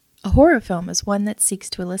A horror film is one that seeks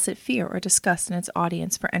to elicit fear or disgust in its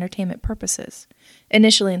audience for entertainment purposes.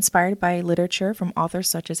 Initially inspired by literature from authors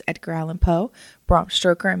such as Edgar Allan Poe, Bram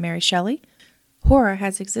Stoker, and Mary Shelley, horror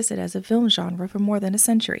has existed as a film genre for more than a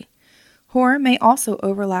century. Horror may also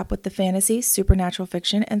overlap with the fantasy, supernatural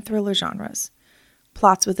fiction, and thriller genres.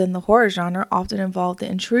 Plots within the horror genre often involve the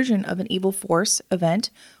intrusion of an evil force,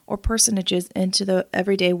 event, or personages into the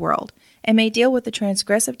everyday world, and may deal with the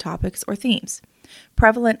transgressive topics or themes.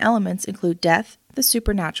 Prevalent elements include death, the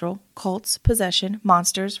supernatural, cults, possession,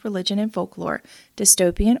 monsters, religion and folklore,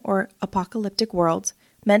 dystopian or apocalyptic worlds,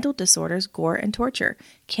 mental disorders, gore and torture,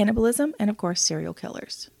 cannibalism, and of course serial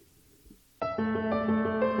killers.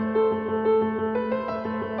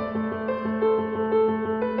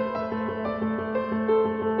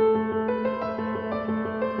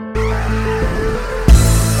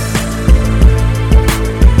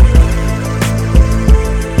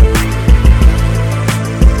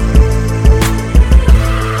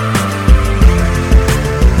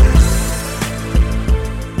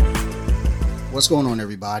 What's going on,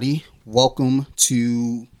 everybody? Welcome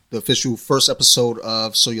to the official first episode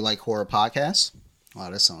of So You Like Horror Podcast. Wow,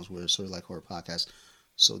 that sounds weird. So You Like Horror Podcast.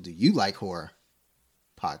 So do you like horror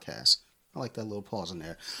podcast? I like that little pause in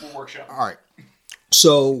there. We'll workshop. All right.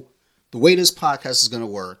 So the way this podcast is going to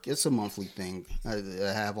work, it's a monthly thing. I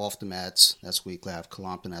have Off the Mats. That's weekly. I have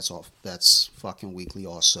Columpin. That's fucking weekly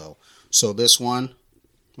also. So this one,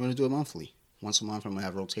 we're going to do it monthly. Once a month, I'm going to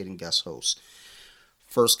have rotating guest hosts.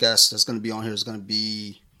 First guest that's going to be on here is going to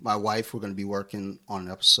be my wife. We're going to be working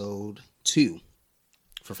on episode 2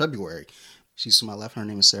 for February. She's to my left. Her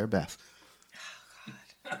name is Sarah Beth. Oh,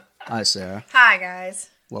 God. Hi, Sarah. Hi, guys.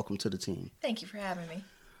 Welcome to the team. Thank you for having me.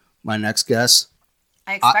 My next guest,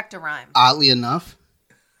 I expect a rhyme. oddly enough,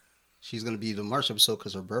 she's going to be the March episode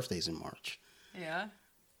because her birthday's in March. Yeah.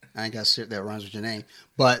 I ain't got shit that rhymes with your name.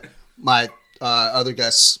 But my other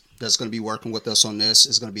guest that's going to be working with us on this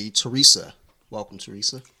is going to be Teresa. Welcome,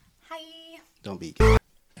 Teresa. Hi. Don't be gay.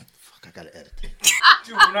 Fuck, I gotta edit that.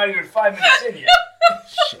 Dude, we're not even 5 minutes in yet.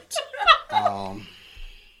 Shit.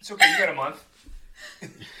 It's okay, you got a month.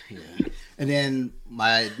 Yeah. And then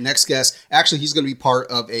my next guest, actually, he's going to be part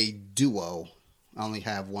of a duo. I only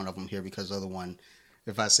have one of them here because the other one,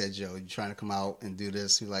 if I said, Joe, you trying to come out and do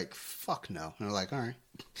this? He's like, fuck no. And they're like, all right.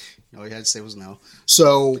 All he had to say was no.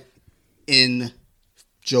 So in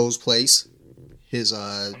Joe's place, his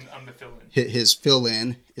I'm the fill-in. his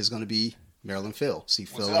fill-in is going to be Maryland Phil. See,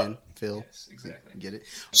 What's fill-in, up? Phil. Yes, exactly. Get it?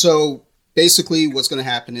 So basically what's going to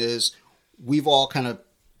happen is we've all kind of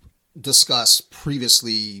discussed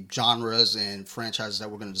previously genres and franchises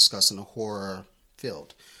that we're going to discuss in the horror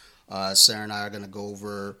field. Sarah and I are going to go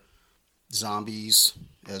over zombies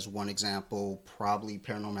as one example, probably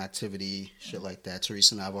Paranormal Activity, shit like that.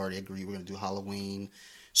 Teresa and I have already agreed we're going to do Halloween,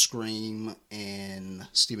 Scream, and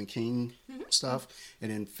Stephen King stuff. And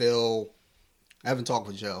then Phil, I haven't talked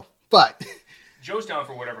with Joe, but Joe's down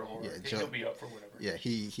for whatever horror. Yeah, He'll Joe- be up for whatever. yeah,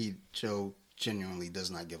 Joe genuinely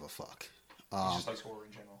does not give a fuck. He just likes horror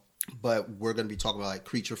in general. But we're going to be talking about like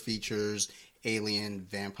creature features, alien,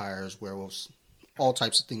 vampires, werewolves, all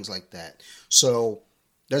types of things like that. So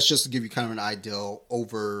that's just to give you kind of an idea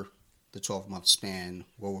over the 12-month span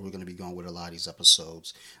where we're going to be going with a lot of these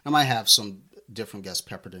episodes. I might have some different guests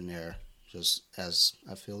peppered in there just as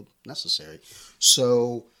I feel necessary.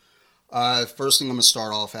 So first thing I'm going to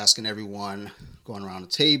start off asking everyone going around the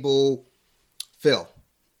table. Phil,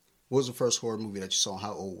 what was the first horror movie that you saw?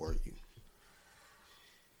 How old were you?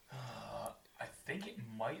 I think it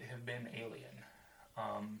might have been Alien.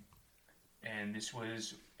 And this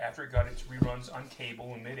was after it got its reruns on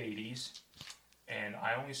cable in mid-'80s. And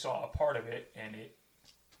I only saw a part of it, and it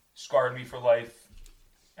scarred me for life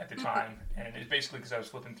at the time. And it's basically because I was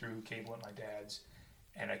flipping through cable at my dad's,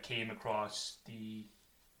 and I came across the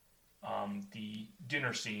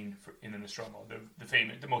dinner scene in The Nostromo,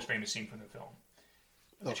 the most famous scene from the film,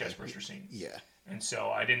 the chestburster scene. Yeah. And so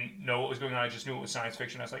I didn't know what was going on. I just knew it was science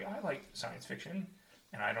fiction. I was like, I like science fiction,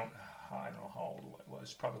 and I don't know how old I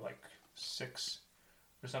was. Probably like 6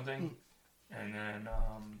 or something. And then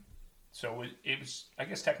so it was, I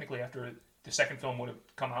guess, technically after the second film would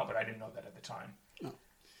have come out, but I didn't know that at the time. Oh.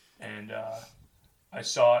 And I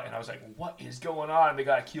saw it, and I was like, what is going on? The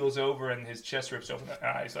guy keels over, and his chest rips open,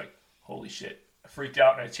 and I was like, holy shit. I freaked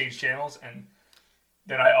out, and I changed channels, and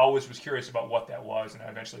then I always was curious about what that was, and I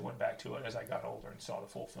eventually went back to it as I got older and saw the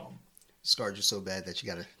full film. Scarred you so bad that you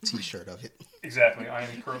got a t-shirt of it. Exactly. I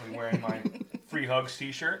am currently wearing my Free Hugs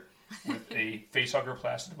t-shirt with a facehugger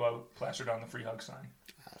plastered on the Free Hug sign.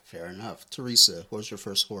 Fair enough. Teresa, what was your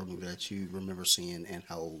first horror movie that you remember seeing, and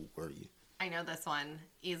how old were you? I know this one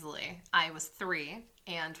easily. I was 3.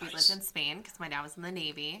 and we lived in Spain because my dad was in the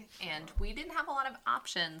Navy, and we didn't have a lot of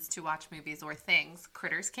options to watch movies or things.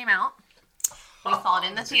 Critters came out. We saw it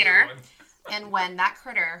in the That's a good theater. one. And when that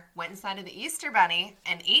critter went inside of the Easter Bunny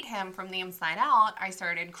and ate him from the inside out, I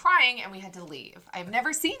started crying and we had to leave. I've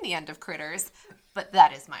never seen the end of Critters, but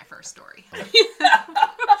that is my first story.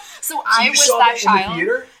 So I You was saw that in the child.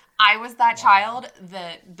 theater? I was that child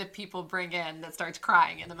that the people bring in that starts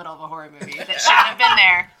crying in the middle of a horror movie that shouldn't have been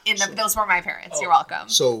there. Those were my parents. You're welcome.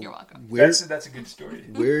 So You're welcome. weird, That's a good story.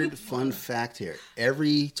 weird fun fact here.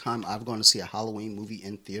 Every time I've gone to see a Halloween movie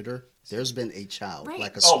in theater, there's been a child, Right.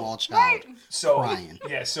 like a small child, right. So crying.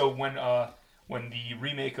 yeah, so when the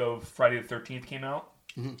remake of Friday the 13th came out,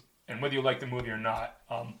 and whether you like the movie or not,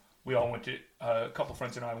 we all went to a couple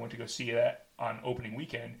friends and I went to go see that on opening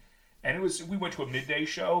weekend, and we went to a midday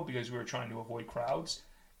show because we were trying to avoid crowds.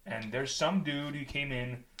 And there's some dude who came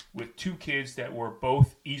in with two kids that were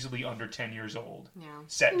both easily under 10 years old. Yeah.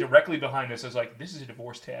 Sat directly behind us. I was like, this is a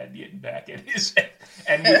divorced dad getting back at his...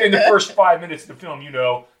 And within the first 5 minutes of the film, you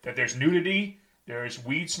know that there's nudity, there's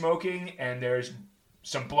weed smoking, and there's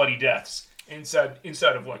some bloody deaths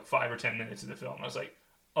inside of like 5 or 10 minutes of the film. I was like,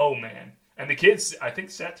 oh man. And the kids, I think,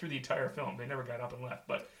 sat through the entire film. They never got up and left.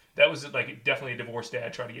 But that was like definitely a divorced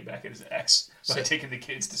dad trying to get back at his ex by taking the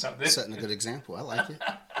kids to something. Setting a good example. I like it.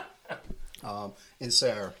 And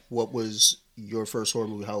Sarah, what was your first horror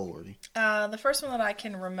movie? How old were you? The first one that I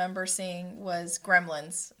can remember seeing was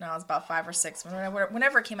Gremlins. And I was about 5 or 6.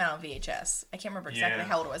 Whenever it came out on VHS. I can't remember exactly Yeah.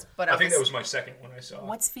 how old it was, but I think that was my second one I saw.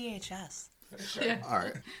 What's VHS? Sorry. All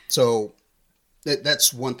right. So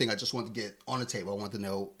that's one thing I just wanted to get on the table. I want to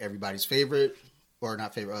know everybody's favorite, or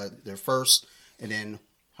not favorite, their first, and then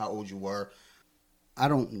how old you were. I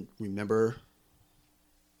don't remember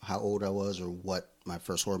how old I was or what my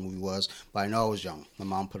first horror movie was, but I know I was young. My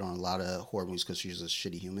mom put on a lot of horror movies because she's a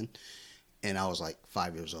shitty human, and I was like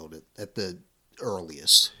 5 years old at the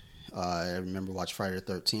earliest. I remember watching Friday the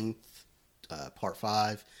 13th, part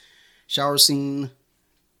 5. Shower scene,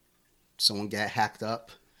 someone got hacked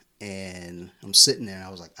up, and I'm sitting there, and I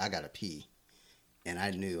was like, I gotta pee. And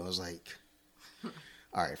I knew, I was like,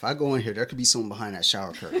 all right, if I go in here, there could be someone behind that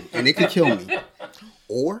shower curtain, and it could kill me.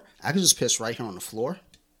 Or I could just piss right here on the floor,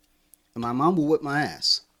 and my mom will whip my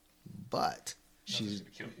ass. But she's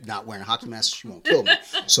not wearing a hockey mask, she won't kill me.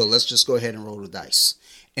 So let's just go ahead and roll the dice.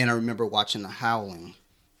 And I remember watching The Howling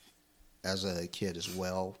as a kid as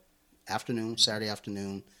well. Saturday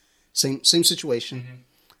afternoon. Same situation.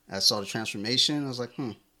 Mm-hmm. I saw the transformation. I was like,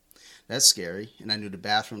 that's scary. And I knew the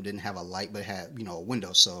bathroom didn't have a light, but it had, a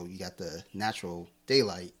window. So you got the natural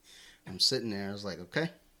daylight. I'm sitting there. I was like, okay,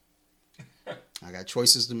 I got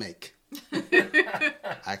choices to make.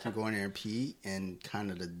 I can go in there and pee in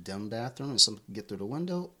kind of the dim bathroom and something can get through the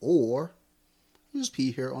window, or just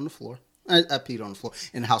pee here on the floor. I peed on the floor,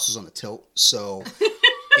 and the house was on a tilt, so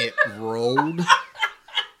it rolled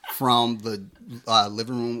from the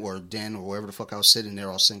living room or den or wherever the fuck I was sitting there.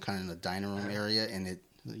 I was sitting kind of in the dining room area, and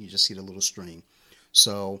you just see the little stream.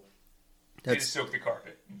 So You just soak the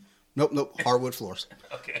carpet. Nope, hardwood floors.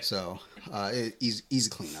 Okay. So easy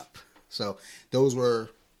cleanup. So those were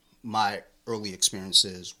my early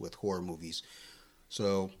experiences with horror movies.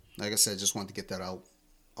 So like I said, just wanted to get that out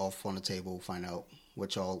off on the table, find out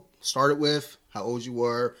what y'all started with, how old you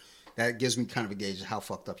were. That gives me kind of a gauge of how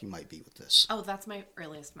fucked up you might be with this. Oh, that's my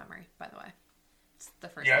earliest memory, by the way. It's the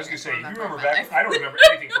first Yeah, I was thing gonna say, you remember in my back? life. I don't remember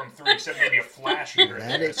anything from 3 except maybe a flash here. and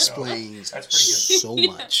That there, explains so that's pretty good.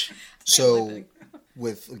 so much. So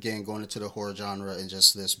with, again, going into the horror genre and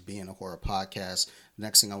just this being a horror podcast, the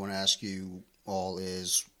next thing I want to ask you all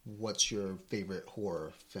is, what's your favorite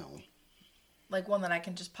horror film? like one that I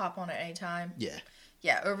can just pop on at any time. Yeah.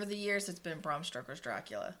 Yeah, over the years it's been Bram Stoker's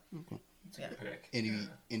Dracula. It's a Yeah. good pick.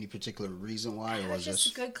 Any particular reason why, or It's just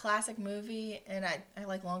a good classic movie, and I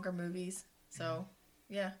like longer movies, so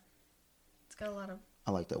yeah, it's got a lot of.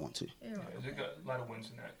 I like that one too. Yeah, Yeah, there's a lot of wins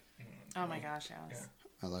in that. Oh my gosh, yes.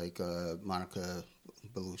 I like Monica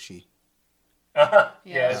Bellucci. Yeah,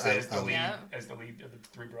 as I- the I- lead, Yeah. as the lead of the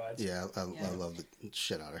Three Brides. Yeah, I Yeah. love the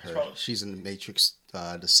shit out of her. Probably- She's in the Matrix,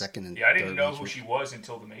 the second and Yeah, I didn't third know who Matrix. she was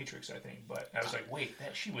until The Matrix, I think. But I was like, wait,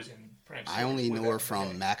 she was in Bram I only Stoker's know way her back in the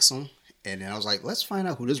from day. Maxim, and then I was like, let's find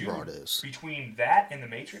out who this Dude, broad is. Between that and The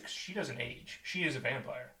Matrix, she doesn't age. She is a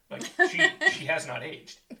vampire. Like, she has not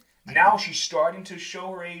aged. Now she's starting to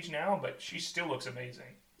show her age now, but she still looks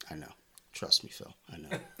amazing. I know. Trust me, Phil. I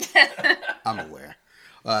know. I'm aware.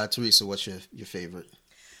 Teresa, what's your favorite?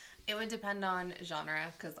 It would depend on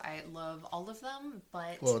genre because I love all of them,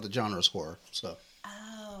 but Well, the genre is horror, so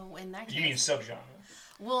in that case, You mean subgenre?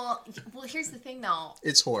 well, here's the thing though.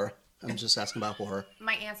 it's horror. I'm just asking about horror.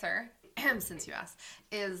 My answer since you asked,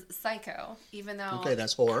 is Psycho. Even though Okay,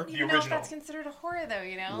 that's horror. I don't even know if original. that's considered a horror, though.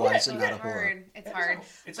 You know, Why is it So not it's a horror? hard. It's hard.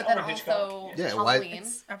 It's But then Alfred Hitchcock. also Yeah, why- Halloween.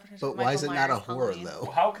 But why is it not a Michael horror Myers, though?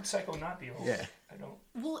 Well, how could Psycho not be a horror? Yeah. I don't.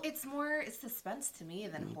 Well, it's more suspense to me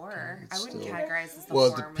than horror. I it's wouldn't still- categorize this as a Well,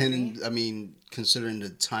 horror depending. movie. I mean, considering the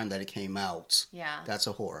time that it came out, Yeah. that's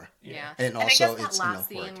a horror. Yeah. And I also guess it's that in last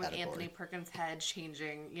the horror scene with category. Anthony Perkins' head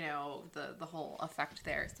changing, you know, the whole effect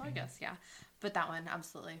there. So I guess, yeah. But that one,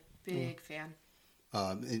 absolutely. Big fan.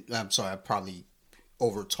 I'm sorry, I probably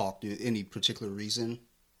over talked. Any particular reason?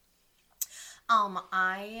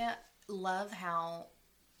 I love how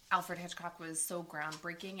Alfred Hitchcock was so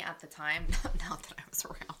groundbreaking at the time. Not that I was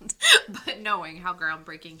around, but knowing how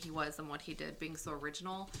groundbreaking he was and what he did, being so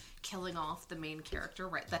original, killing off the main character,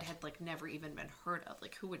 right? That had like never even been heard of.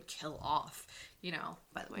 Like, who would kill off? You know.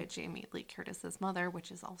 By the way, Jamie Lee Curtis's mother,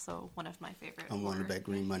 which is also one of my favorite. I'm wondering horror- about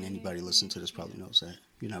Green Money. Anybody listen to this probably knows that.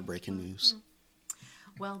 You're not breaking news.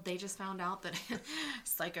 Well, they just found out that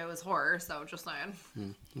Psycho is horror, so just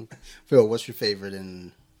saying. Okay. Phil, what's your favorite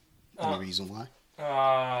and any reason why?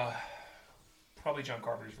 Probably John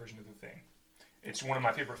Carpenter's version of The Thing. It's one of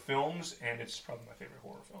my favorite films, and it's probably my favorite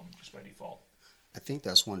horror film, just by default. I think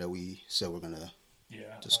that's one that we said we're gonna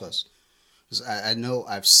Yeah. discuss. 'Cause I know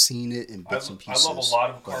I've seen it in I bits and pieces. love a lot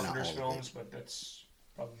of but not Carpenter's all of films, it. but that's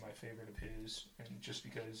probably my favorite of his. And just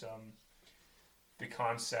because the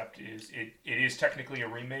concept is, it is technically a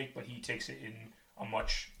remake, but he takes it in a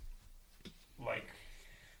much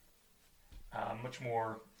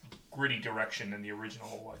more gritty direction than the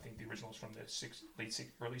original. I think the original's from the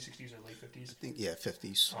early 60s or late 50s. I think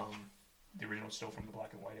 50s. The original's still from the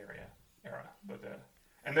black and white era. But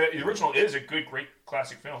the original is a great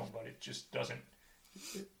classic film, but it just doesn't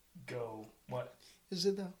go what. Is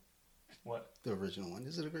it though? What? The original one.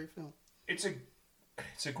 Is it a great film? It's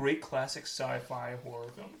a great classic sci-fi horror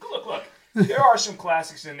film. Look. There are some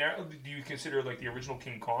classics in there. Do you consider like the original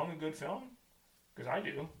King Kong a good film? Because I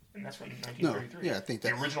do, and that's from 1933. yeah, I think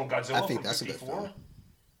that- the original Godzilla I think from that's a good 54. film.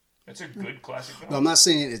 That's a good classic film. No, I'm not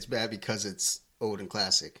saying it's bad because it's old and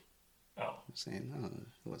classic. Oh, I'm saying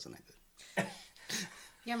it wasn't that good.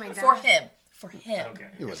 Yeah, my dad. For him. For him. okay.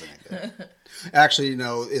 It wasn't that good. Actually, you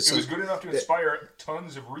know, It was good enough to inspire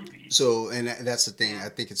tons of repeats. So, and that's the thing. I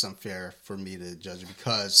think it's unfair for me to judge it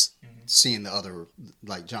because seeing the other,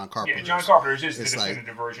 like John Carpenter. Yeah, John Carpenter's is the it's like,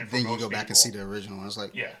 definitive version for then most you go back and people. see the original, and it's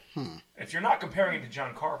like, Yeah. If you're not comparing it to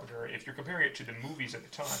John Carpenter, if you're comparing it to the movies at the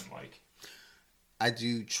time, like... I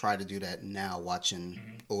do try to do that now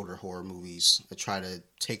watching older horror movies. I try to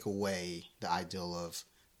take away the ideal of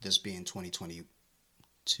this being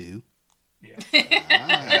 2022. Yeah.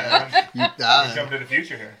 You, We come to the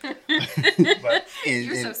future here. But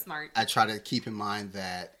You're so smart. I try to keep in mind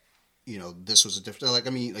that, you know, this was a different, like, I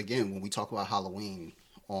mean, again, when we talk about Halloween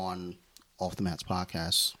on Off the Mats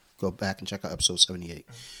podcast, go back and check out episode 78.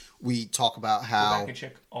 We talk about go how back and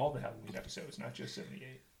check all the Halloween episodes, not just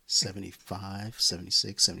 78. 75,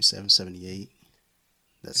 76, 77, 78.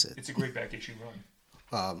 That's it. It's a great back issue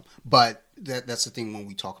run. But that's the thing when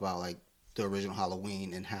we talk about like the original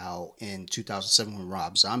Halloween and how in 2007 when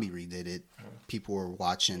Rob Zombie redid it, people were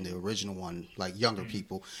watching the original one, like younger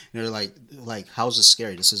people, and they're like, how's this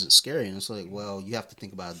scary? This isn't scary. And it's like, well, you have to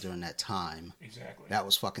think about it during that time. Exactly. That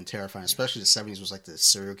was fucking terrifying. Especially the 70s was like the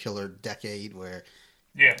serial killer decade where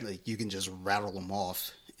Yeah. like you can just rattle them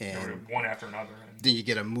off. They were And one after another. And then you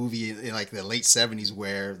get a movie in like the late 70s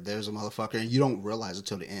where there's a motherfucker and you don't realize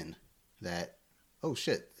until the end that, oh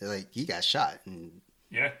shit, like he got shot and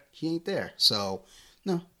yeah. he ain't there. So,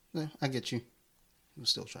 no, I get you. It was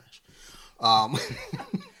still trash.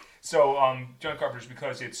 So, John Carpenter's,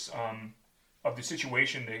 because it's of the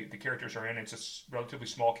situation the characters are in, it's a relatively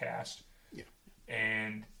small cast. Yeah.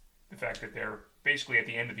 And the fact that they're basically at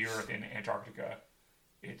the end of the earth in Antarctica,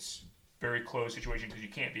 it's very closed situation because you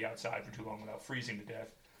can't be outside for too long without freezing to death.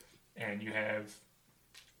 And you have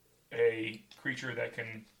a creature that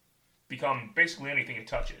can become basically anything it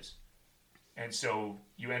touches. And so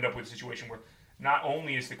you end up with a situation where not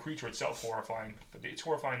only is the creature itself horrifying, but it's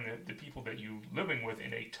horrifying the people that you're living with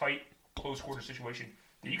in a tight, close-quarter situation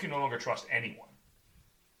that you can no longer trust anyone.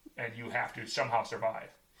 And you have to somehow survive.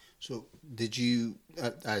 So, did you,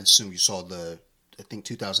 I assume you saw I think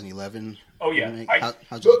 2011? Oh, yeah. remake? I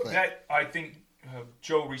How'd you like that? I think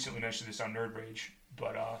Joe recently mentioned this on Nerd Rage.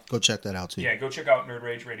 But, Go check that out too. yeah, go check out Nerd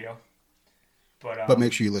Rage Radio. But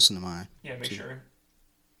make sure you listen to mine. Yeah, make too. sure.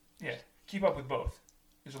 Yeah, keep up with both.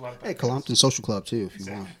 There's a lot of Hey, podcasts. Columpton Social Club too, if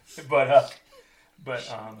you want. But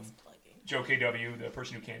Joe KW, the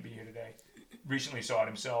person who can't be here today, recently saw it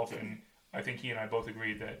himself, and I think he and I both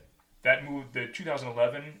agreed that movie, the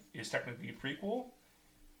 2011, is technically a prequel,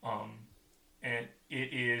 and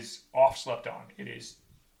it is oft slept on. It is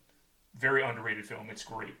very underrated film. It's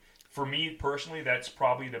great. For me personally, that's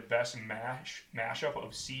probably the best mashup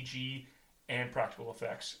of CG and practical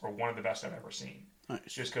effects, or one of the best I've ever seen. Nice.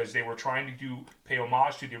 Just because they were trying to pay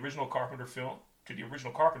homage to the original Carpenter film, to the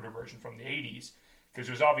original Carpenter version from the 80s, because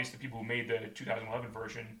it was obvious the people who made the 2011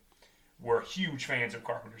 version were huge fans of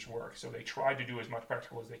Carpenter's work, so they tried to do as much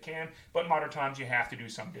practical as they can. But in modern times, you have to do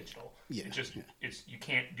some digital. Yeah, It's you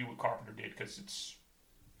can't do what Carpenter did because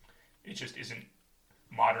it just isn't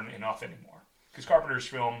modern enough anymore. Because Carpenter's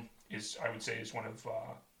film is, I would say, is one of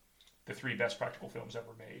the 3 best practical films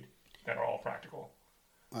ever made that are all practical.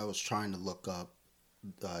 I was trying to look up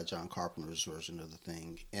John Carpenter's version of the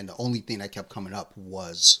thing, and the only thing that kept coming up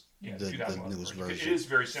was the newest version. It is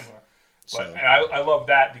very similar. But So- and I love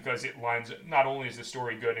that because it lines. Not only is the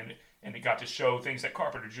story good, and it got to show things that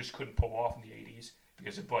Carpenter just couldn't pull off in the 80s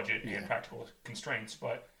because of budget and practical constraints,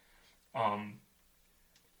 but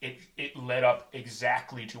it led up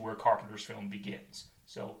exactly to where Carpenter's film begins.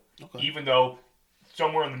 So even though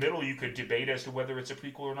somewhere in the middle you could debate as to whether it's a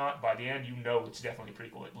prequel or not, by the end you know it's definitely a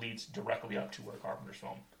prequel. It leads directly up to where Carpenter's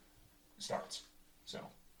film starts. So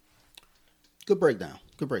Good breakdown,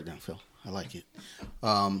 Phil. I like it.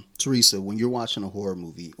 Teresa, when you're watching a horror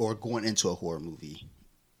movie or going into a horror movie,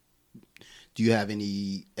 do you have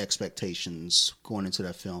any expectations going into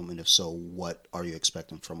that film? And if so, what are you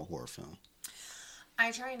expecting from a horror film?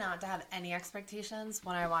 I try not to have any expectations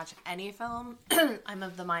when I watch any film. I'm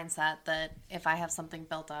of the mindset that if I have something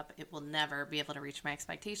built up, it will never be able to reach my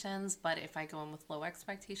expectations. But if I go in with low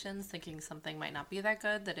expectations, thinking something might not be that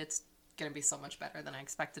good, that it's going to be so much better than I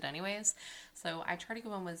expected anyways. So I try to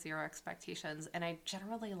go in with 0 expectations, and I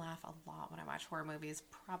generally laugh a lot when I watch horror movies.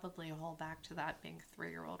 Probably hold back to that being a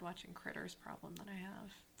 3-year-old watching Critters problem that I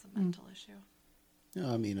have. It's a mental issue.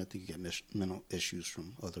 Yeah, I mean, I think you get mental issues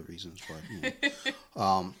from other reasons, but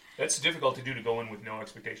that's difficult to do, to go in with no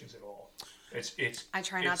expectations at all. I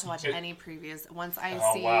try not to watch any previews. Once I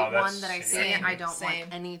see wow, one that I see, I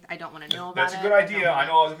don't want to know about it. That's a good idea. I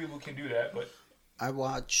know other people can do that, but I'll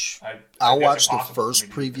watch that's the impossible first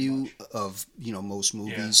for me to do preview of most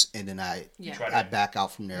movies, and then I Try to back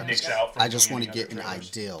out from there. nix out from I just doing want to any get an other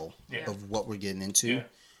trailers. idea of what we're getting into. Yeah.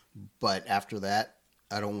 But after that,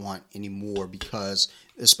 I don't want any more, because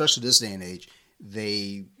especially this day and age,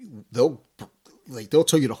 they'll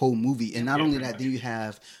tell you the whole movie, and not only that, then you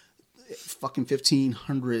have fucking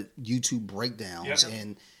 1,500 YouTube breakdowns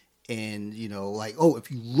and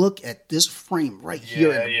if you look at this frame right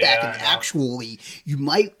here in the back, and actually you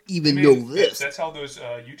might even know this. That's how those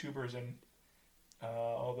YouTubers and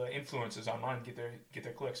all the influencers online get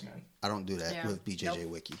their clicks, man. I don't do that with BJJ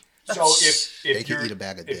Wiki. So if can eat a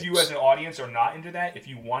bag of if you dicks. as an audience are not into that, if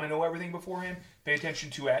you want to know everything beforehand, pay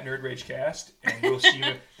attention to @NerdRageCast, and you'll see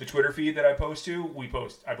the Twitter feed that I post to.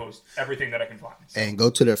 I post everything that I can find. So. And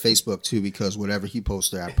go to their Facebook too, because whatever he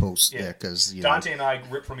posts there, I post there. Because Dante and I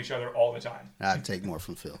rip from each other all the time. I take more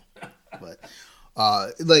from Phil, but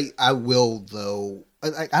I will though.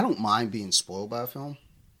 I don't mind being spoiled by a film,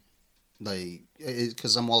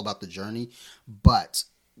 because I'm all about the journey. But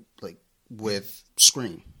with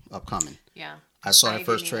Scream upcoming, I saw the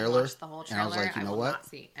first trailer, and I was like, you know what?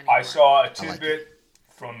 I saw a tidbit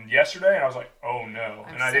from yesterday, and I was like, oh no,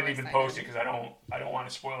 and I didn't even post it because I don't want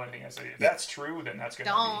to spoil anything. I said, if that's true, then that's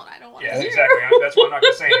gonna I don't want to. Yeah, exactly. That's why I'm not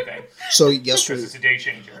gonna say anything. So Because yesterday, it's a day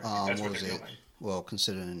changer. That's what what was they're it? doing. Well,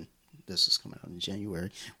 considering this is coming out in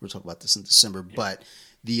January, we're talking about this in December. But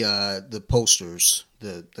the posters,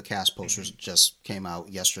 the cast posters just came out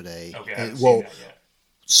yesterday. Okay, I haven't seen that yet.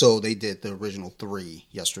 So they did the original 3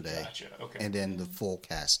 yesterday, Gotcha. Okay. and then the full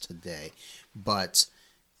cast today. But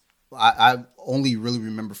I only really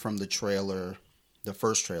remember from the trailer, the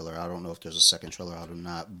first trailer. I don't know if there's a second trailer out or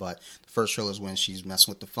not, but the first trailer is when she's messing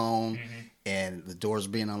with the phone and the door's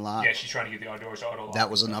being unlocked. Yeah, she's trying to get the outdoors to auto lock. That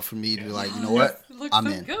was enough for me to be like, you know what? I'm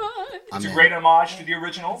in. It's a great homage to the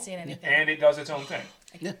original, and it does its own thing.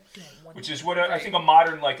 Yeah. Which is what I think a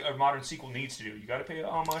modern sequel needs to do. You got to pay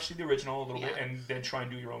homage to the original a little bit, and then try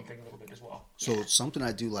and do your own thing a little bit as well. So something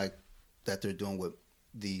I do like that they're doing with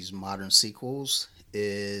these modern sequels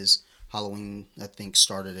is Halloween. I think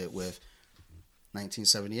started it with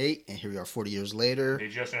 1978, and here we are 40 years later. They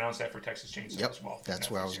just announced that for Texas Chainsaw as well.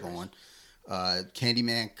 That's where I was going.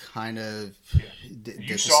 Candyman kind of.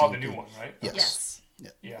 You saw the new one, right? Yes.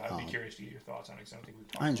 Yeah, I'd be curious to get your thoughts on it because I don't think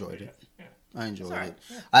we've talked I enjoyed about it. Yeah. I enjoyed it.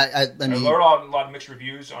 Yeah. I mean, I learned a lot of mixed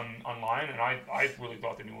reviews online, and I really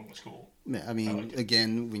thought the new one was cool. I mean,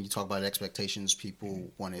 again, when you talk about expectations,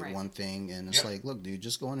 people wanted one thing, and it's like, look, dude,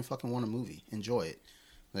 just go in and fucking want a movie, enjoy it.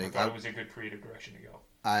 I thought it was a good creative direction to go.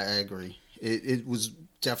 I agree, It was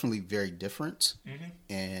definitely very different,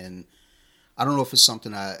 and I don't know if it's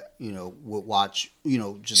something I would watch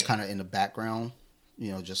just kind of in the background,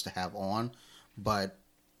 just to have on, but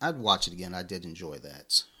I'd watch it again. I did enjoy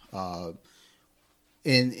that,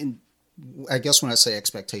 and I guess when I say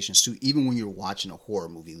expectations too, even when you're watching a horror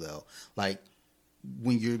movie though, like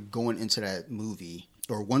when you're going into that movie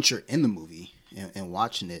or once you're in the movie and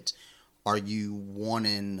watching it, are you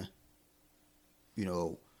wanting,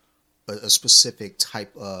 a specific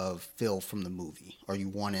type of feel from the movie? Are you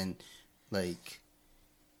wanting like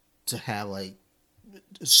to have like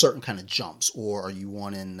certain kind of jumps, or are you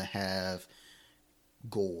wanting to have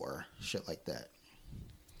gore, shit like that?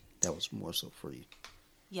 That was more so for you.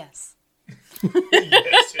 Yes.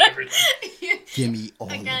 Yes, everything. Give me all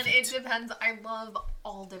Again, of it it. depends. I love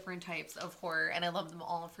all different types of horror, and I love them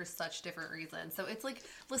all for such different reasons. So it's like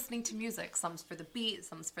listening to music. Some's for the beat,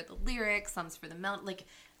 some's for the lyrics, some's for the like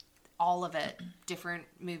all of it. Different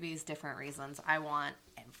movies, different reasons. I want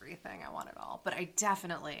everything. I want it all. But I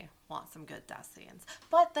definitely want some good death scenes.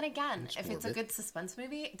 But then again, if it's a good suspense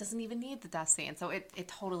movie, it doesn't even need the death scene. So it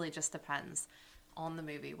totally just depends on the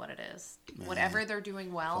movie, what it is. Man. Whatever they're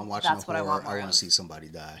doing well, that's what I want more I want to see somebody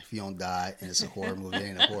die. If you don't die and it's a horror movie, it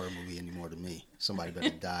ain't a horror movie anymore to me. Somebody better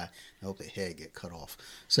die. I hope their head get cut off.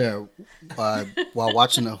 So, while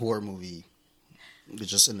watching a horror movie,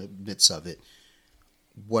 just in the midst of it,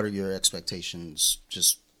 what are your expectations?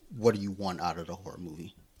 Just what do you want out of the horror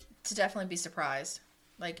movie? To definitely be surprised.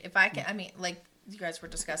 Like, if I can, I mean, like you guys were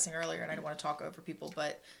discussing earlier, and I don't want to talk over people,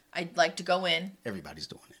 but I'd like to go in. Everybody's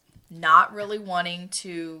doing it. Not really wanting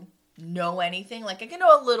to know anything. Like, I can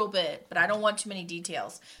know a little bit, but I don't want too many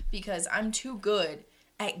details because I'm too good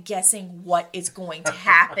at guessing what is going to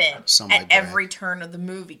happen at every turn of the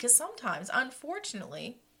movie. Because sometimes,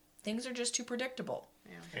 unfortunately, things are just too predictable.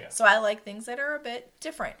 Yeah. So I like things that are a bit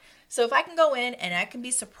different. So if I can go in and I can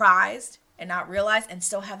be surprised and not realize and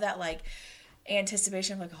still have that, like,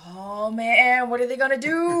 anticipation of like, oh man, what are they going to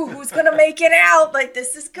do? Who's going to make it out? Like,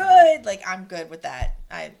 this is good. Like, I'm good with that.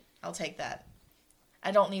 I'll take that.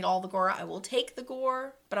 I don't need all the gore. I will take the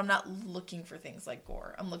gore, but I'm not looking for things like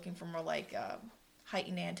gore. I'm looking for more like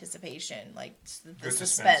heightened anticipation, like the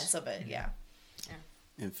suspense of it. Yeah.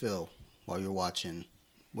 And Phil, while you're watching,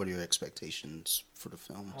 what are your expectations for the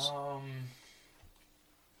films?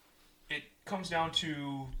 It comes down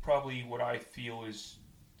to probably what I feel is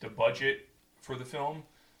the budget for the film.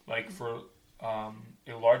 Like for a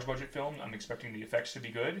large budget film, I'm expecting the effects to be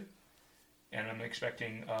good. And I'm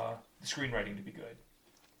expecting the screenwriting to be good.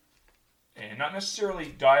 And not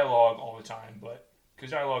necessarily dialogue all the time, but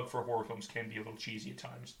because dialogue for horror films can be a little cheesy at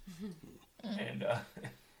times. And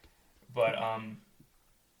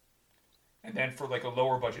and then for like a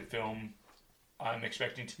lower budget film, I'm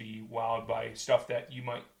expecting to be wowed by stuff that you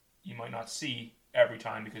might not see every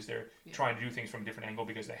time because they're trying to do things from a different angle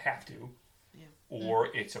because they have to. Yeah. Or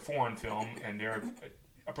it's a foreign film and they're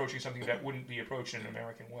approaching something that wouldn't be approached in an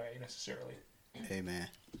American way necessarily. Hey man,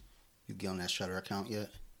 you get on that Shudder account yet?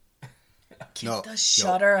 Get the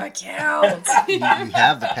Shudder account. you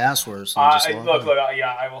have the password. So look,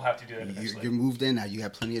 yeah, I will have to do that eventually. You're moved in now. You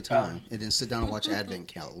have plenty of time, and then sit down and watch Advent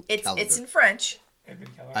Calendar. It's in French.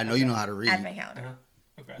 Advent Calendar. I know you know how to read. Advent Calendar.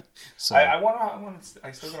 Okay. So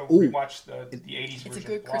I still gotta rewatch the 80s version. It's a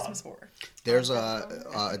good Christmas horror. There's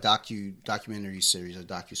a documentary series, a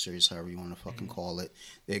docu-series, however you want to fucking call it.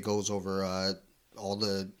 It goes over all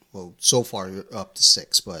the, well, so far you're up to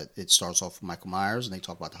 6, but it starts off with Michael Myers, and they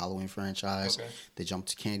talk about the Halloween franchise. Okay. They jump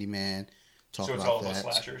to Candyman. So it's all about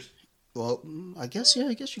slashers. Well, I guess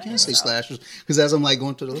you can say slashers, because as I'm like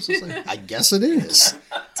going through the list, it's like, I guess it is.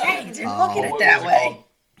 Dang, didn't look at it that way.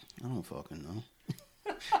 I don't fucking know.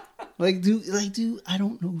 Dude, I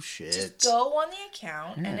don't know shit. Just go on the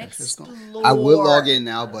account and explore. I will log in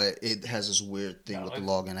now, but it has this weird thing with the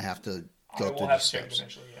login. I have to go through these steps.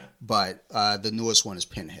 Eventually, yeah. But the newest one is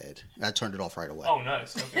Pinhead. I turned it off right away. Oh,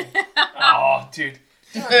 nice. Okay. Oh, dude.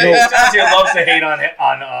 Stassia loves to hate on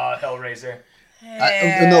Hellraiser.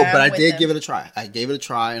 No, but I did give it a try. I gave it a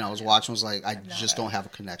try, and I was watching. I was like, I just don't have a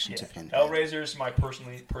connection to Pinhead. Hellraiser is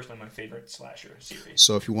personally my favorite slasher series.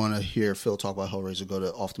 So if you want to hear Phil talk about Hellraiser, go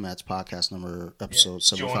to Off the Mats podcast episode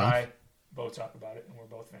 75. Joe and I both talk about it, and we're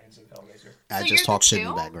both fans of Hellraiser. I just talk shit in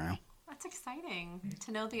the background. That's exciting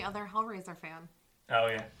to know the other Hellraiser fan. Oh,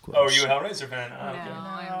 yeah. Gross. Oh, are you a Hellraiser fan? Oh, no, okay.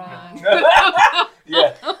 I'm not.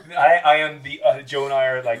 Yeah, I am the... Joe and I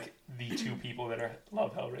are like the two people that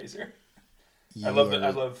love Hellraiser. I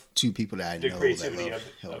love two people that I know that love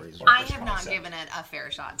Hellraiser. I have not given it a fair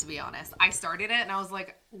shot, to be honest. I started it and I was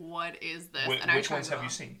like, "What is this?" Which ones have you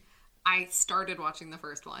seen? I started watching the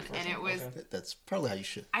first one, and it was. Okay. That's probably how you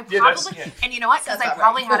should. I Yeah, that's- probably, yeah. and you know what? Because Sounds I about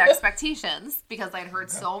probably right. had expectations because I'd heard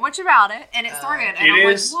so much about it, and it started, and It I'm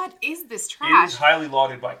is- like, what is this It trash? is highly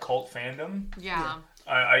lauded by cult fandom. Yeah.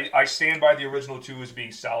 I stand by the original two as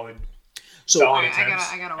being solid. So solid I gotta-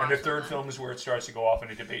 attempts. I gotta and watch the them third then. film is where it starts to go off in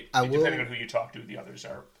a debate. I will- Depending on who you talk to, the others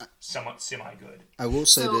are somewhat semi-good. I will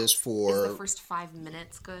say So, this Is for the first 5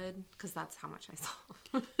 minutes good? Because that's how much I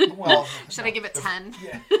saw. Well, Should I give it 10?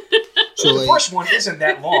 yeah. so The like, first one isn't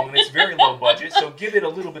that long, and it's very low budget, so give it a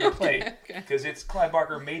little bit of play. Because it's Clive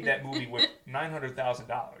Barker made that movie with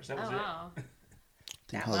 $900,000. That was Oh, it. wow. I think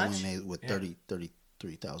That Halloween much? made with Yeah.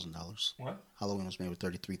 $33,000. What? Halloween was made with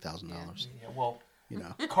 $33,000. Yeah, well, You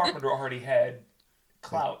know, Carpenter already had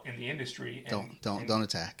clout in the industry. And, don't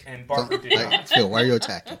attack. And Barker Don't- did not. Phil, why are you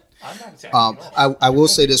attacking? I'm not attacking at all. I will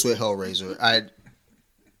say this with Hellraiser.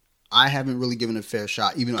 I haven't really given it a fair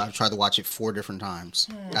shot, even though I've tried to watch it 4 different times.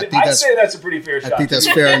 I'd say that's a pretty fair shot. I think to that's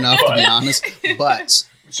me. fair enough, to be honest. But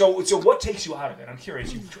So what takes you out of it? I'm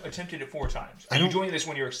curious. You've attempted it 4 times. Are you don't- doing this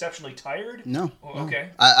when you're exceptionally tired? no, Oh, no.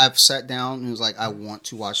 okay. I've sat down and was like, I want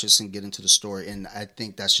to watch this and get into the story, and I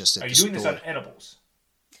think that's just it. Are the you doing this story. on edibles?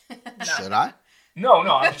 Should I? No,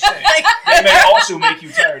 I'm just saying. They may also make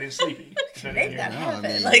you tired and sleepy. depending on Make that your- No, I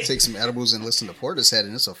happen. mean, Like- take some edibles and listen to Portishead,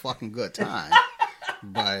 and it's a fucking good time.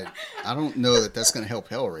 But I don't know that that's going to help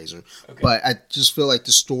Hellraiser. Okay. But I just feel like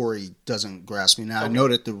the story doesn't grasp me. Now, I know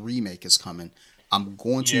that the remake is coming. I'm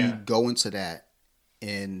going to Yeah. go into that,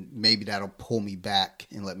 and maybe that'll pull me back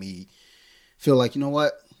and let me feel like, you know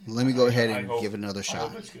what? Let me go ahead I and hope- give it another I shot.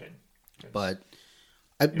 hope it's good. But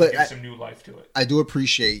It'll give some new life to it. I do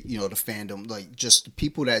appreciate, the fandom, like just the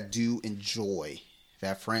people that do enjoy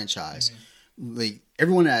that franchise. Mm-hmm. Like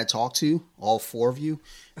everyone that I talk to, all 4 of you,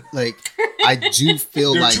 like I do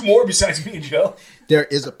feel There are like 2 more besides me and Joe. there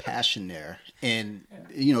is a passion there. And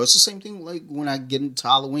it's the same thing like when I get into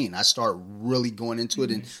Halloween. I start really going into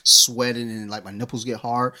it and sweating and like my nipples get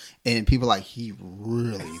hard, and people are like, he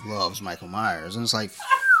really loves Michael Myers. And it's like,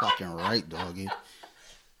 fucking right, doggy.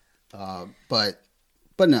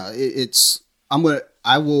 But no,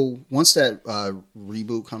 I will once that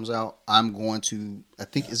reboot comes out, I'm going to, I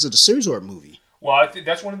think, is it a series or a movie? Well, I think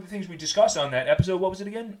that's one of the things we discussed on that episode. What was it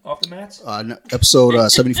again? Off the mats? No, episode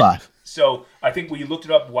 75. So I think we looked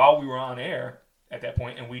it up while we were on air at that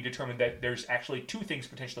point, and we determined that there's actually 2 things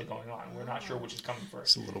potentially going on. We're not sure which is coming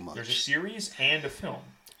first. It's a little much. There's a series and a film.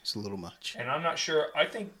 It's a little much. And I'm not sure. I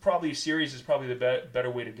think probably a series is probably the better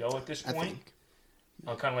way to go at this I point.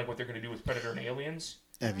 think. Kind of like what they're going to do with Predator and Aliens.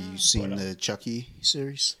 Have you seen the Chucky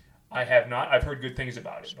series? I have not. I've heard good things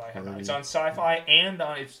about it, but I have not. It's on Sci-Fi and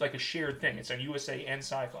it's like a shared thing. It's on USA and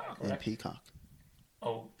Sci-Fi, And correct? Peacock.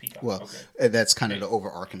 Oh, Peacock. Well, Okay. that's kind of the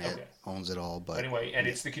overarching that Okay. owns it all, but Anyway, and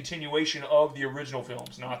it's the continuation of the original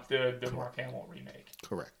films, not the Mark Hamill remake.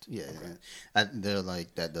 correct. Yeah, they're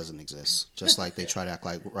like that doesn't exist. Just like they try to act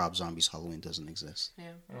like Rob Zombie's Halloween doesn't exist.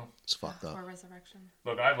 Yeah. It's fucked up. Or Resurrection.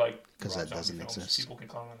 Look, I like 'Cause Rob that doesn't Zombie films. exist. People can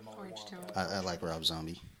call on them all Or they want. H2O. but I like Rob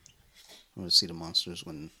Zombie. I want to see the monsters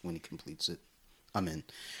when he completes it. I'm in.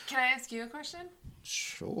 Can I ask you a question?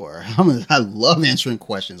 Sure. I love answering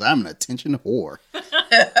questions. I'm an attention whore.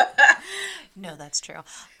 No, that's true.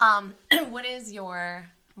 What is your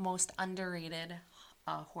most underrated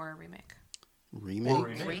horror remake? Remake? Or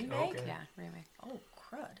remake. Remake? Okay. Yeah, remake. Oh,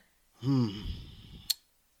 crud.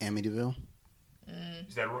 Amityville?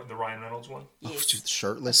 Is that the Ryan Reynolds one? Oh, dude,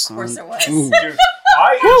 shirtless son. Of course it was. Ooh. Dude,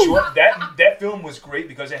 I enjoyed that film was great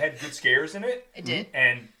because it had good scares in it. It did.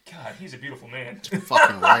 And God, he's a beautiful man.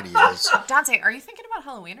 Fucking right he is. Dante, are you thinking about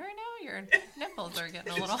Halloween right now? Your nipples are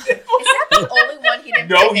getting a little. Is that the only one he didn't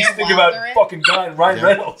No, put he's Van thinking Wilder about in? fucking dying Ryan Yeah.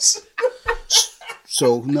 Reynolds.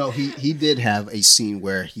 So, no, he did have a scene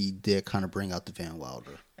where he did kind of bring out the Van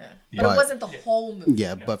Wilder. But But- it wasn't the whole movie.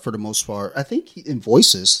 Yeah, but for the most part, I think in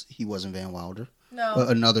Voices, he wasn't Van Wilder. No.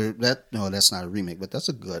 That's not a remake, but that's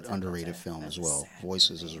a good underrated film as well. sad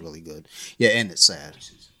Voices is really good. Yeah, and it's sad.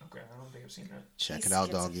 Okay, I don't think I've seen that. Check He's it out,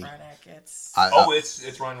 doggy. schizophrenic. It's Oh,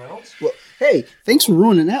 it's Ryan Reynolds. Well, hey, thanks for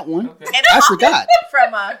ruining that one. Okay. I forgot.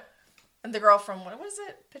 from and the girl from what was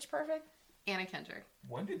it? Pitch Perfect. Anna Kendrick.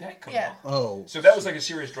 When did that come Yeah. out? Oh, So that was like a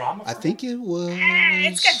serious drama. I for think it was.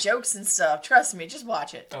 It's got jokes and stuff. Trust me, just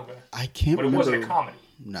watch it. her? Okay, I can't but it remember. wasn't a comedy.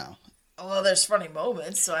 No. Well, there's funny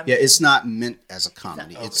moments, so I mean, Yeah, it's not meant as a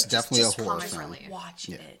comedy. Okay. It's Just- definitely just a horror comic film. relief. watch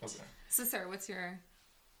Yeah. it. Okay. So, Sarah, what's your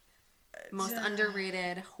most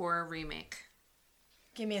underrated horror remake?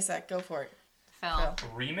 Give me a sec. Go for it. Phil. Phil.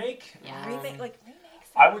 A remake? Yeah. Remake remakes.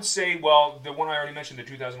 I would say, well, the one I already mentioned, the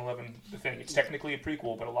 2011 The Thing. It's technically a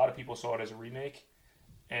prequel, but a lot of people saw it as a remake,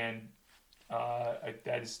 and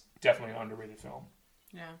that is definitely an underrated film.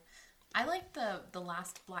 Yeah. I liked the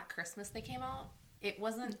last Black Christmas they came out. It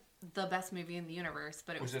wasn't the best movie in the universe,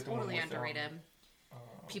 but it was it the one totally with, underrated.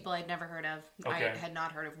 People I'd never heard of. Okay. I had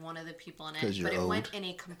not heard of one of the people in 'Cause it, you're but it went old. in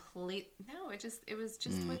a complete. No, it was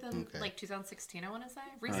just within okay. like 2016. I want to say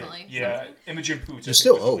recently. Yeah, Imogen Poots. You're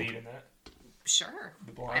still was the old. lead in that. Sure.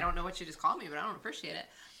 The blonde. I don't know what you just called me, but I don't appreciate it.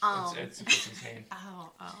 It's a person's name.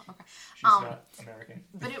 Oh, okay. She's not American.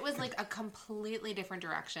 But it was like a completely different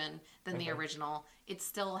direction than the original. It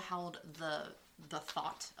still held the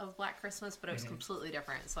thought of Black Christmas, but it was completely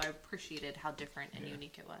different. So I appreciated how different and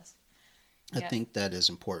unique it was. I think that is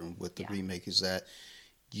important with the remake is that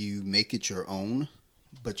you make it your own,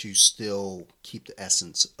 but you still keep the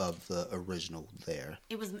essence of the original there.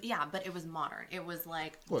 It was but it was modern. It was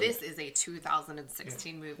like this is a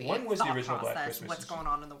 2016 movie. When was the Thought original Black process, Christmas? What's going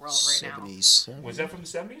on in the world right now? 70s. Was that from the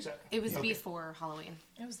 70s? It was before Halloween.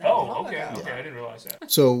 It was that long Oh, okay. ago. Okay, I didn't realize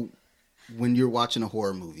that. So when you're watching a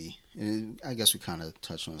horror movie, and I guess we kind of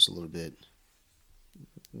touched on this a little bit,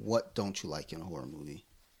 what don't you like in a horror movie?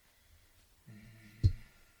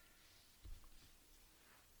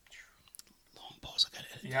 Long pause. I got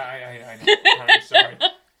to edit. Yeah, I know. I'm sorry.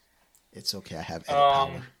 It's okay. I have edit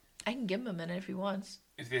power. I can give him a minute if he wants.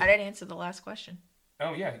 Is it- I didn't answer the last question.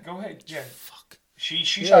 Oh yeah, go ahead. Yeah, Fuck. she Yeah,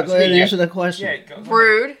 shot go ahead and me. answer that question. Yeah, go ahead.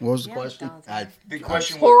 Rude. What was the Yeah, question? don't. The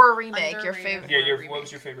question was, Horror remake. Your Underrated. favorite? yeah, what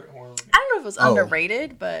was your favorite horror movie? I don't know if it was Oh.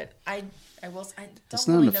 underrated, but I don't It's not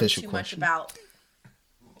an really know official too question. much about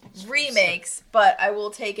remakes. But I will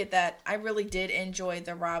take it that I really did enjoy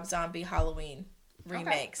the Rob Zombie Halloween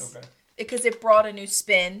remakes. Okay. Because it brought a new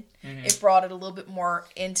spin. Mm-hmm. It brought it a little bit more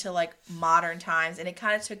into like modern times, and it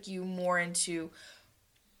kind of took you more into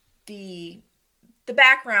the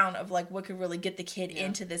background of like what could really get the kid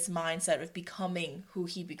into this mindset of becoming who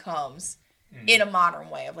he becomes in a modern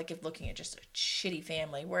way of like if looking at just a shitty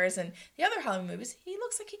family. Whereas in the other Halloween movies, he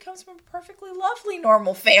looks like he comes from a perfectly lovely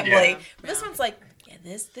normal family. Yeah. But this one's like, yeah,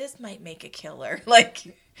 this might make a killer.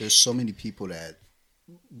 Like, There's so many people that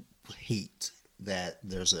hate that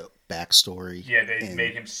there's a backstory. Yeah, they and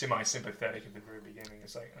made him semi-sympathetic at the very beginning.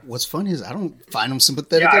 It's like, what's funny is I don't find him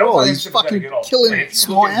sympathetic I at don't all. find him He's sympathetic fucking at all. killing And if you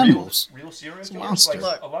small look at animals. Real serial It's a killers, monster. like,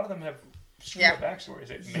 Look. a lot of them have screwed Yeah. up backstories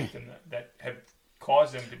that make them that have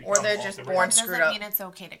caused them to become Or they're off just the born rails. screwed Doesn't up. mean it's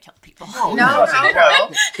okay to kill people. no.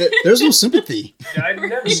 There's no sympathy. I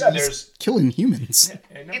never said there's. Killing humans.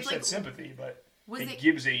 I never It's said like- sympathy, but Was it it-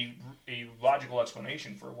 gives a logical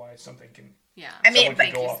explanation for why something can. Yeah. I mean, someone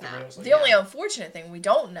can but go off the rails. Like the that. only unfortunate thing we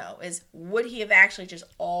don't know is would he have actually just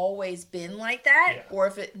always been like that, Yeah. or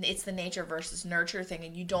if it's the nature versus nurture thing,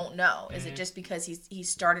 and you don't know. Is it just because he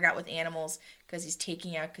started out with animals because he's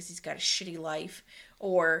taking out because he's got a shitty life,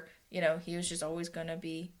 or he was just always gonna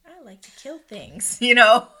be I like to kill things,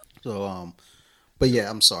 So, but yeah,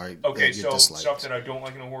 I'm sorry. Okay, that you're so disliked. stuff that I don't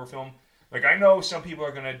like in a horror film. Like, I know some people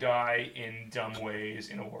are going to die in dumb ways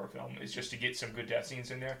in a horror film. It's just to get some good death scenes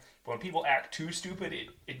in there. But when people act too stupid,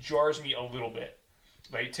 it jars me a little bit.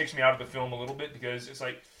 Like, it takes me out of the film a little bit because it's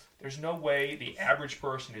like, there's no way the average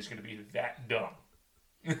person is going to be that dumb.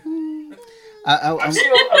 I've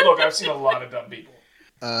seen a lot of dumb people.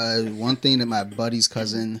 One thing that my buddy's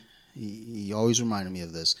cousin, he always reminded me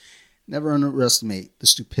of this. Never underestimate the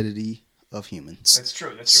stupidity of humans. That's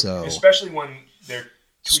true. That's true. So- Especially when they're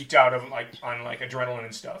tweaked out of on adrenaline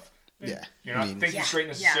and stuff. Yeah, You're not I mean- thinking straight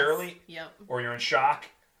necessarily, Yep. or you're in shock,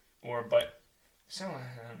 but some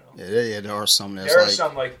I don't know. Yeah, there are some that's There are like,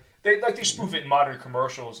 some they spoof it in modern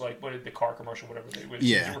commercials, like the car commercial, whatever they would.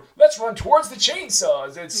 Yeah. Let's run towards the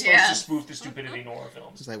chainsaws. It's supposed Yeah. to spoof the stupidity in horror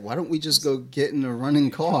films. it's like, why don't we just go get in a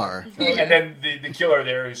running car? And then the killer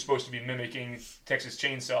there, who's supposed to be mimicking Texas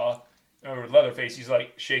Chainsaw or Leatherface, he's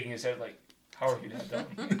like shaking his head, like, "How are you that dumb?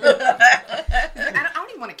 I don't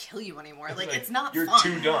even want to kill you anymore. Like, it's not You're fun.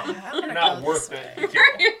 too dumb. You're gonna not go worth this the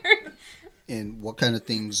kill." And what kind of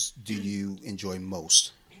things do you enjoy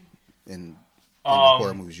most in the Um,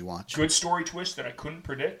 horror movies you watch? Good story twist that I couldn't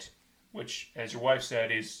predict, which, as your wife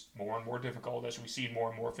said, is more and more difficult. As we see more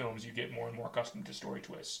and more films, you get more and more accustomed to story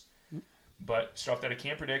twists. But stuff that I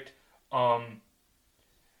can't predict.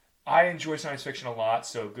 I enjoy science fiction a lot,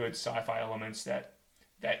 so good sci-fi elements that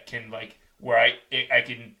can, like, where I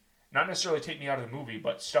can not necessarily take me out of the movie,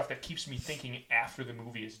 but stuff that keeps me thinking after the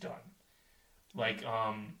movie is done.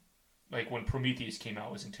 Like when Prometheus came out,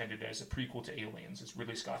 it was intended as a prequel to Aliens. It's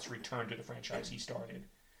Ridley Scott's return to the franchise he started.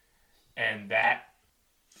 And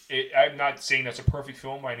I'm not saying that's a perfect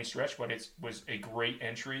film by any stretch, but it was a great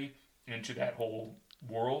entry into that whole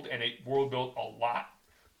world, and it world built a lot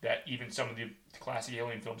that even some of the classic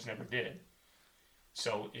Alien films never did.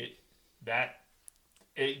 So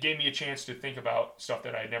it gave me a chance to think about stuff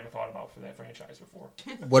that I had never thought about for that franchise before.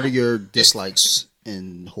 What are your dislikes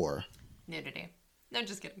in horror? Nudity. No,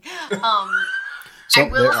 just kidding. So I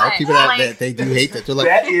will there are say, people that, like- that they do hate that. They're like,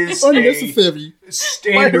 That is unnecessary.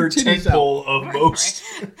 standard Why are titties tentpole of most.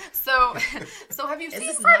 So have you seen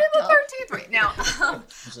this Friday the knocked up? 13th? Right now,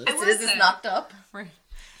 I will Is this say- knocked up? Right.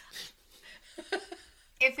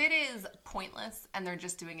 If it is pointless and they're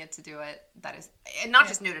just doing it to do it, that is, and not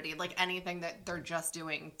just nudity, like anything that they're just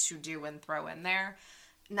doing to do and throw in there,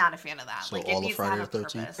 not a fan of that. So like all it of needs Friday to have the a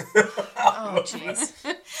 13th? purpose. Oh,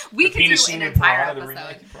 jeez. We The could do penis an scene in entire Piranha, the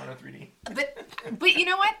episode. remake, Piranha 3D. But you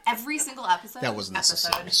know what? Every single episode. That was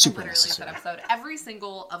necessary. Episode, Super literally necessary. Said episode. Every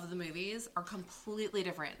single of the movies are completely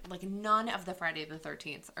different. Like none of the Friday the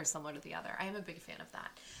 13th are similar to the other. I am a big fan of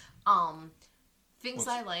that. Things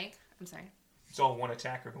I like. I'm sorry. It's all one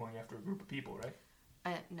attacker going after a group of people,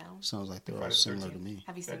 right? No. Sounds like they're all Friday the similar 13th. to me.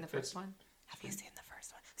 Have you seen the That's- first one? Have you seen the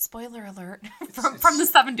first one? Spoiler alert from the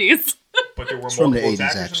 70s. But there were from the multiple 80s,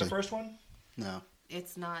 attackers in actually. the first one? No.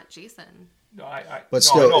 It's not Jason. No, I But no,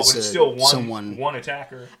 still, I know, it's but it's a- still someone- one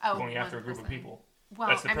attacker Oh, going after a one group of person. people. Well,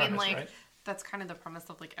 That's the I mean, premise, like right? that's kind of the premise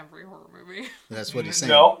of like every horror movie. That's what he's saying.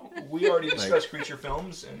 No, we already discussed creature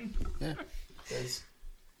films, and Yeah. there's-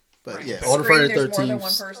 But Right. yeah, But all the Scream, Friday the there's more than 13th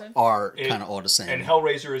one person? are It- kind of all the same. and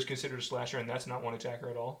Hellraiser is considered a slasher, and that's not one attacker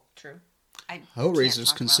at all. True. I can't Hellraiser's talk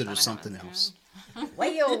about considered that, I something haven't else. seen it.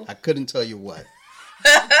 Well, I couldn't tell you what.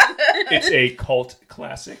 It's a cult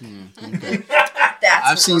classic. Okay. that's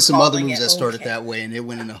I've what seen we're some other calling movies it. that started Okay. that way, and it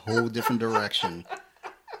went in a whole different direction.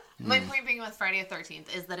 My point being with Friday the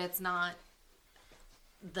 13th is that it's not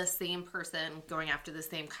the same person going after the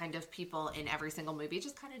same kind of people in every single movie,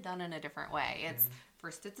 just kind of done in a different way. It's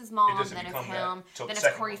first it's his mom, doesn't then it's become that him, till then the it's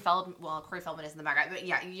second Corey one. Feldman. Well, Corey Feldman is in the background, but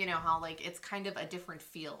yeah, you know how like it's kind of a different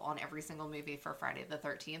feel on every single movie for Friday the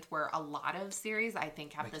 13th, where a lot of series I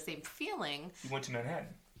think have the same feeling. He went to Manhattan,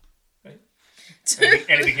 right?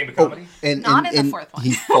 And it became a comedy. And, Not in the and fourth one.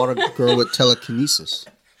 he fought a girl with telekinesis.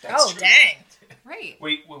 That's Oh, true. dang. Right.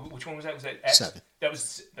 Wait, which one was that? Was that X? 7. That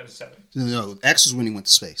was 7. No, X is when he went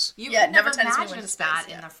to space. You Yeah, could Never never Tell Us When We imagine Went to that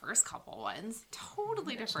Space, in yeah. the first couple ones.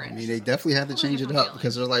 Totally different. I mean, they definitely had to Totally change it different up feeling.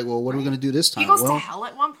 because they're like, well, what are we going to do this time? He goes Well, to hell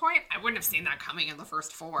at one point. I wouldn't have seen that coming in the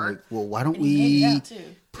first 4. like, well, why don't And he made it we out,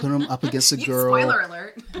 too. put him up against a You- girl? Spoiler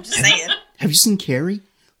alert. I'm just saying. Have you seen Carrie?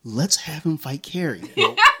 Let's have him fight Carrie.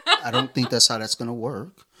 Well, I don't think that's how that's going to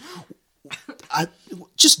work. I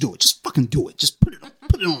just do it. Just fucking do it. Just put it on.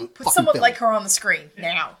 Put it on. Put someone like her on the screen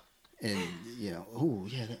now. And you know, oh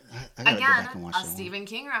yeah, I gotta go back and Again, watch a that one. Stephen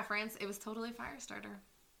King reference. It was totally Firestarter.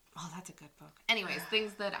 Oh, that's a good book. Anyways,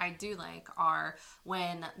 things that I do like are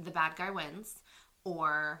when the bad guy wins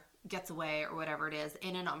or gets away or whatever it is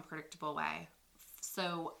in an unpredictable way.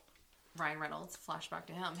 So Ryan Reynolds, flashback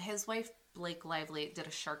to him. His wife, Blake Lively, did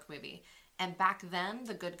a shark movie. And back then,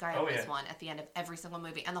 the good guy Oh, always yeah. won at the end of every single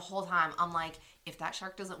movie. And the whole time, I'm like, if that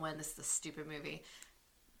shark doesn't win, this is a stupid movie.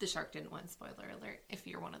 The shark didn't win, spoiler alert, if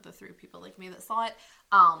you're one of the 3 people like me that saw it.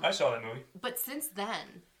 I saw that movie. But since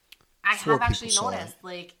then, I 4 have actually people saw noticed,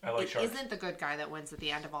 like, I like it sharks. isn't the good guy that wins at the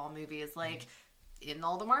end of all movies. Like, in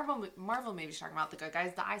all the Marvel movies, talking about the good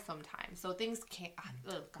guys die sometimes. So things can't.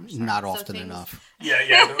 Oh, gosh, sorry. Not So often things- enough.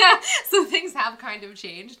 Yeah. So things have kind of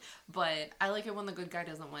changed, but I like it when the good guy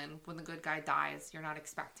doesn't win. When the good guy dies, you're not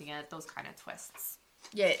expecting it. Those kind of twists.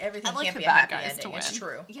 Yeah, everything I like can't the be a bad happy guys to ending. win. It's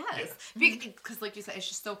true. Yes, because like you said, it's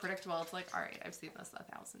just so predictable. It's like, all right, I've seen this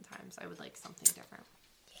 1,000 times. I would like something different.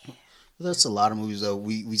 That's a lot of movies though.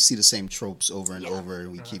 We see the same tropes over and Yeah. over,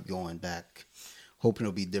 and we keep going back, hoping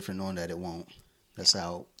it'll be different, knowing that it won't. That's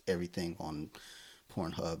how everything on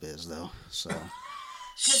Pornhub is though. So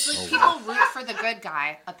Because like, people root for the good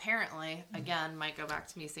guy. Apparently, again, might go back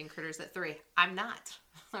to me seeing Critters at 3. I'm not.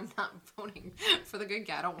 I'm not voting for the good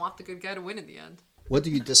guy. I don't want the good guy to win in the end. what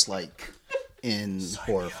do you dislike in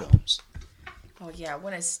horror films? Oh yeah,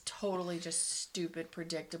 when it's totally just stupid,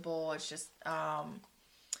 predictable. It's just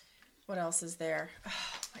what else is there? Oh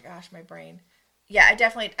my gosh, my brain. Yeah, I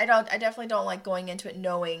definitely don't like going into it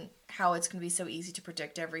knowing how it's gonna be so easy to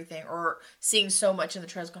predict everything, or seeing so much in the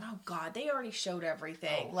trailers going, oh god, they already showed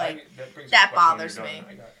everything. That bothers me.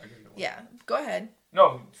 I gotta go. Yeah, go ahead.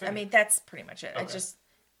 No, I mean, that's pretty much it. Okay.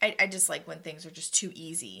 I just like when things are just too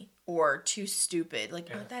easy or too stupid. Like,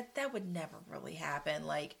 Yeah. oh, that would never really happen.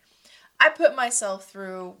 Like, I put myself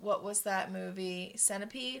through, what was that movie?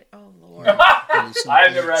 Centipede? Oh, Lord. It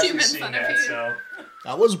I've never actually Human seen that, centipede. so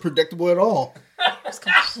That wasn't predictable at all. was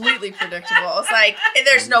completely predictable. It's like,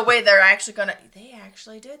 there's no way they're actually going to, they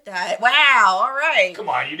actually did that. Wow, all right. come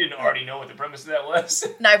on, you didn't already know what the premise of that was?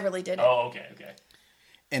 No, I really didn't. Oh, okay.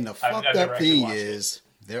 And the I've fucked never up actually thing watched it. is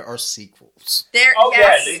there are sequels. There, Oh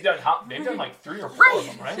yes. yeah, they've done like 3 or 4 of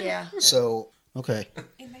them, right? Yeah. So, okay.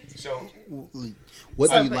 So What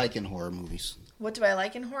do you but- like in horror movies? What do I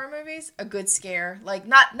like in horror movies? A good scare. Like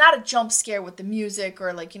not a jump scare with the music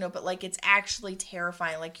or like, but like it's actually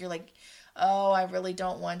terrifying. Like you're like, "Oh, I really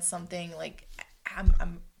don't want something like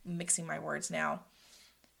I'm mixing my words now."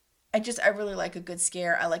 I really like a good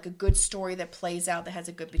scare. I like a good story that plays out, that has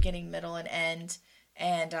a good beginning, middle, and end.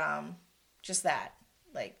 And just that.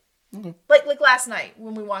 Like like last night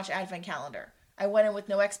when we watched Advent Calendar. I went in with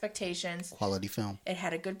no expectations. Quality film. It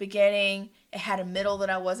had a good beginning. It had a middle that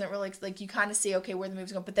I wasn't really like. You kind of see okay where the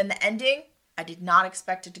movie's going, but then the ending, I did not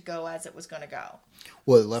expect it to go as it was going to go,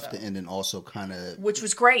 Well, it left the ending also kind of which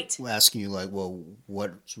was great. asking you like, well,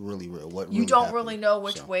 what's really real? What You really don't happened? really know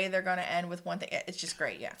which So, way they're going to end with one thing. It's just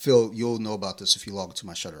great, yeah. Phil, you'll know about this if you log into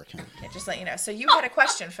my Shudder account. Yeah, just let you know. So you had a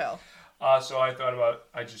question, Phil. so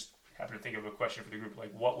I just happened to think of a question for the group,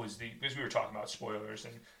 like because we were talking about spoilers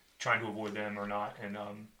and trying to avoid them or not, and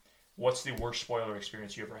what's the worst spoiler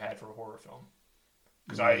experience you ever had for a horror film?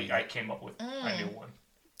 Because I came up with I knew one.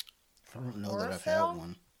 I don't know Horror that I've film? had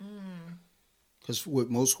one. Because with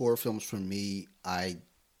most horror films, for me, I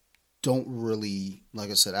don't really,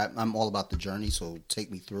 like I said, I'm all about the journey, so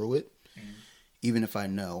take me through it, even if I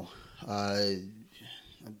know.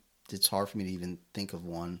 It's hard for me to even think of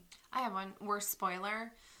one. I have one. Worst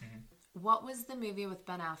spoiler. What was the movie with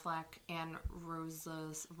Ben Affleck and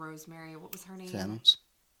Rosemary? What was her name? Phantoms?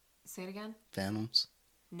 Say it again. Phantoms?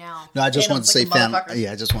 No. No, I just want to say Phantoms like a Phantoms.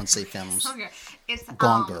 Yeah, I just want to say Phantoms. Okay. It's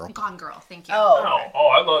Gone Girl. Gone Girl. Thank you. Oh,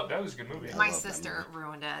 I love that was a good movie. My love that sister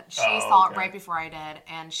ruined it. She Oh, saw okay. it right before I did,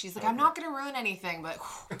 and she's like, "I'm not going to ruin anything," but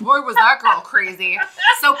boy, was that girl crazy.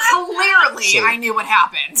 So clearly, So- I knew what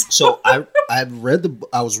happened. So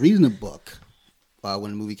I was reading the book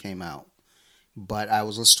when the movie came out, but I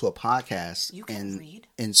was listening to a podcast You can read?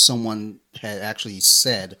 and someone had actually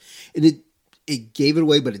said, and it gave it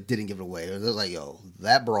away, but it didn't give it away. It was like, yo,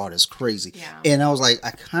 that broad is crazy. Yeah. And I was like,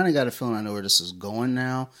 I kind of got a feeling I know where this is going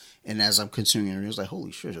now. And as I'm consuming it, I was like,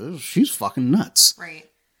 holy shit, she's fucking nuts. Right.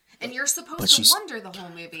 And you're But supposed to she's wonder the whole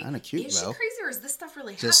movie. kinda cute, Is she though. crazy or is this stuff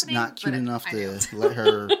really Just happening? not cute But enough I to know. let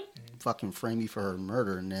her fucking frame me for her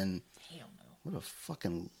murder. And then, hell no. what a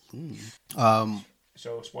fucking...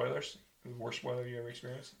 So spoilers. The worst spoiler you ever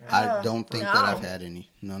experienced? I don't think that no. I've had any.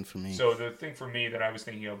 None for me. So the thing for me that I was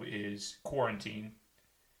thinking of is Quarantine,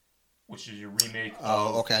 which is a remake. Oh,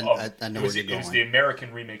 of, okay. of- I know it was, where you're It was going. the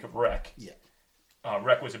American remake of Wreck. Yeah.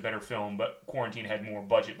 Wreck was a better film, but Quarantine had more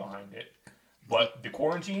budget behind it. But the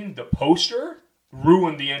Quarantine, the poster,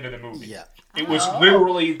 ruined the end of the movie. Yeah. It was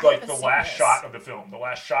literally like haven't the seen last this. shot of the film, the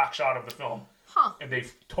last shock shot of the film. Huh. And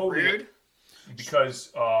they've totally Rude.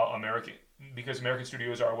 because American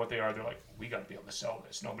studios are what they are. They're like, we got to be able to sell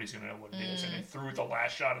this. Nobody's gonna know what it is. And they threw the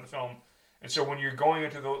last shot of the film. And so when you're going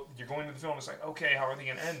into the film, it's like, okay, how are they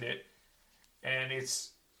gonna end it? And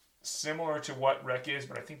it's similar to what Wreck is,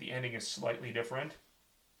 but I think the ending is slightly different.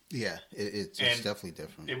 Yeah, it's And definitely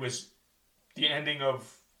different. It was the ending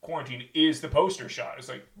of Quarantine is the poster shot. It's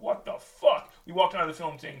like, what the fuck? We walked out of the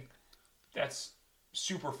film saying, that's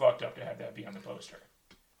super fucked up to have that be on the poster.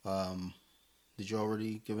 Did you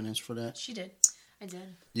already give an answer for that? She did. I did.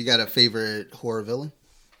 You got a favorite horror villain?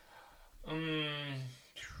 I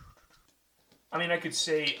mean, I could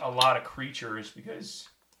say a lot of creatures because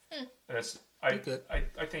that's I could.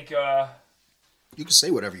 I think You can say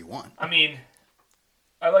whatever you want. I mean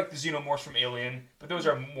I like the xenomorphs from Alien, but those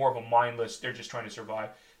are more of a mindless. They're just trying to survive.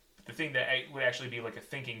 The thing that would actually be like a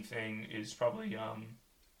thinking thing is probably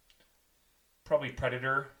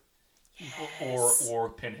Predator or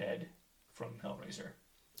Pinhead from Hellraiser.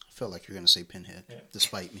 I felt like you were going to say Pinhead, Yeah.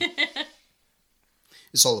 despite me.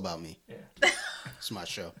 It's all about me. Yeah. It's my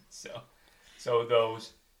show. So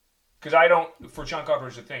those, because I don't, for John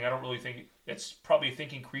Carpenter's the thing, I don't really think it's probably a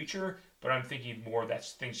thinking creature, but I'm thinking more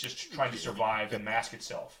that's things just trying to survive and mask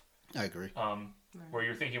itself. I agree. Where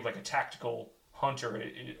you're thinking of like a tactical hunter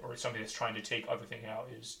or somebody that's trying to take other thing out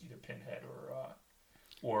is either Pinhead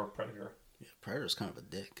or Predator. Yeah, Predator's kind of a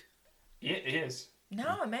dick. It is.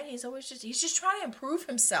 No, man, he's just trying to improve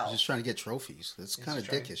himself. He's just trying to get trophies. That's kind of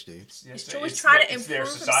trying- dickish, dude. He's always trying to improve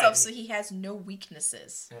himself so he has no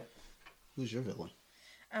weaknesses. Who's your villain?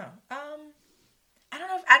 Oh, I don't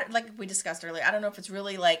know if like we discussed earlier. I don't know if it's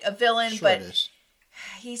really like a villain, Sure but it is.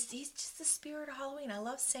 he's just the spirit of Halloween. I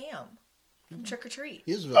love Sam from Trick or Treat.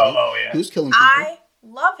 He is a villain. yeah. He was killing people. I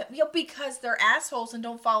love him, because they're assholes and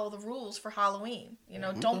don't follow the rules for Halloween.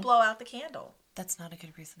 Don't blow out the candle. That's not a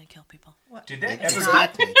good reason to kill people. Did that ever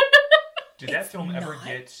Exactly. did that film ever not.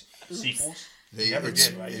 get sequels? They, Never it's,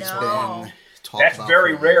 did, right? It's No. been talked That's about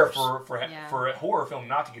very for rare years. for a horror film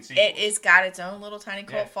not to get sequels. It's got its own little tiny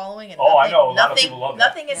cult Yeah. following, and Oh, I nothing, know. A lot of nothing, people love that.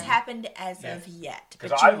 nothing has happened as Yeah. of yet.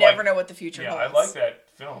 'Cause But you I never like- know what the future Yeah, holds. I like that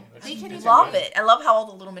film. They could it's Love good. it. I love how all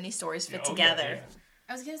the little mini stories fit Oh, together. Yeah,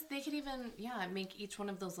 I was gonna say they could even make each one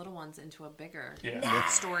of those little ones into a bigger yeah.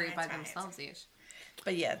 story by That's right. themselves each.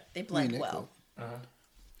 But yeah, they blend Nick, well. Uh-huh.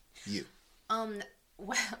 You.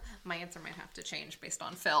 Well, my answer might have to change based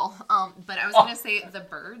on Phil. But I was gonna say The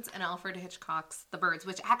Birds and Alfred Hitchcock's The Birds,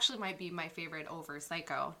 which actually might be my favorite over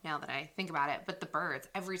Psycho now that I think about it. But The Birds,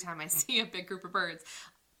 every time I see a big group of birds,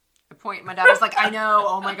 I point. My daughter's like, I know.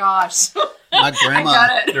 Oh my gosh. My grandma.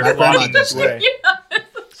 got it. They're My grandma flocking does this that. way.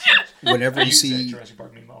 Whenever I we use that see Jurassic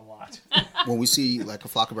Park meme a lot. when we see like a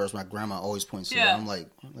flock of birds, my grandma always points to it. Yeah. I'm like,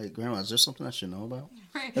 Grandma, is there something I should know about?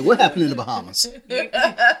 Like, what happened in the Bahamas?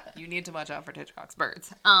 You need to watch Alfred Hitchcock's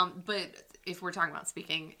Birds. But if we're talking about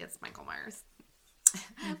speaking, it's Michael Myers.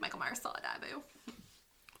 Michael Myers saw a debut.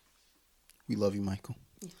 We love you, Michael.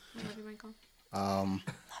 I love you, Michael. Love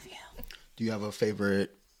you. Do you have a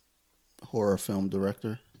favorite horror film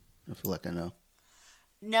director? I feel like I know.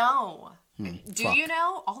 No. Do fuck. you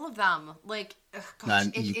know all of them? Like, ugh, gosh,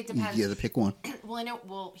 Nah, it you depends. get to pick one. Well, I know.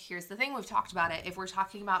 Well, here's the thing. We've talked about it. If we're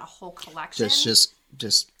talking about a whole collection, Just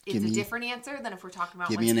it's give a me different answer than if we're talking about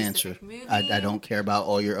give one me an specific answer. movie. I don't care about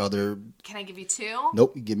all your other. Can I give you two?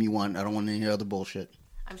 Nope, give me one. I don't want any other bullshit.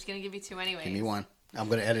 I'm just gonna give you two anyways. Give me one. I'm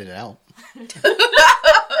gonna edit it out,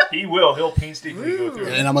 He will. He'll painstakingly go through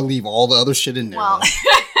it. and I'm gonna leave all the other shit in there. Well,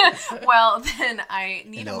 though. well, then I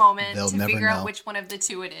need a they'll- moment they'll to never figure know. out which one of the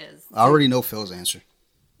two it is. I already know Phil's answer.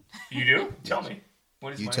 You do? Tell me.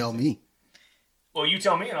 What is You my tell answer? me. Well, you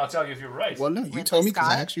tell me, and I'll tell you if you're right. Well, no, you Ridley tell me because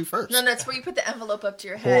I Scott? asked you first. No, it's where you put the envelope up to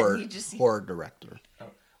your head. Horror, And you just horror director.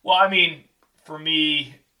 Well, I mean, for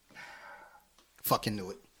me, Fucking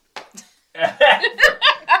knew it.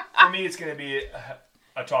 for me, it's going to be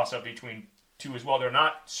a toss-up between two as well. They're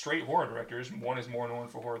not straight horror directors. One is more known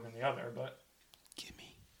for horror than the other, but Give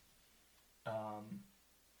me.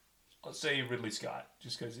 let's say Ridley Scott,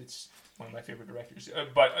 just because it's one of my favorite directors.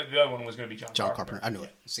 But the other one was going to be John Carpenter. I knew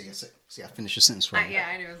it. See, I finished your sentence right. Yeah,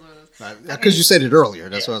 I knew it was one of those. Because you said it earlier.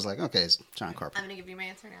 That's why I was like, okay, it's John Carpenter. I'm gonna give you my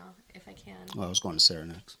answer now, if I can. Well, I was going to Sarah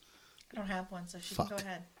next. I don't have one, so she Fuck. can go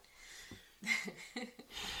ahead.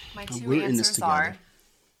 My two We're in this answers together. are.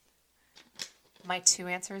 My two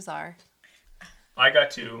answers are. I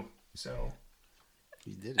got two, so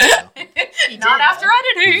You did it. Though. Not after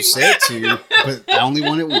editing. You said two, but I only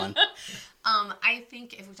wanted one. I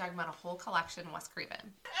think if we're talking about a whole collection, Wes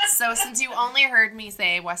Craven. So since you only heard me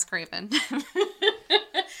say Wes Craven,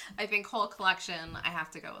 I think whole collection, I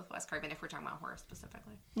have to go with Wes Craven if we're talking about horror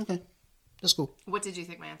specifically. Okay, that's cool. What did you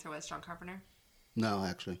think my answer was, John Carpenter? No,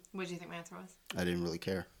 actually, What did you think my answer was? I didn't really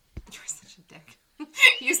care. You're such a dick.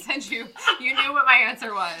 You said you knew what my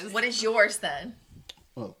answer was. What is yours then?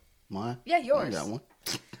 Oh, mine? Yeah, I yours. got one.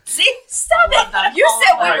 See, stop love that. it. You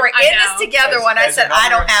said we Alright. were I in know. this together As- when I as said I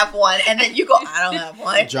another- don't have one, and then you go, I don't have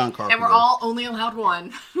one. John Carpenter. And we're all only allowed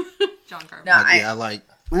one. John Carpenter. No, Yeah, I like.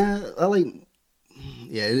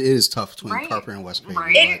 Yeah, it is tough between Right. Carpenter and Wes Craven.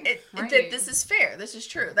 Right. but- Right. This is fair. This is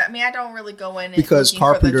true. I mean, I don't really go in and Because looking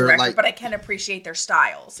for the Carpenter, director, like- but I can appreciate their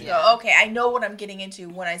styles. You Yeah. go, okay, I know what I'm getting into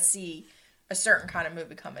when I see a certain kind of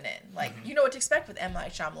movie coming in. Like, you know what to expect with M.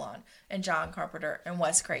 Night Shyamalan and John Carpenter and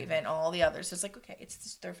Wes Craven and all the others. It's like, okay, it's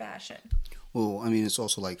just their fashion. Well, I mean, it's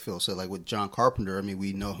also like Phil said, like with John Carpenter, I mean,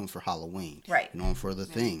 we know him for Halloween. Right. We know him for The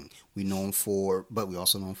Thing. We know him for, but we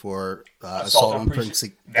also know him for Assault Assault on on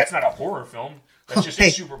Precinct. that's not a horror film. That's just Hey,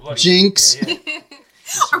 a super bloody. Jinx. Yeah, yeah.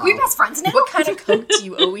 Are we best friends now? What kind of coat do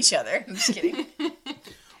you owe each other? I'm just kidding.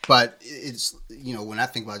 But it's, when I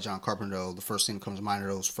think about John Carpenter, though, the first thing that comes to mind are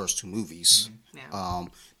those first two movies. Yeah.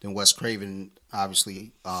 Then Wes Craven,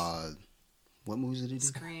 obviously. What movies did he do?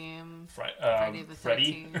 Scream. Friday the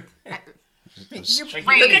Freddy. 13th. It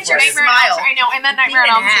Right, Look at your Nightmare smile. on Elm- I know, I meant Nightmare on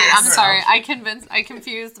Being Elm an Street. I'm ass. sorry. I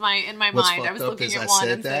confused in my What's mind. I fucked was up looking is at I one said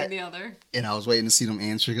and saying that, the other. And I was waiting to see them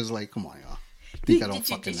answer because, like, come on, y'all. Think I don't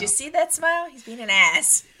fucking Did know. you see that smile? He's being an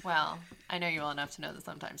ass. Well, I know you well enough to know that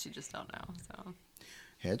sometimes you just don't know. So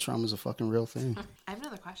Head trauma is a fucking real thing. I have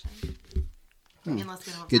another question. Unless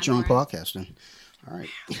we don't have Get time your own for it. podcast then. All right.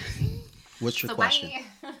 What's your So question?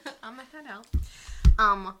 I'm gonna head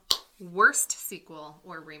out. Worst sequel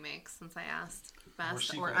or remake? Since I asked best Worst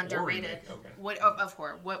sequel or or underrated. remake, okay. What of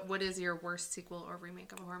horror? What is your worst sequel or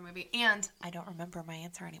remake of a horror movie? And I don't remember my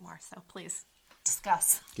answer anymore. So please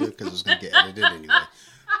discuss. Good, because it's going to get edited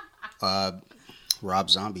anyway. Rob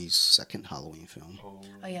Zombie's second Halloween film.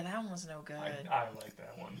 Oh, yeah, that one was no good. I like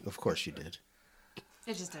that one. Of course you did.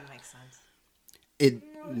 It just didn't make sense. it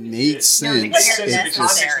made sense. It makes sense in the It context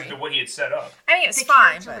necessary. of the way it's set up. I mean, it's The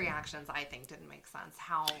fine, character but reactions, I think, didn't make sense.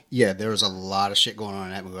 How yeah, there was a lot of shit going on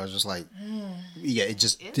in that movie. I was just like, yeah, it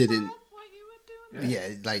just is didn't. that what you would do? Yeah,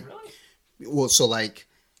 like, Really? well, so like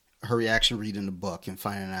her reaction reading the book and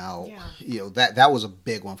finding out, Yeah. you know, that was a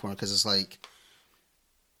big one for me because it's like,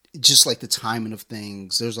 just like the timing of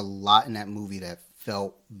things. There's a lot in that movie that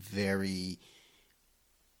felt very.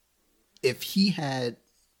 If he had,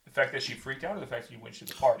 The fact that she freaked out, or the fact that you went to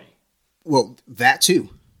the party. well, that too,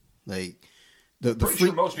 like the Pretty freak.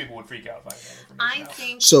 sure most people would freak out finding that information I out.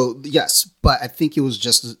 think So yes, but I think it was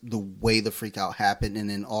just the way the freak out happened, and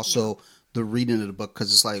then also the reading of the book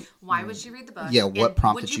because it's like, why would she read the book? Yeah, what And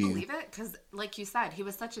prompted would you? you? Believe it? Because, like you said, he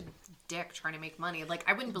was such a dick trying to make money. Like,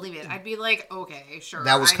 I wouldn't believe it. I'd be like, okay, sure.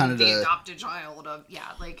 That was I'm kind of the- adopted child of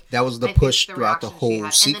like. that was the I think push the throughout the reaction she whole had, and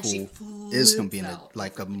then she sequel is him being flips out.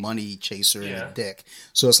 like a money chaser and Yeah. a dick.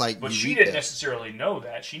 So it's like, But you she read didn't that. necessarily know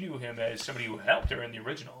that. She knew him as somebody who helped her in the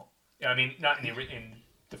original. I mean, not in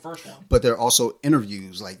the first one. But there are also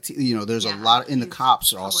interviews, like you know, there's a Yeah, lot in the he's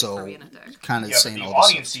cops are public also for being a dick. kind of Yeah, but saying the all this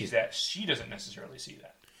audience stuff. sees too. that. She doesn't necessarily see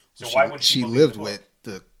that. So She, why would she believe lived the book? with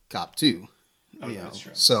the cop too? Oh, you yeah, know, that's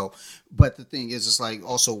true. so but the thing is, it's like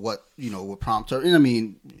also what what prompted her. And I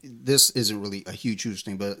mean, this isn't really a huge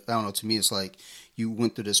thing, but I don't know. To me, it's like you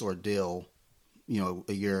went through this ordeal,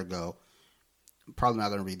 a year ago. I'm probably not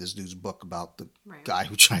going to read this dude's book about the Right. guy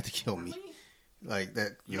who tried to kill me. Like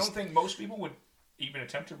that. You don't think most people would even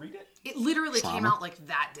attempt to read it? It literally came Trauma. out like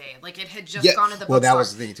that day. Like it had just Yeah, gone to the bookstore. well, that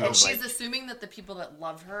was the thing, too. It And was she's like- assuming that the people that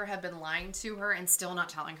love her have been lying to her and still not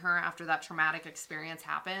telling her after that traumatic experience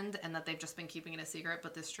happened, and that they've just been keeping it a secret.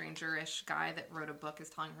 But this stranger-ish guy that wrote a book is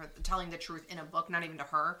telling the truth in a book, not even to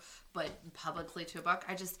her, but publicly to a book.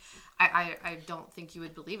 I don't think you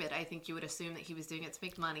would believe it. I think you would assume that he was doing it to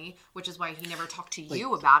make money, which is why he never talked to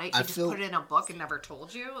you about it. He I just feel- put it in a book and never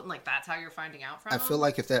told you, and like that's how you're finding out from I him. feel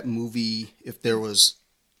like if that movie, if there was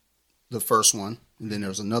the first one, and then there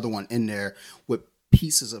was another one in there with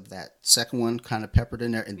pieces of that second one kind of peppered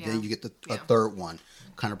in there, and Yeah. then you get a Yeah. third one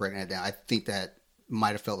kind of breaking it down. I think that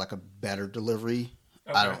might have felt like a better delivery.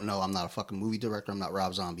 I Okay. don't know. I'm not a fucking movie director. I'm not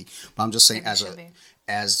Rob Zombie, but I'm just saying Maybe you should be.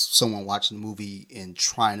 as someone watching the movie and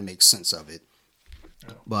trying to make sense of it.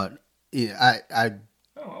 Oh. But yeah, I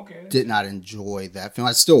Oh, okay. did not enjoy that film.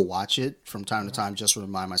 I still watch it from time to time just to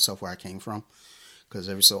remind myself where I came from, because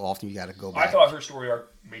every so often you got to go back. I thought her story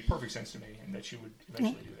arc made perfect sense to me, and that she would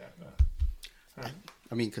eventually do that.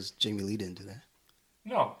 I mean, because Jamie Lee didn't do that.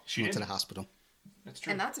 No, She she went to didn't. the hospital. That's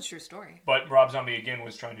true. And that's a true story. But Rob Zombie again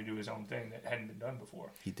was trying to do his own thing that hadn't been done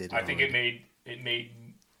before. He did it I think already. it made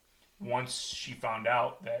once she found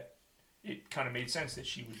out that it kind of made sense that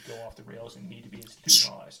she would go off the rails and need to be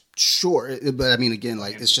institutionalized. Sure, but I mean, again,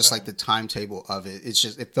 like Yeah, it's just the like the timetable of it. It's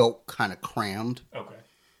just it felt kind of crammed. Okay.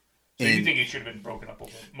 So you And- think it should have been broken up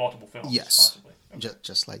over multiple films? Yes, Possibly. Okay.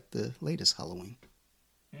 just like the latest Halloween.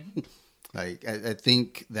 Mm-hmm. Like I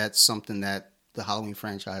think that's something that the Halloween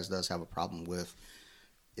franchise does have a problem with.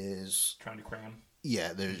 Is Trying to cram.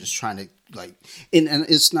 yeah, they're just trying to like, and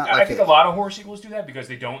it's not I like think a lot of horror sequels do that because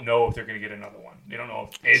they don't know if they're going to get another one. They don't know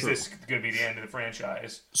if is this going to be the end of the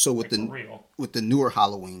franchise. so with like, the for real. with the newer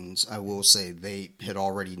Halloweens, I will say they had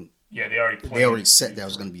already Yeah, they already said there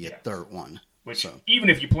was going to be a Yeah. third one. Which So. even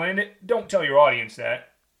if you planned it, don't tell your audience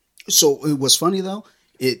that. So it was funny though.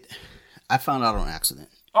 I found out on accident.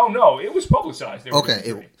 Oh no, it was publicized. They were Okay,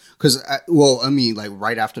 doing three. because I mean, like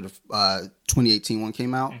right after the 2018 one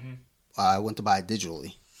came out, I went to buy it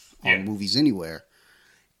digitally on Yeah. Movies Anywhere,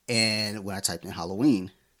 and when I typed in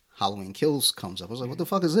Halloween Kills comes up. I was like, what the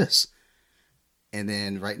fuck is this? And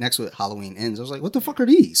then right next to it, Halloween Ends. I was like, what the fuck are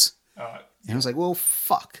these? And I was like, well,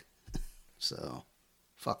 fuck. So,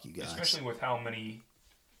 fuck you guys. Especially with how many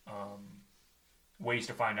ways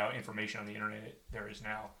to find out information on the internet there is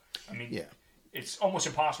now. I mean, Yeah. it's almost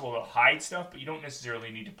impossible to hide stuff, but you don't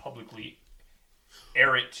necessarily need to publicly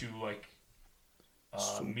air it to like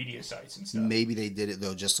media sites and stuff. Maybe they did it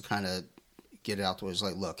though just to kind of get it out there. It's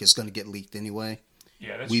like, look, it's going to get leaked anyway.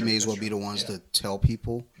 Yeah, that's We true, may as that's well be true. the ones Yeah. to tell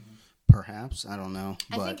people. Perhaps, I don't know,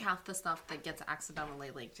 I but think half the stuff that gets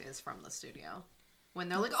accidentally leaked is from the studio. When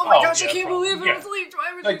they're like, oh my gosh, I yeah, can't probably. believe it Yeah. was leaked.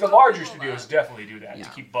 Why would Like you the tell larger people studios that?" definitely do that Yeah. to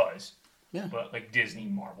keep buzz. Yeah. But like Disney,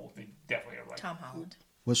 Marvel, they definitely are like Tom Holland.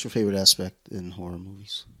 what's your favorite aspect in horror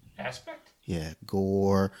movies? aspect. Yeah,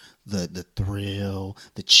 gore, the thrill,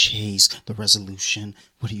 the chase, the resolution.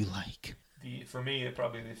 What do you like? For me,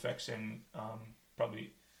 probably the effects and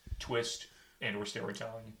probably twist and or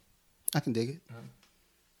storytelling. I can dig it.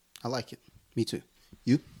 I like it. Me too.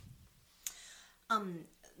 You?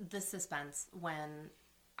 The suspense when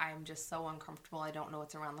I'm just so uncomfortable. I don't know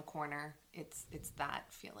what's around the corner. It's that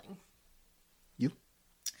feeling. You?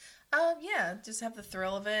 Yeah, just have the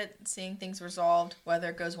thrill of it, seeing things resolved, whether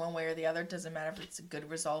it goes one way or the other. Doesn't matter if it's a good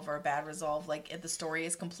resolve or a bad resolve. Like, if the story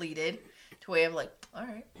is completed, to way of like, all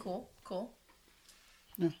right, cool.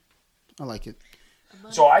 Yeah, I like it.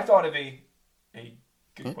 So I thought of a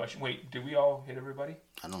good question. Wait, did we all hit everybody?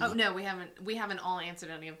 I don't know. Oh no, we haven't all answered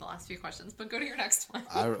any of the last few questions. But go to your next one.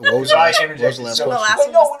 What was the last, what was the last So- The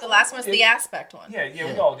question? last one was the aspect one. Yeah,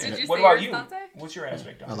 we all did. Did you What say about yours, you? Dante? What's your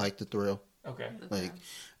aspect on I it? like the thrill. Okay.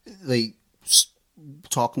 Like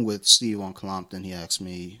talking with Steve on Colompton, he asked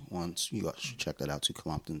me once, you guys should check that out too,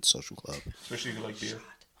 Colompton Social Club. Especially if you like beer.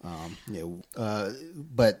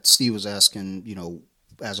 But Steve was asking,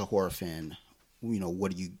 as a horror fan,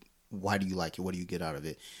 why do you like it? What do you get out of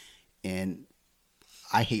it? And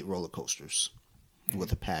I hate roller coasters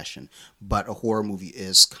with a passion, but a horror movie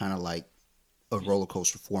is kind of like a roller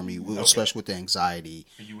coaster for me, especially with the anxiety.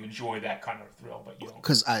 You enjoy that kind of thrill, but you don't.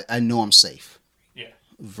 Because I know I'm safe Yeah.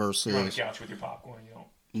 versus You're on the couch with your popcorn. You don't.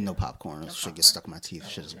 no popcorn. Shit gets stuck in my teeth.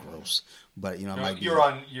 Shit is gross. But it might be You're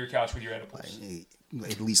on your couch with your edibles.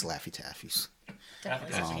 at least Laffy Taffies.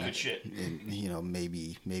 That's some good shit. And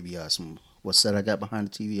maybe some. What's that I got behind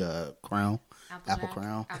the TV? Crown, Apple Jack,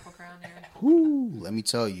 Crown. Apple Crown. Yeah. Whoo! Let me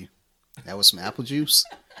tell you, that was some apple juice.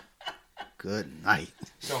 Good night.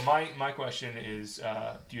 So my question is,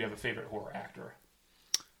 do you have a favorite horror actor?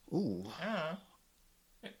 Ooh.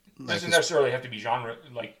 Doesn't necessarily have to be genre,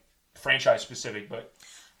 like franchise specific, but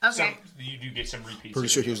Okay. you do get some repeats. Pretty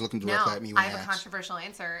sure he was looking directly No, at me I when have he a asked. controversial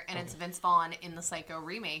answer, and it's Vince Vaughn in the Psycho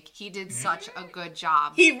remake. He did such a good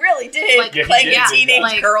job. He really did. Like, Yeah, he Playing did a a good teenage job.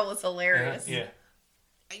 Like- girl was hilarious. Yeah.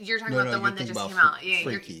 You're talking No, about the no, one you're that just thinking came about out. Yeah,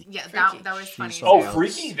 Freaky. yeah, Freaky. that was funny. She's Oh, Yeah.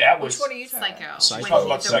 Freaky! That was. Which one are you talking Psycho. about? Psycho. When Talk he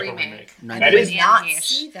about did the Psycho remake. remake. Nice. And I it did was not Anne Heche.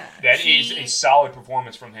 see that. That is a solid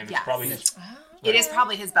performance from him. It's Yes. probably his. It is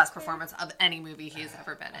probably his best performance of any movie he's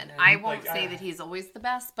ever been in. I won't Like, say that he's always the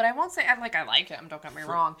best, but I won't say I like him. Don't get me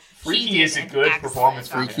wrong. Freaky He did is a an good excellent performance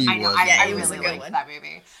job. from Freaky I know. was I good. It was a really good liked one. that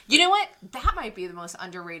movie. You know what? That might be the most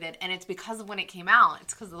underrated, and it's because of when it came out.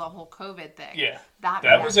 It's because of the whole COVID thing. Yeah. That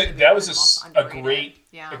Was actually that the was most a underrated. great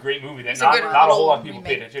Yeah. a great movie that It's a not good a whole little lot of people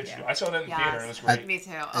paid remake, attention to. yeah. I saw that in the Yes. theater and it was great. Me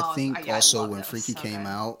too. I think I also loved when it. It was Freaky so came good.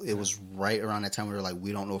 out, it was right around that time we were like,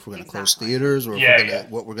 we don't know if we're going to close Exactly. theaters or if Yeah, we're gonna, yeah.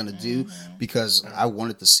 what we're going to do because I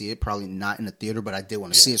wanted to see it, probably not in the theater, but I did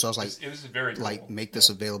want to see it. So I was like, It was very cool. make this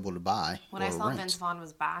available to buy When or I saw rent. Vince Vaughn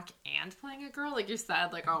was back and playing a girl, like you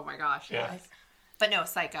said, like, oh my gosh, Yeah. yes. But no,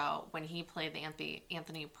 Psycho, when he played the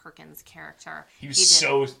Anthony Perkins character, he was did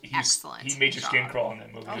an excellent he made your skin job. crawl in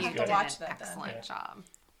that movie. I'll He have was to good. watch Did an that then. excellent Yeah. job.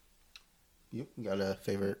 You got a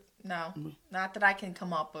favorite? No, not that I can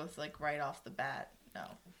come up with like right off the bat. No.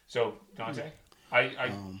 So Dante,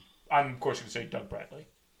 I'm of course going to say Doug Bradley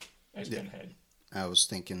as Pinhead. I was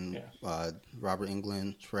thinking Robert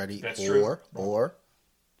Englund, Freddy, That's or true.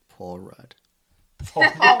 Paul Rudd. All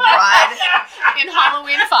right. In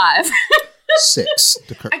Halloween 5. 6.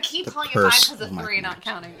 I keep the calling it 5 curse because of Michael 3 not Myers.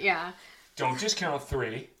 counting. Yeah. Don't discount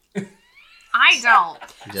 3. I don't.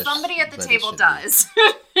 Yes, Somebody at the but it table should be. does.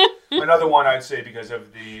 Another one I'd say because of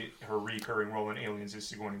her recurring role in Aliens is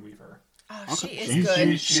Sigourney Weaver. Oh, she is She's- good.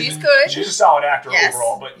 she's- She's good. She's a solid actor Yes,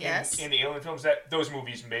 overall, but yes. in the Alien films, those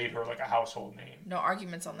movies made her like a household name. No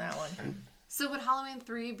arguments on that one. So would Halloween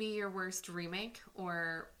 3 be your worst remake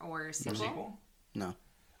or sequel? Sequel? No.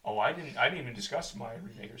 Oh, I didn't even discuss my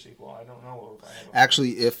remake or sequel. I don't know if I have.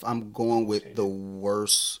 Actually, if I'm going with the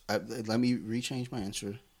worst, let me rechange my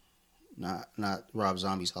answer. Not Rob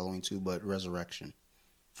Zombie's Halloween 2, but Resurrection.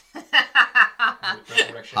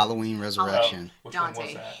 Resurrection. Halloween Resurrection. Which one Dante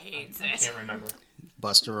was that? hates I it. can't remember.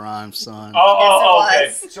 Buster Rhymes' son. Oh, Yes,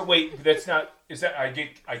 okay. it was. So wait, that's not. Is that I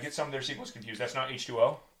get some of their sequels confused? That's not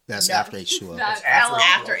H2O. That's No. after H2O. That's after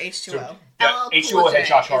After H2O. H2O. Yeah, LL H2O Cool had J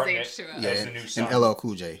Josh is Hartnett H2O. as the new son. And LL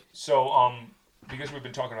Cool J. So, because we've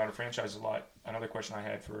been talking about a franchise a lot, another question I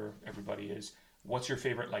had for everybody is, what's your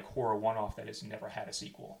favorite like horror one-off that has never had a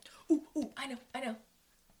sequel? Ooh, I know.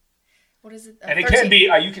 What is it? And it 13. can be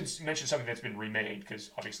you can mention something that's been remade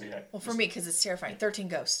because obviously that. Well, for me, because it's terrifying. 13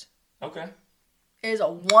 Ghosts. Okay. It is a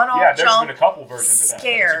one-off Yeah, there's jump. been a couple versions of that. But it's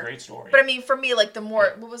Scare. a great story. But I mean, for me, like the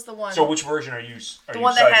more, what was the one? So which version are you? the you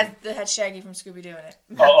one citing? that had Shaggy from Scooby Doo in it.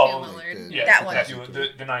 Oh, Lillard. yeah, That one.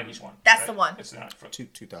 The 90s one. That's right? the one. It's not from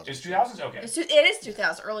 2000. It's 2000s. Okay. It is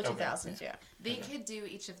 2000, early Okay. 2000s. Yeah. They could do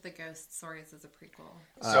each of the ghost stories as a prequel.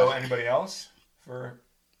 So anybody else for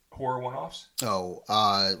horror one-offs? Oh,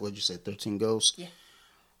 what'd you say? 13 Ghosts? Yeah.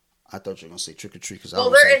 I thought you were gonna say Trick or Treat because Well,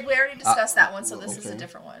 we already discussed that one, so this is a okay.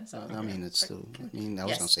 different one. So I mean, it's still. I mean, I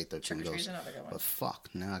was Yes, gonna say 13 Trick or Treat is Ghosts, another good one. but fuck,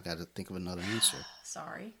 now I got to think of another answer.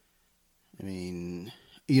 Sorry. I mean,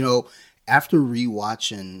 you know, after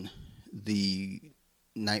rewatching the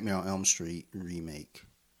Nightmare on Elm Street remake,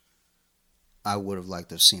 I would have liked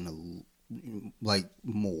to have seen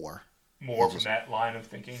more. More from that line of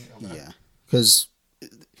thinking. Okay. Yeah, because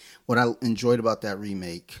what I enjoyed about that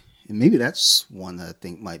remake, and maybe that's one that I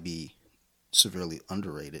think might be severely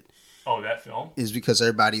underrated, Oh, that film. is because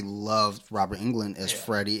everybody loved Robert Englund as Yeah.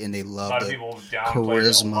 Freddy, and they A lot loved of the people downplayed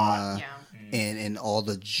it a lot. charisma Yeah. and all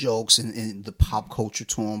the jokes and the pop culture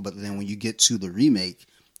to him. But then when you get to the remake,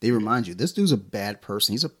 they remind you this dude's a bad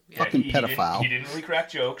person. He's a fucking pedophile. He didn't really crack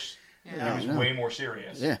jokes. Yeah. He was way more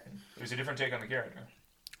serious. Yeah. It was a different take on the character.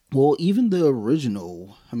 Well, even the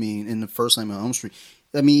original, I mean, in the first Nightmare on Elm Street,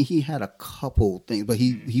 I mean, he had a couple things, but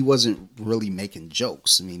he wasn't really making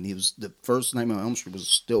jokes. I mean, the first Nightmare on Elm Street was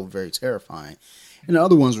still very terrifying, and the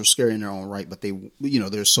other ones were scary in their own right. But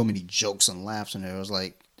there's so many jokes and laughs in there. I was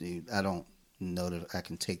like, dude, I don't know that I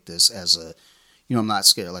can take this as I'm not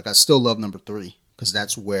scared. Like, I still love number 3 because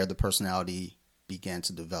that's where the personality began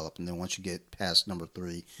to develop, and then once you get past number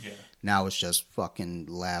 3, now it's just fucking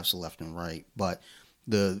laughs left and right. But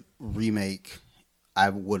the remake, I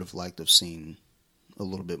would have liked to have seen a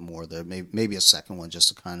little bit more there. Maybe a second one just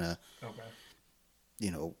to kind of,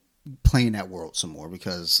 play in that world some more.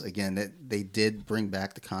 Because, again, they did bring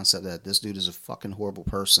back the concept that this dude is a fucking horrible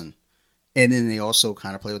person. And then they also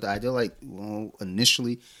kind of play with the idea, like, well,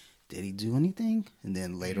 initially, did he do anything? And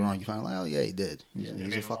then later on, you find out, oh, yeah, he did.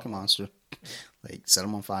 He's a fucking monster. Like, set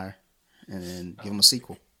him on fire and then give him a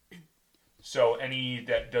sequel. So any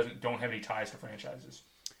that don't have any ties to franchises?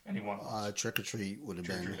 Anyone? Trick or Treat would have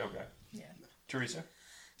been. Okay. Yeah. Teresa?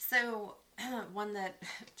 So, one that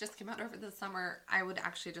just came out over the summer, I would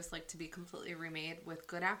actually just like to be completely remade with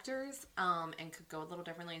good actors, and could go a little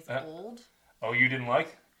differently. It's Old. Oh, you didn't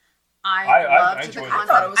like? I loved the enjoyed it. concept.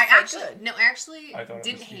 I thought it was quite good. No, I actually I thought it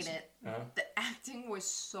didn't was hate decent. it. Uh-huh. The acting was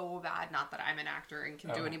so bad. Not that I'm an actor and can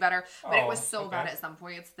do any better, but it was so bad at some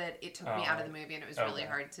points that it took me out of the movie, and it was really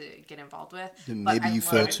hard to get involved with. Then But maybe I you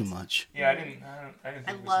feel loved- too much. Yeah, I didn't think I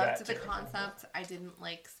it was loved that the terrible. concept. I didn't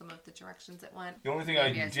like some of the directions it went. The only thing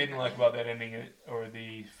Maybe I I didn't should like have. about that ending or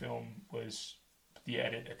the film was the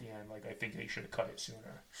edit at the end. Like, I think they should have cut it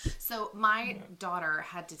sooner. So my daughter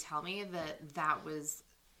had to tell me that was,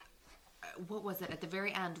 what was it, at the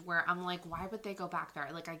very end, where I'm like, why would they go back there?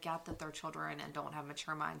 Like, I get that they're children and don't have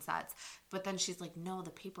mature mindsets, but then she's like, no,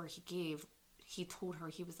 the paper he gave, he told her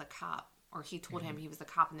he was a cop, or he told him he was a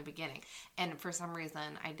cop in the beginning. And for some reason,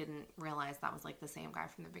 I didn't realize that was like the same guy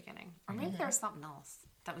from the beginning, or maybe there was something else.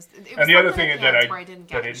 That was. It was And the other something thing at the that end I- where I didn't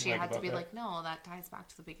that I get it. didn't She like had to about be that- like, no, that ties back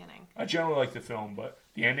to the beginning. I generally like the film, but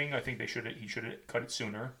the ending, I think he should have cut it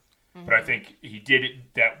sooner. But I think he did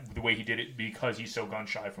it the way he did it because he's so gun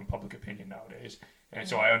shy from public opinion nowadays, and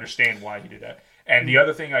so I understand why he did that. And the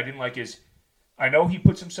other thing I didn't like is, I know he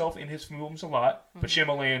puts himself in his films a lot, but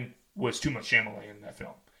Shyamalan was too much Shyamalan in that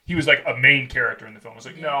film. He was like a main character in the film. It's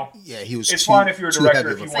like, no, Yeah, he was. it's too, fine if you're a too heavy director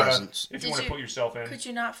of if a you want presence. to Did you- put yourself in. Could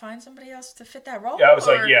you not find somebody else to fit that role? Yeah, I was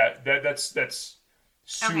Or- like, yeah, that's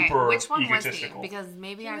super Okay, which one was he? egotistical. Because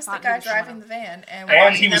maybe He I was the thought guy he was driving Shyamalan. the van, and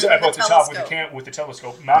and he was watching up them at the through top telescope. with the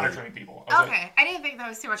telescope monitoring people. I was like, Okay, I didn't think that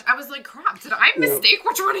was too much. I was like, crap, did I mistake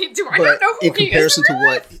which one he do? I But don't know who in he comparison is. to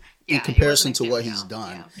what, Yeah, in it comparison wasn't to a what cameo. he's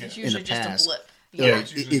done Yeah. It's in usually the just past, a blip. Yeah, like,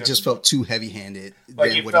 it's usually it just felt too heavy-handed like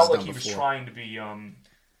than it what felt he's like done he was before. trying to be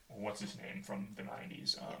what's his name from the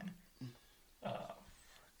 90s,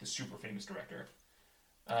 the super famous director.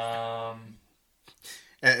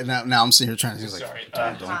 And now I'm sitting here trying to think, Sorry,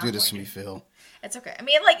 like, don't do this to me, Phil. It's okay. I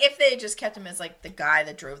mean, like, if they just kept him as, like, the guy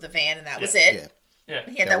that drove the van and that was it. Yeah. Yeah,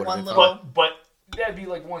 He had That that would've one been little... but that'd be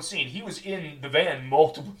like one scene. He was in the van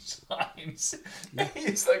multiple times.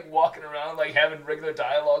 He's like walking around, like having regular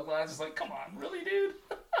dialogue lines. It's like, come on, really, dude?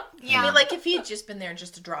 Yeah, I mean, like, if he had just been there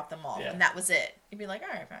just to drop them off Yeah. and that was it, you'd be like, all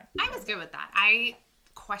right, fine. I was good with that. I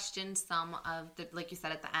questioned some of the, like you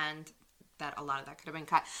said at the end, that a lot of that could have been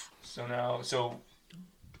cut. So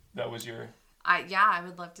that was your. I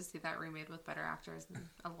would love to see that remade with better actors and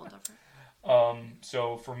a little different.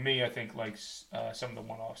 So for me, I think like some of the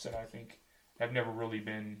one-offs that I think have never really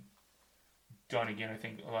been done again. I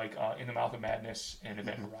think like In the Mouth of Madness and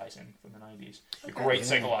Event Horizon from the 90s. They're great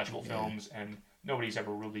psychological films, and nobody's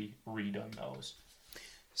ever really redone those.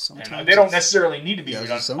 Sometimes And they don't it's- necessarily need to be Yeah,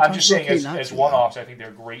 redone. I'm sometimes just it's saying, okay not as to, one-offs, I think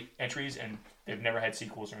they're great entries, and they've never had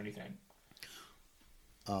sequels or anything.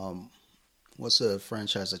 What's a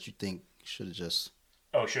franchise that you think should have just?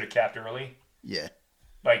 Oh, should have capped early. Yeah.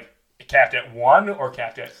 Like capped at 1 or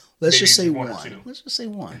capped at Let's maybe just say 1 or 1. 2? Let's just say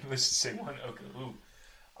 1. Let's just say 1. Okay. Ooh.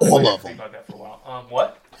 All I of think them. about that for a while.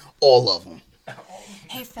 What? All of them.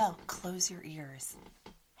 Hey Phil, close your ears.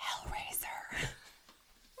 Hellraiser.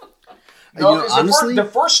 No, 'cause honestly, the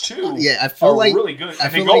first 2 yeah, I feel are like really good. I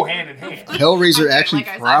And they feel go like hand in hand. Hellraiser I actually like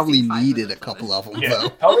I said, probably I've seen 5 needed a minutes of couple it. of them Yeah, though.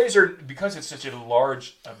 Hellraiser, because it's such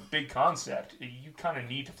a big concept, you kind of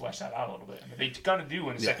need to flesh that out a little bit. I mean, they kind of do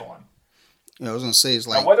in the second one. I was gonna say it's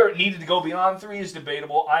Now, like whether it needed to go beyond 3 is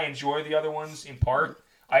debatable. I enjoy the other ones in part.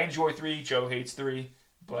 I enjoy 3. Joe hates 3,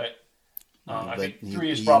 but I think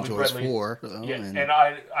 3 is he probably enjoys Bradley. 4. Yeah, and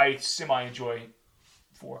I semi enjoy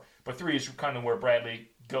 4, but 3 is kind of where Bradley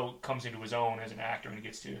comes into his own as an actor and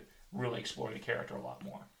gets to really explore the character a lot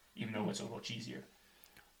more, even though it's a little cheesier.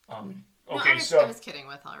 Okay, I was kidding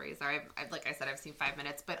with Hellraiser. Like I said, I've seen 5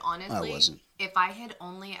 minutes, but honestly, wasn't. if I had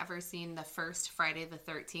only ever seen the first Friday the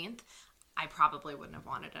 13th, I probably wouldn't have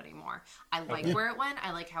wanted any more. I like where it went.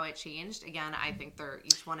 I like how it changed. Again, I think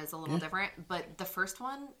each one is a little different, but the first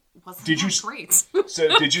one wasn't great.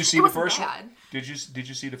 So did you see It the wasn't first bad. one? Did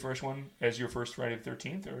you see the first one as your first Friday the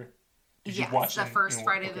 13th, or did you Yes, watch the them first in-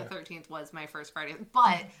 Friday the okay. 13th was my first Friday, but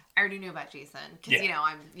I already knew about Jason because Yeah.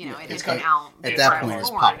 it It's had been kinda- out at Yeah, that right point on. it's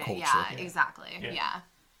before, pop and culture. Yeah, exactly. Yeah.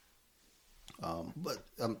 Yeah. But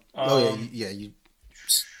you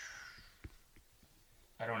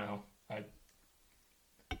I don't know.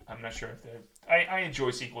 I'm not sure if they're. I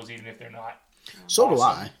enjoy sequels even if they're not. so do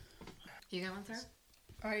Awesome. I. You got one, sir?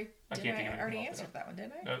 I can't think of anything already off the answered top. that one,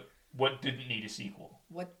 didn't I? What didn't need a sequel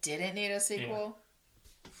What didn't need a sequel?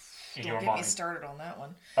 in Don't your get mind? me started on that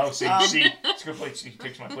one. Oh, see, it's a good place. She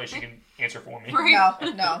takes my place. She can answer for me.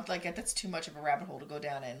 Right. No, like that's too much of a rabbit hole to go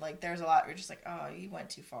down in. Like there's a lot you're just like, oh, you went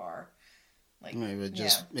too far. Like Maybe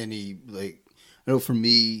just any like I know for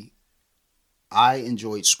me, I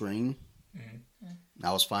enjoyed Scream.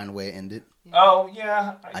 I was fine the way it ended. Oh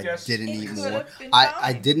yeah, I I guess. didn't It need could more. have been I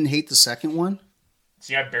fine. didn't hate the second one.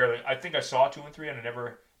 See, I think I saw 2 and 3, and I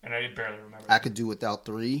barely remember. I could do without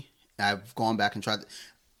 3. I've gone back and tried.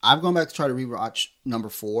 I've gone back to try to rewatch number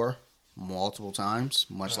 4 multiple times,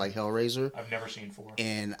 much like Hellraiser, I've never seen 4.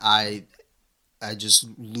 and I just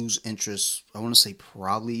lose interest. I want to say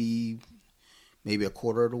probably maybe a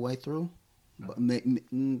quarter of the way through, but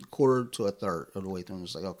quarter to a third of the way through. I'm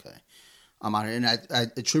just like, okay, I'm out here, and I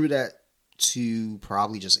attribute that to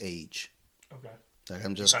probably just age. Okay. Like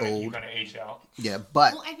I'm just You old. kind of aged out. Yeah,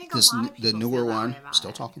 but Well, I think a this lot of the people newer feel that one, way about still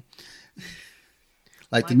it. talking.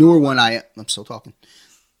 Like the newer one, I'm still talking.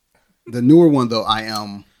 The newer one though,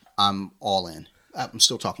 I'm all in. I'm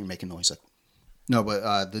still talking, making noise. Like, no,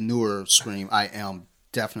 but the newer Scream, I am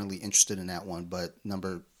definitely interested in that one. But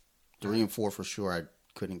number 3 and 4 for sure, I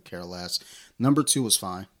couldn't care less. Number 2 was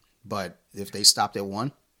fine, but if they stopped at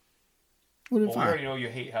 1, would have Well, been we already fine. know you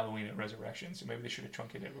hate Halloween at Resurrection, so maybe they should have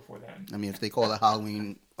truncated it before then. I mean, if they call it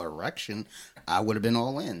Halloween Erection, I would have been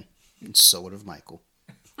all in. And so would have Michael.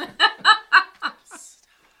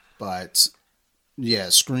 But yeah,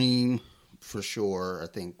 Scream for sure. I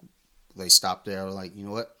think they stopped there. Like, you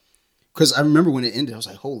know what? Because I remember when it ended, I was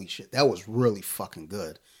like, "Holy shit, that was really fucking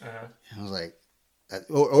good." Uh-huh. And I was like,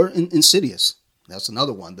 or Insidious. That's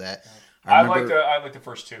another one that I remember. like the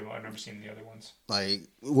first 2. I've never seen the other ones. Like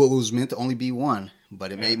what was meant to only be one,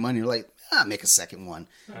 but it made money. You're like, make a second one.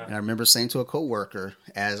 And I remember saying to a coworker,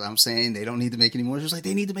 as I'm saying, they don't need to make any more. She was like,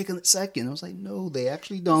 they need to make a second. I was like, no, they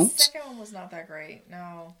actually the don't. second one was not that great.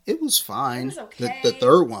 No. It was fine. It was okay. The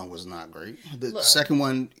third one was not great. The Look, second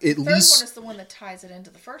one, at The third least, one is the one that ties it into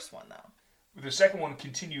the first one, though. The second one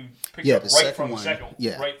continued, picked Yeah, up the right second from the one, second,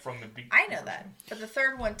 yeah. right from the beginning. I know that, but the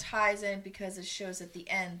third one ties in because it shows at the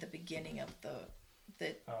end the beginning of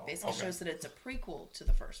that basically okay. shows that it's a prequel to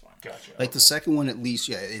the first one. Gotcha. like the second one, at least,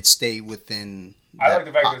 yeah, it stayed within. I like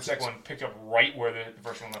the fact that the pocket. second one picked up right where the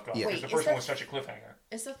first one left off. Yeah. Because Wait, the first is one that- was such a cliffhanger.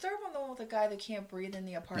 Is the third one the one with the guy that can't breathe in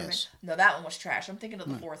the apartment? Yes. No, that one was trash. I'm thinking of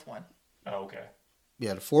the fourth one. Oh, okay.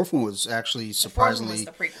 Yeah, the fourth one was actually The fourth one surprisingly. was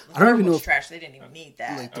the prequel. The I don't third even one know was if trash. They didn't even need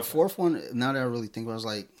that. like the fourth one. Now that I really think about it, I was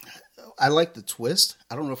like, I like the twist.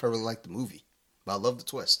 I don't know if I really like the movie, but I love the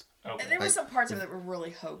twist. Okay. and there were like- some parts of it that were really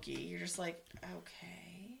hokey. You're just like,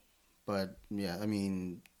 okay. But yeah, I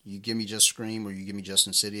mean, you give me just Scream or you give me just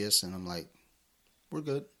Insidious, and I'm like, we're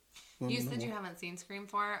good. You said you haven't seen Scream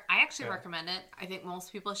 4. I actually recommend it. I think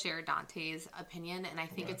most people share Dante's opinion, and I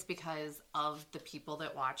think it's because of the people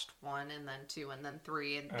that watched 1 and then 2 and then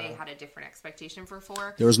 3, and they had a different expectation for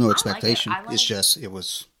 4. There was no I like it. expectation. I like It's just it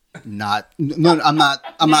was not. No, I'm not.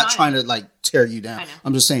 I'm not I trying to like tear you down. I know.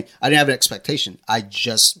 I'm just saying I didn't have an expectation. I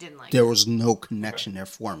just Didn't like there it. was no connection there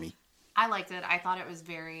for me. I liked it. I thought it was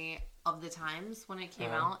very of the times when it came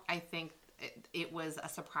out. I think it was a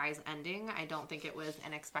surprise ending. I don't think it was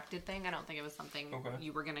an expected thing. I don't think it was something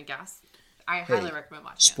you were gonna guess. I highly recommend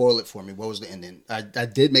watching it. Spoil it for me. What was the ending? I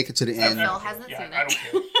did make it to the end. Phil hasn't seen it. I don't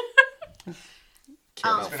care.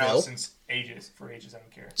 Care about It's been out Phil. since ages. For ages, I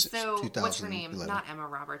don't care. So, what's her name? 2011. Not Emma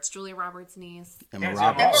Roberts. Julia Roberts' niece. Emma Yeah, it's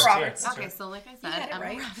Roberts. Emma Roberts. Yeah, Okay, so like I said, had it Emma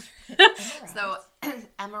right. Roberts. So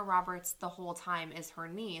Emma Roberts the whole time is her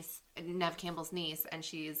niece, Nev Campbell's niece, and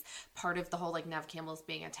she's part of the whole like Nev Campbell's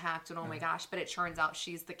being attacked and oh my gosh, but it turns out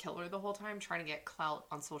she's the killer the whole time trying to get clout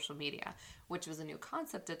on social media, which was a new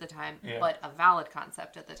concept at the time, but a valid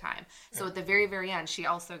concept at the time. So at the very, very end, she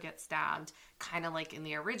also gets stabbed, kind of like in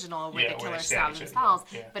the original where Yeah, the where they killers stab stab each other, themselves,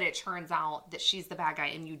 yeah. but it turns out that she's the bad guy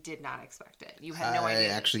and you did not expect it. You had no idea.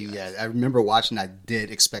 that Actually, she was. I remember watching. I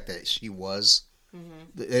did expect that she was.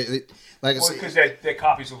 Like I Well, said, because that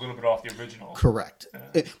copy's a little bit off the original. correct.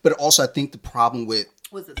 But also, I think the problem with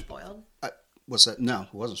Was it spoiled? what's that? No,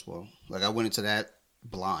 it wasn't spoiled. Like I went into that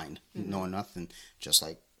blind, knowing nothing, just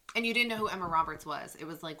like And you didn't know who Emma Roberts was. It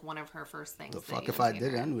was like one of her first things. the that fuck you if had I seen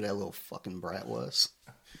did. her I in. knew who that little fucking brat was.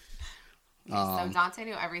 So Dante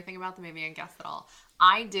knew everything about the movie and guessed it all.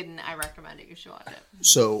 I didn't. I recommend it. You should watch it.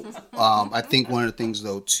 So I think one of the things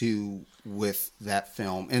though too with that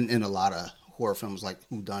film and a lot of horror films like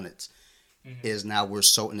whodunits is now we're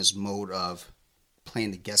so in this mode of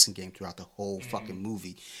playing the guessing game throughout the whole fucking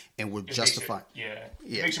movie, and we're It makes justifying. it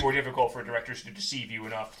makes it more difficult for directors to deceive you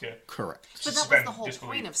enough to. Correct. But that was Suspend the whole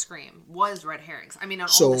disbelief. point of Scream, was red herrings. I mean, on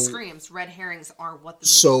So- all the Screams, red herrings are what the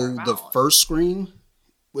movies So are about. the first Scream,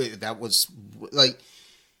 that was like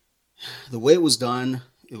the way it was done.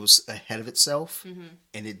 It was ahead of itself,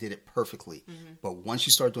 and it did it perfectly. But once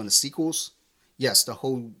you start doing the sequels, yes, the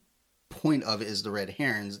whole point of it is the red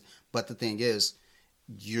herrings. But the thing is,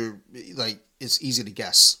 you're like it's easy to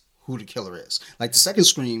guess who the killer is. Like the second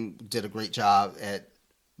Scream did a great job at,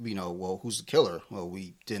 well, who's the killer? Well,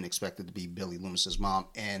 we didn't expect it to be Billy Loomis's mom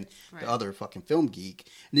and Right. the other fucking film geek,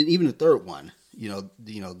 and then even the third one,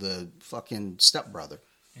 the fucking stepbrother.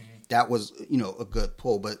 That was, a good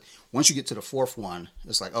pull. But once you get to the fourth one,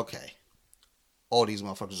 it's like, okay, all these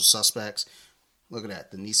motherfuckers are suspects. Look at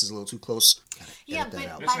that. The niece is a little too close. Gotta Yeah, edit that but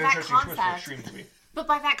out. That's by an that interesting twist for a concept, Scream movie. but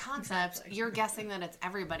by that concept, you're guessing that it's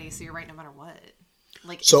everybody, so you're right no matter what.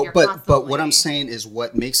 Like, if So, you're but what constantly- I'm saying is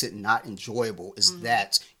what makes it not enjoyable is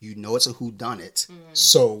that it's a whodunit.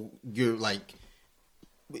 So you're like,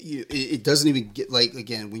 it doesn't even get like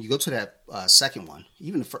again when you go to that second one,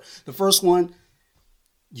 even the first one,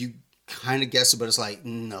 you kind of guess it, but it's like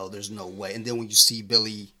no, there's no way. And then when you see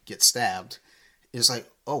Billy get stabbed, it's like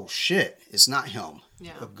oh shit, it's not him.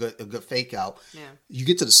 Yeah. A good fake out. Yeah. You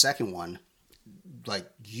get to the second one, like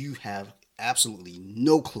you have absolutely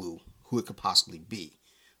no clue who it could possibly be.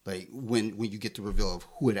 Like when you get the reveal of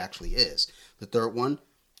who it actually is. The third one,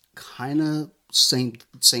 kind of same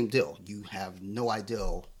deal. You have no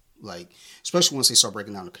idea, like especially once they start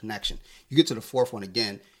breaking down the connection. You get to the fourth one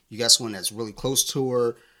again. You got someone that's really close to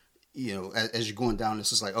her. As you're going down,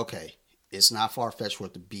 this is like okay, it's not far fetched for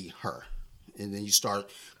it to be her, and then you start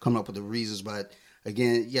coming up with the reasons. But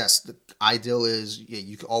again, yes, the ideal is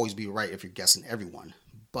you can always be right if you're guessing everyone.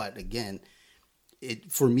 But again,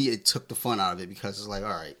 for me it took the fun out of it because it's like all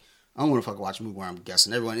right, I don't want to fucking watch a movie where I'm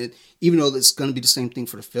guessing everyone. Even though it's going to be the same thing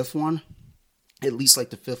for the fifth one, at least like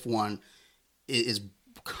the fifth one is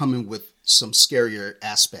coming with some scarier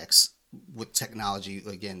aspects with technology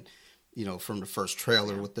again. From the first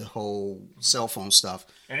trailer with the whole cell phone stuff.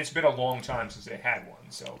 And it's been a long time since they had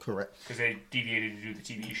one, so Correct. because they deviated to do the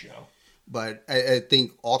TV show. But I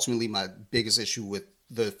think ultimately my biggest issue with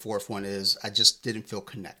the fourth one is I just didn't feel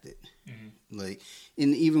connected. Like,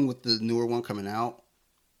 and even with the newer one coming out,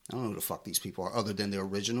 I don't know who the fuck these people are other than the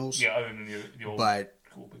originals. Yeah, other than the old. But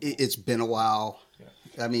cool people. it's been a while.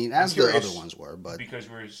 Yeah. I mean, as the curious, other ones were, but because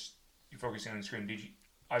you're focusing on Scream, did you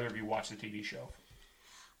either of you watch the TV show?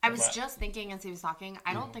 I was But- just thinking as he was talking,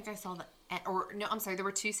 I don't think I saw I'm sorry, there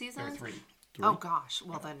were 2 There seasons? were 3. Oh gosh,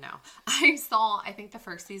 well then no. I think the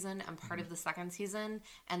first season and part of the second season,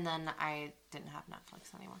 and then I didn't have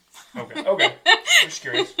Netflix anymore. Okay. I'm just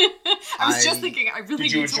curious. I was just thinking I really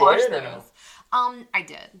Did you need to enjoy watch it or those. no? I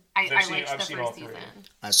did. I liked I've the seen all first 3. season.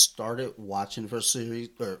 I started watching the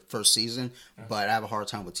first season, but I have a hard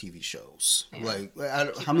time with TV shows. Yeah.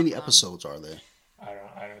 Like, how many episodes are there?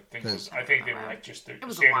 I don't think it was. I think they were like just the It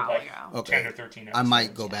was a standard while like ago. Okay. 10 or 13 I episodes.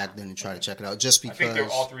 might go back then and try to check it out just I because. think they're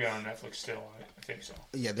all 3 on Netflix still. I think so.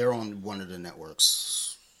 Yeah, they're on one of the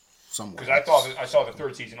networks somewhere. Because I saw the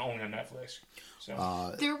 3rd season only on Netflix.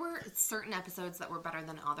 So There were certain episodes that were better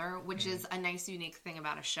than other, which is a nice, unique thing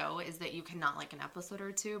about a show is that you can not like an episode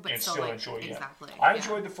or two, but and still still like enjoy it. exactly. I yeah.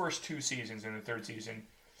 enjoyed the first 2 seasons, and the 3rd season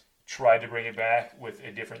tried to bring it back with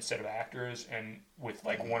a different set of actors and with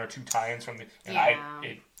like 1 or 2 tie-ins from the.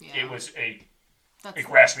 And it was a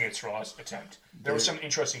grasping at straws attempt. There was some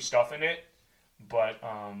interesting stuff in it, but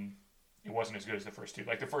it wasn't as good as the first 2.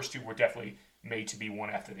 Like the first 2 were definitely made to be one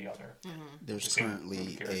after the other. Mm-hmm. There's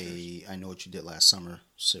currently a I Know What You Did Last Summer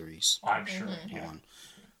series. I'm sure. On.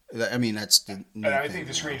 I mean, that's the new And I thing, think the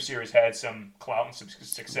you Scream know. series had some clout and some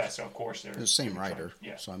success, so of course they're The same writer.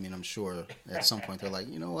 Yeah. So I mean, I'm sure at some point they're like,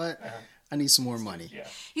 you know what? I need some more money. Yeah.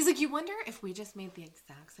 He's like, you wonder if we just made the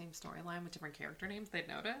exact same storyline with different character names, they'd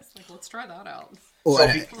notice? Like, let's try that out. Oh,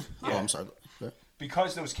 So I'm sorry. Go ahead.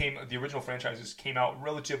 Because the original franchises came out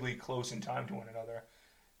relatively close in time to one another.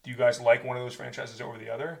 Do you guys like one of those franchises over the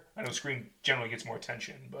other? I know Scream generally gets more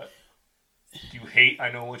attention, but do you hate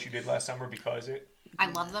I Know What You Did Last Summer because it? I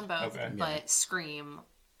love them both, Okay. but Scream,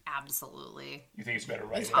 absolutely. You think it's better,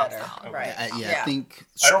 right? It's better, Okay. right? I think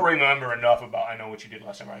I don't remember enough about I Know What You Did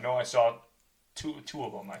Last Summer. I know I saw two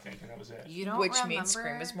of them, I think, and that was it. You don't Which remember? means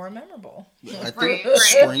Scream is more memorable. I think Right.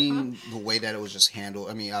 Scream, the way that it was just handled,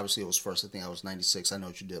 I mean, obviously it was first, I think I was 96. I Know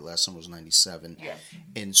What You Did Last Summer was 97. Yeah.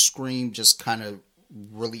 And Scream just kind of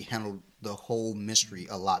really handled the whole mystery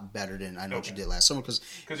a lot better than I Know What You Did Last Summer. Because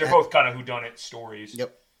they're both kind of whodunit stories.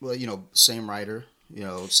 Yep. Well, you know, same writer, you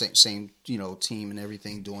know, same you know, team and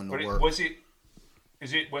everything doing the But work.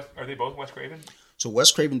 Are they both Wes Craven? So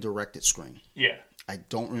Wes Craven directed Scream. Yeah. I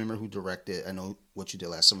don't remember who directed I Know What You Did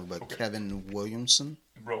Last Summer, but Okay. Kevin Williamson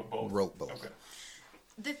Wrote both. both. Okay.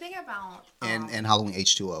 The thing about... And Halloween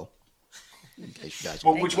H2O. In case you guys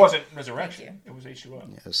Well, which wasn't Resurrection. It was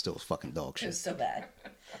H2O. yeah, it's still fucking dog shit. so bad.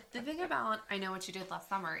 The thing about I Know What You Did Last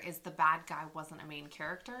Summer is the bad guy wasn't a main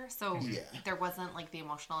character, so there wasn't like the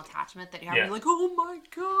emotional attachment that you have. Yeah. You're like, oh my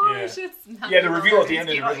gosh, Yeah. it's not Yeah, the reveal at the end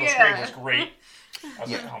of the original Scream was Yeah. great. I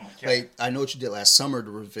was like, oh my god. Like I Know What You Did Last Summer,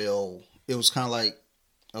 the reveal, it was kind of like,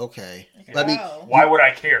 okay. I mean, Wow. Why would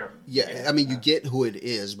I care? yeah, I mean, you get who it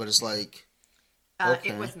is, but it's like, okay.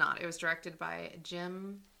 It was not. It was directed by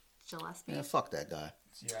Jim Gillespie. yeah, fuck that guy.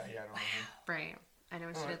 Yeah, I don't know. Right. I Know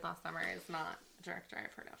What You Did Last Summer is not a director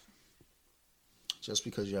I've heard of. Just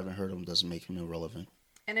because you haven't heard him doesn't make him irrelevant.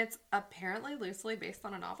 And it's apparently loosely based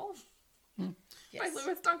on a novel by Yes.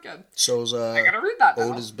 Lewis Duncan. So is I gotta read that now.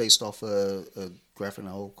 Old is based off a graphic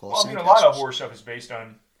novel called. Well, I mean, a lot of Sandcastles. horror stuff is based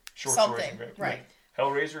on short stories. Something, And right.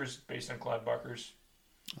 Hellraiser is based on Clive Barker's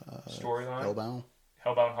storyline. Hellbound.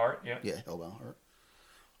 Hellbound Heart, yeah. Yeah, Hellbound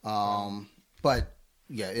Heart. But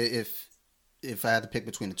yeah, if I had to pick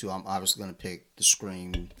between the two, I'm obviously going to pick the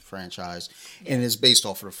Scream franchise, and it's based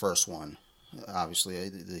off of the first one. Obviously,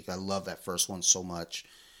 I love that first one so much.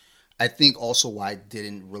 I think also why I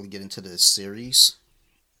didn't really get into the series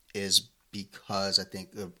is because I think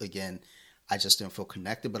again, I just didn't feel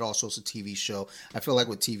connected. But also, it's a TV show. I feel like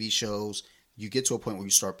with TV shows, you get to a point where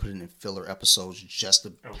you start putting in filler episodes just to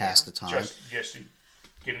pass the time. Just to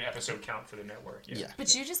get an episode count for the network. Yeah. Yeah.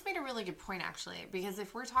 But you just made a really good point, actually, because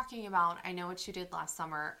if we're talking about I Know What You Did Last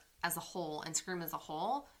Summer as a whole and Scream as a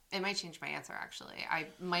whole, it might change my answer, actually. I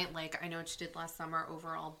might like I Know What You Did Last Summer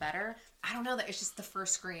overall better. I don't know, that it's just the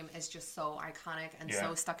first Scream is just so iconic and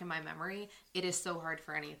so stuck in my memory. It is so hard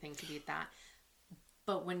for anything to beat that.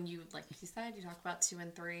 But when you, like you said, you talk about 2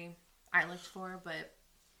 and 3, I liked 4, but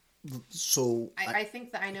So I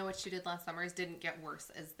think that I Know What You Did Last Summer didn't get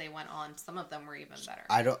worse as they went on. Some of them were even better.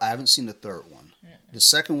 I haven't seen the third one. The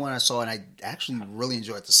second one I saw, and I actually really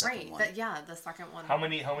enjoyed the second Right, one. the second one. How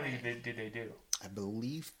many did they do? I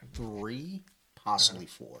believe 3, possibly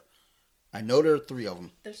 4. I know there are 3 of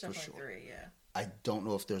them. There's for definitely sure. 3, yeah. I don't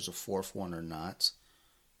know if there's a 4th one or not,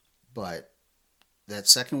 but that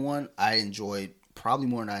second one I enjoyed probably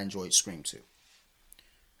more than I enjoyed Scream 2.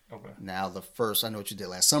 Okay. Now the first, I Know What You Did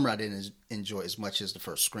Last Summer, I didn't enjoy as much as the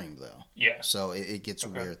first Scream though. Yeah. So it gets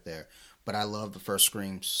weird there. But I love the first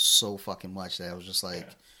Scream so fucking much that I was just like,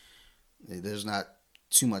 there's not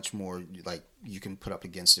too much more like you can put up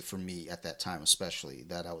against it for me at that time, especially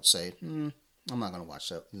that I would say, I'm not gonna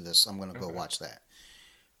watch this. I'm gonna go watch that.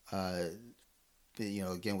 But, you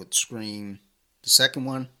know, again with Scream, the second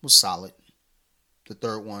one was solid. The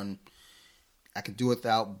third one, I could do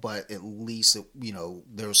without, but at least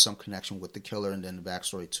there was some connection with the killer, and then the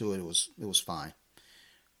backstory to it. It was fine.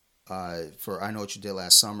 For I Know What You Did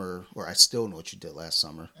Last Summer, or I Still Know What You Did Last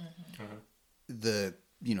Summer, the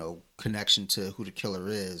connection to who the killer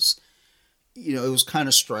is, it was kind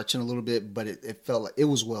of stretching a little bit, but it felt like it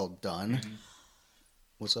was well done.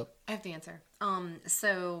 What's up? I have the answer.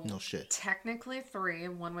 So No shit. technically 3,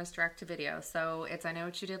 and 1 was direct to video. So it's I Know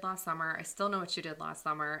What You Did Last Summer, I Still Know What You Did Last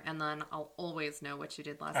Summer, and then I'll Always Know What You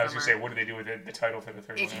Did Last I was Summer. gonna say, what did they do with the title for the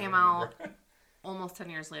third one? It came out almost 10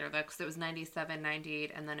 years later, though, because it was 97,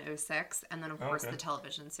 98, and then 06. And then, of course, Okay. the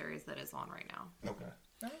television series that is on right now. Okay.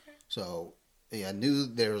 So, yeah, I knew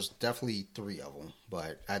there was definitely 3 of them,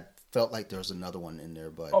 but I felt like there was another one in there.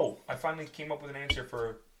 But Oh, I finally came up with an answer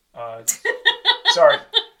for. Sorry,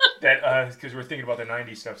 that because we're thinking about the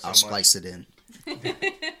 '90s stuff so I'll much. splice it in.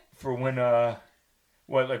 For when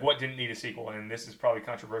what didn't need a sequel, and this is probably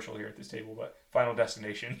controversial here at this table, but Final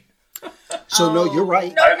Destination. So, no, you're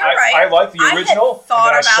right. No, you're right. I like the I had original, and thought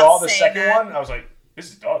then I about saw the saying second that. one. I was like, this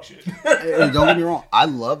is dog shit. And don't get me wrong. I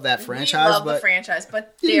love that We franchise, love the but franchise,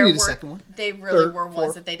 but You there need were a second one. they really Third, were ones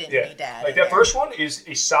fourth. that they didn't Yeah, need to add. like in that there. first one is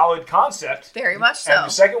a solid concept, Very much so. and the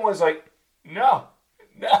second one is like, no,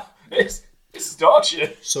 this is dog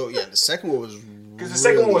shit. so yeah, the second one was Because the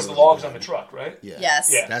second one was the logs on the truck, right? Yeah. Yes.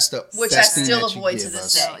 Yeah. That's the Which best I thing still that you avoid to give this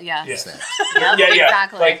us. day. So, yeah. Yeah. is that. Yep, Yeah, yeah.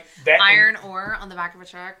 exactly. Like that Iron ore on the back of a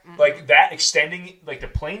truck. Mm. Like that extending, like the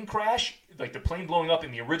plane crash, like the plane blowing up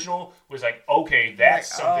in the original was like, okay,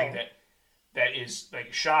 that's Like, something oh. that is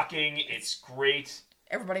like shocking. It's great.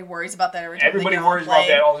 Everybody worries about that every time. Everybody they get on worries a about plane.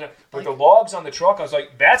 that all the time. But the logs on the truck, I was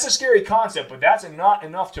like, that's a scary concept, but that's not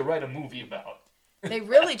enough to write a movie about. They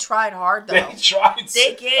really tried hard though. They tried.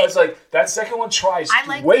 They I was like, that second one tries I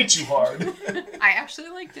like way it. too hard. I actually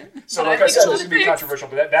liked it. So, But like I think said, it's this would be fixed. controversial,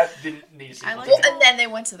 but that didn't need a sequel. I like to Well, me. and then they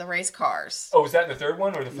went to the race cars. Oh, was that in the third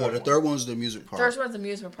one or the No, fourth the one? third one was the music part. First one's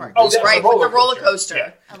amusement park. Oh, That's that was right, the with the roller roller coaster.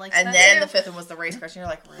 coaster. Yeah. I liked And that then too. the fifth one was the race cars. And you're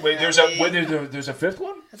like, really? Wait, there's a fifth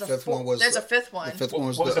one? There's a Fifth four- one was There's a fifth one. The fifth What one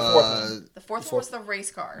was was the the fourth one? The fourth one was the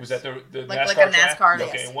race cars. Was that the Like NASCAR a track? NASCAR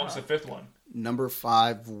Okay, race. and what was the fifth one? number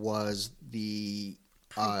 5 was the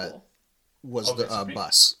Prequel. was Oh, the it's a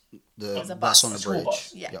bus. The It's a bus bus. on the School bridge.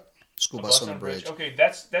 bus. Yeah. Yep. School A bus on the bridge. Okay,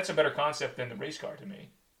 that's a better concept than the race car to me.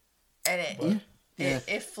 And it, But- Yeah.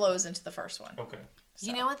 it flows into the first one. Okay.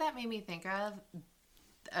 You know what that made me think of?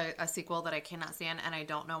 A sequel that I cannot stand, and I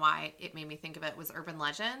don't know why it made me think of it, was Urban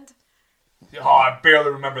Legend. Oh, I barely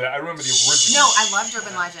remember that. I remember the original. No, I loved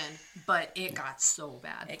Urban Legend, but it got so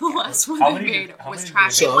bad. The last one How they many made did- how was many did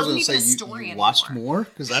trash. they So It I was wasn't gonna even a say story you anymore. watched more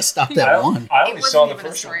because I stopped I, at one. I It only wasn't saw the even a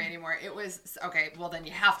first story one. anymore. It was okay. Well, then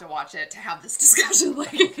you have to watch it to have this discussion. Like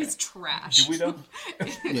it's trash. Do we though?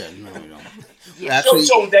 Yeah, no, we don't. Yeah. Actually,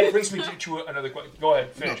 So that brings me to another question. Go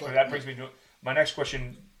ahead, finish. go but ahead. that brings me to my next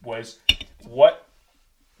question was, what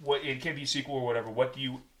it can be a sequel or whatever. What do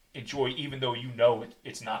you enjoy, even though you know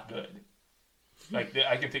it's not good? Like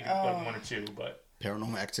I can think of like one or two, but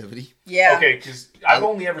Paranormal Activity. Yeah. okay, because I've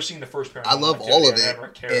only ever seen the first Paranormal I love Activity. all of I it. never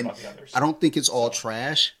cared And about the others. I don't think it's all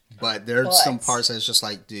trash, but there's But- some parts that's just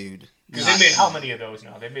like, dude. Because nah, they made how many of those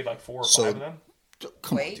now? They made like 4 or 5 So- of them.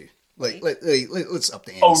 Come Wait, on, dude. Let's up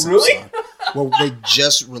the ante. Oh, some, really? son. Well, they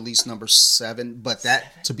just released number 7, but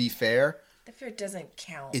that, to be fair, The fear doesn't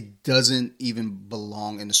count. it doesn't even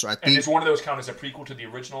belong in the story. I And think does one of those count as a prequel to the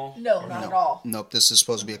original? no, Or not at all. nope, this is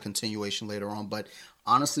supposed to be a continuation later on. But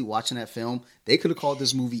honestly, watching that film, they could have called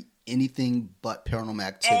this movie anything but Paranormal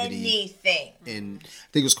Activity. Anything. And I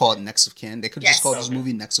think it was called Next of Kin. They could have Yes. just called this Okay.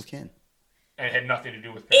 movie Next of Kin. And it had nothing to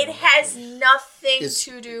do with It Paranormal has Activity. nothing It's,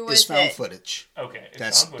 to do with it's found it. footage. Okay. it's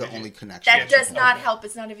That's found the footage. only connection. That does not Okay. help.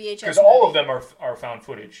 It's not a VHS. Because all of movie. them are found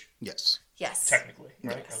footage, Yes. Yes. technically,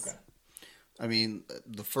 right? Yes. Okay. I mean,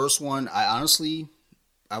 the first one, I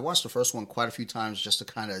watched the first one quite a few times just to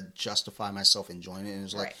kind of justify myself enjoying it. And it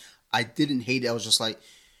was like, Right. I didn't hate it. I was just like,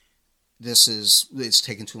 it's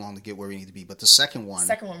taking too long to get where we need to be. But the second one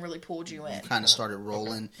Second one really pulled you in. kind of started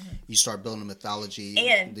rolling. You start building a mythology.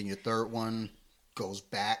 And- then your third one goes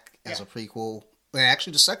back as Yeah. a prequel. Well,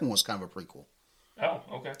 actually, the second one was kind of a prequel. Oh,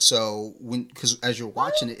 okay. So because as you're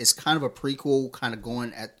watching it, it's kind of a prequel, kind of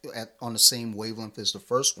going at on the same wavelength as the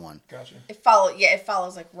first one. Gotcha. It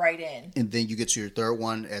follows like right in. And then you get to your third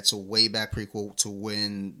one. It's a way back prequel to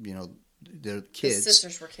when they're The kids.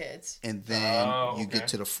 sisters were kids. And then Oh, you okay. get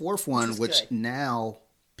to the fourth one, is which good. now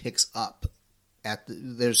picks up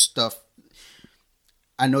there's stuff.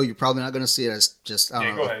 I know you're probably not going to see it. It's just I Yeah,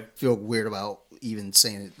 don't go know. I ahead. feel weird about even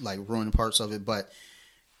saying it, like ruining parts of it. But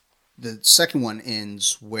the second one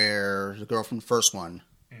ends where the girl from the first one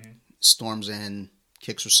storms in,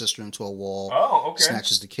 kicks her sister into a wall, Mm-hmm. Oh, okay.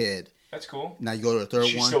 snatches the kid. That's cool. Now you go to the third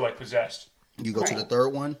She's one. still like possessed. You go to the third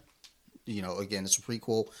one. Again, it's a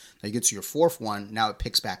prequel. Now you get to your fourth one. Now it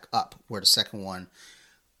picks back up where the second one,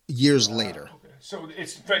 years later. Okay. So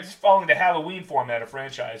it's following the Halloween format of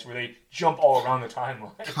franchise where they jump all around the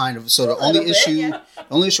timeline. Kind of. So the little only bit, issue, yeah. the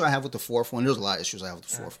only issue I have with the fourth one, there's a lot of issues I have with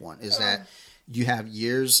the fourth one, is that you have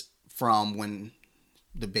years from when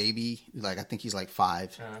the baby, like I think he's like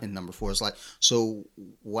 5 in number 4. It's like, so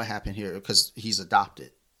what happened here? Because he's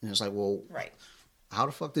adopted. And it's like, well, Right. how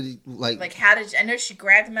the fuck did he like? How did I know she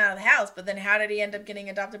grabbed him out of the house, but then how did he end up getting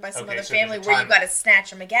adopted by some Okay, other so there's family a where you time- got to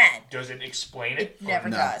snatch him again? Does it explain it? It never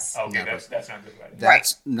No. does. Okay, Never. that's not good writing.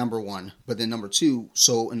 That's number one. But then number two,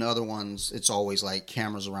 so in the other ones, it's always like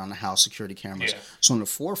cameras around the house, security cameras. Yeah. So in the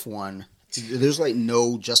fourth one, there's like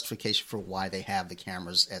no justification for why they have the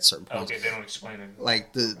cameras at certain points. Okay, they don't explain it.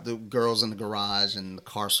 Like the girl's in the garage and the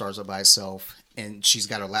car starts up by itself and she's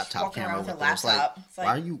got her laptop walking camera around with with her her. It's like, laptop. It's like-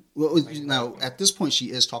 why are you? Well, now at this point, she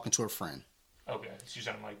is talking to her friend, Okay, she's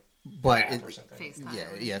on like but app it, or something.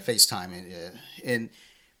 FaceTime. yeah, FaceTime and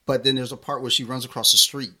but then there's a part where she runs across the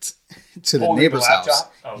street to the Oh, with the neighbor's house.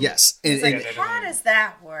 laptop? Oh. Yes, and, It's like, and, that how doesn't- does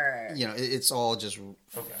that work? you know it's all just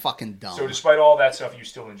fucking dumb. So despite all that stuff, you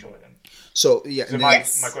still enjoy them. So yeah, So and my then-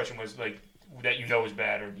 Yes. my question was like that you know is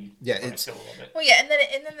bad, or you Yeah, like it it's- still a little bit. Well, yeah, and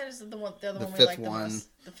then there's the other The one we fifth like the one. most.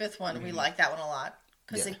 The fifth one we like that one a lot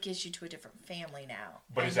because Yeah. it gives you to a different family now.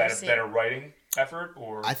 But And is that you a see- better writing effort,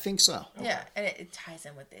 or I think so. Yeah, and it ties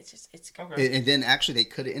in with it. It's good. okay? And then actually they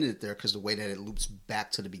could have ended it there because the way that it loops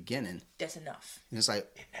back to the beginning, That's enough. and it's like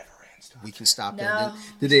It never ends. we can stop No. that.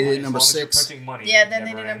 Then they did As number long as you're 6. printing money, Yeah, it then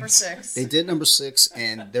they never did number ends. 6. They did number 6,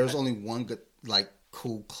 and there was only one good like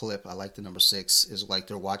cool clip. I like the number 6 is like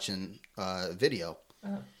they're watching a video.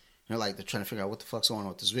 They're trying to figure out what the fuck's going on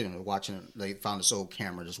with this video. And they're watching it. They found this old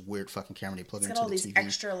camera, this weird fucking camera. They plug it It's into got all the these TV.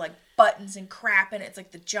 extra like buttons and crap in it. It's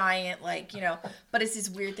like the giant but it's these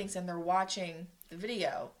weird things, and they're watching the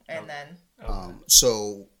video, and then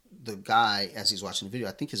So the guy, as he's watching the video,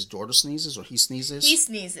 I think his daughter sneezes or he sneezes. he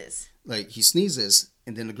sneezes. Like he sneezes,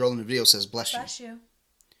 and then the girl in the video says "bless you," Bless you.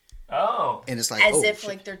 Oh, and it's like As oh, if shit.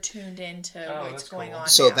 like they're tuned into Oh, what's that's going cool. on.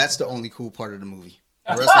 So now. that's the only cool part of the movie.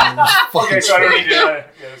 The rest of the movie was fucking okay. So I don't straight. need to.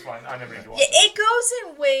 Yeah, that's fine. I never need to watch Yeah, that. it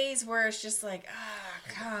goes in ways where it's just like,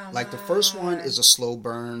 come Like the first one on. is a slow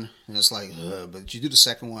burn, and it's like, but you do the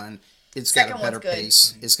second one, it's Second got a better one's good.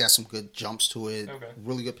 pace. It's got some good jumps to it. Okay.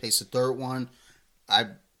 Really good pace. The third one, I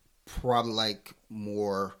probably like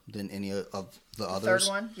more than any of the others. Third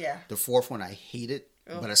one, yeah. The fourth one, I hate it,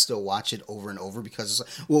 Ugh. but I still watch it over and over because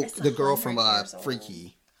it's like, well, It's the girl from 100 years old.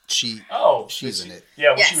 Freaky, she Oh, she's she- in it. Yeah,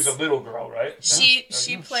 when Yes. she was a little girl, right? She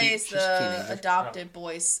No? plays she's the a teenager. adopted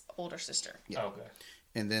boy's older sister. Oh, okay.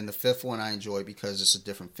 And then the fifth one I enjoy because it's a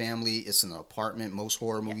different family. It's in an apartment. Most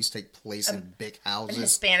horror movies take place in big A houses.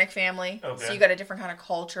 Hispanic family, Okay. so you got a different kind of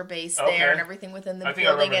culture base Okay. there, and everything within the I think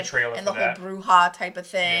I building, remember the trailer and the for whole that. bruja type of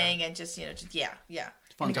thing, and just yeah.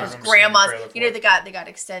 Fun And time. because I remember seeing the grandmas, trailer for you know, it. they got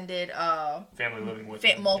extended Family living with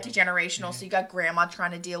multi generational, so you got grandma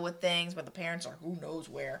trying to deal with things, but the parents are who knows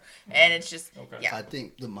where, and it's just Okay. yeah. I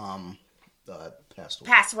think the mom passed away.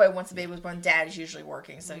 Passed away once the baby was born. Dad is usually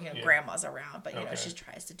working, so Yeah. grandma's around, but Okay. she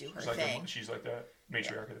tries to do her She's like, thing. she's like the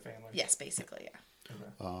matriarch of the family. Yes, basically,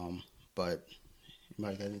 yeah. But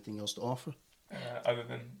anybody got anything else to offer? Other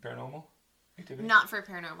than paranormal activity. Not for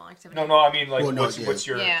paranormal activity. No, I mean like Well, no, what's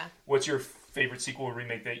your Yeah. what's your favorite sequel or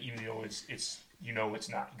remake that even though it's it's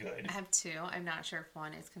not good? I have two. I'm not sure if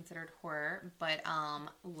one is considered horror, but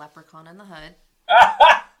Leprechaun in the Hood.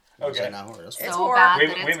 Is Okay. that not horror? That's It's So horror. bad We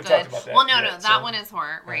that haven't- we it's haven't good. talked about that Well, no, yet, that so- one is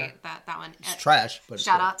horror, right? That one. It's trash, but it's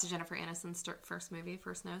Shout good. out to Jennifer Aniston's first movie,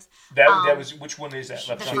 First Nose. That was which one is that? The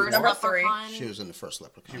Leprechaun first four? Number three. Leprechaun. She was in the first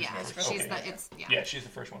Leprechaun. Yeah, Okay. she's the Yeah, she's the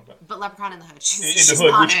first one. But But Leprechaun in the Hood. She's, In the she's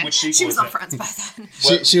Hood, not which- in. which sequel She was is on it? Friends by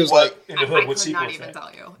then. She was what- like, in the I Hood. What could sequel not is even that?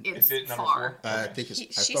 tell you. It's Is it number far. 4? I think it's. I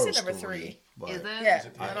She thought said it was number 3, three. but Is it? Yeah, Is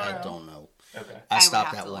it the- I I don't know. don't know. Okay. I would stopped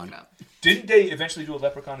have that to look one. it up. Didn't they eventually do a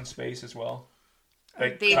Leprechaun in space as well?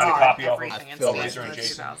 Like They kind of did copy off of everything in feel space like in the it.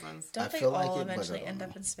 2000s. Don't I they feel like all it, but, eventually end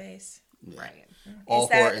up in space? Right. All is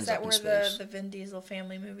horror that ends where up in the space. Vin Diesel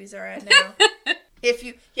family movies are at now? If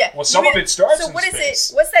you Well, some of it starts So in what is space.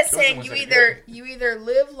 it? What's that Those are the saying? ones You that are either you either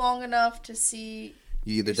live long enough to see,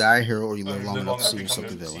 You either die a hero or you live you long live enough to long see enough to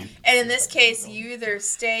yourself a become villain. and in this case, you either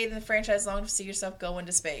stay in the franchise long enough to see yourself go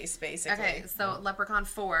into space, basically. Okay, so Leprechaun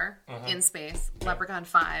 4 Uh-huh. in space, Leprechaun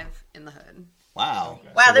 5 in the Hood. Wow.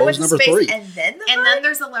 Wow, So they what went was to number space 3? and then the And Hood? then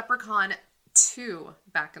there's a Leprechaun 2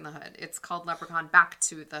 back in the Hood. It's called Leprechaun Back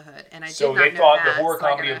to the Hood. And I So did not they know thought that, the horror so I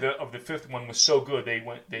comedy gotta- of the fifth one was so good they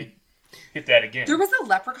hit that again. There was a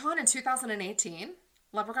Leprechaun in 2018?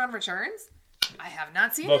 Leprechaun Returns? I have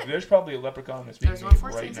not seen Look, it. there's probably a Leprechaun that's being There's one made for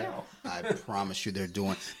right season now. I promise you, they're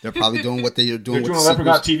probably doing what they're doing They're with doing a the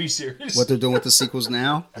Leprechaun sequels. TV series. What they're doing with the sequels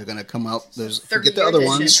now, they're gonna come out. There's 30 forget the year other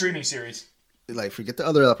edition. The ones. streaming series. Like forget the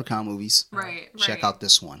other Leprechaun movies. Right. Check out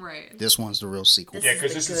this one. Right. This one's the real sequel. This Yeah, is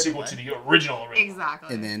because the this is the good sequel one. to the original.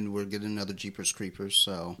 Exactly. And then we're getting another Jeepers Creepers.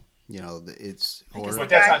 So it's Because horror. But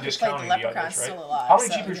that's guy not who discounting played the the Leprechaun's others, right? still alive, How many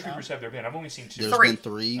so, Jeepers you know. Creepers have there been? I've only seen 2. There's Three. been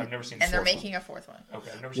 3. I've never seen And they're 4th one. making a 4th one.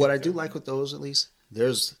 Okay, I've never seen What the I do third like one. with those, at least,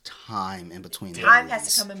 there's time in between. their Time has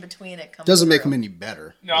movies. to come in between it. Comes Doesn't make through. them any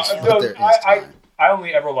better. No, It's- no, but there is time. I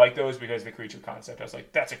only ever like those because the creature concept. I was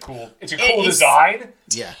like, it's a cool is design.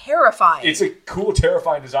 Yeah. Terrifying. It's a cool,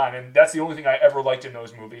 terrifying design, and that's the only thing I ever liked in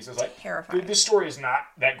those movies. It's like, Terrifying. this story is not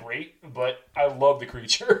that great, but I love the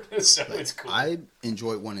creature, so it's cool. I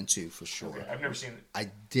enjoyed 1 and 2 for sure. Okay, I've never seen it.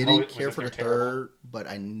 I didn't was care it for the terrible? third, but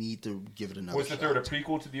I need to give it another Was the third a shot.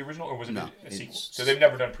 prequel to the original, or was it No, a sequel? it's- So they've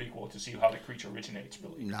never done prequel to see how the creature originates,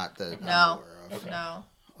 really. Not that I'm No. aware of. Okay. No.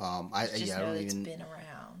 I Just yeah, I know don't it's even been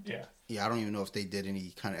around. Yeah. I don't even know if they did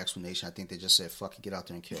any kind of explanation. I think they just said, "Fuck it, get out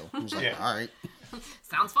there and kill." I was like, Yeah. "All right."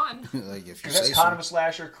 Sounds fun. Like if you Because that's say kind so. of a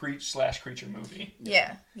slasher, creature movie.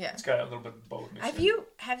 Yeah. Yeah. It's got a little bit of both. mixed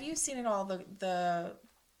Have in. you seen it all, the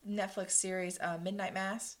Netflix series Midnight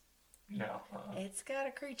Mass? No. It's got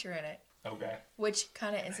a creature in it, Okay. which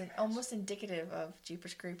kind of is almost indicative of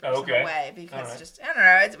Jeepers Creepers Oh, okay. in a way, because Alright. just I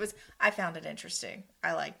don't know, I found it interesting.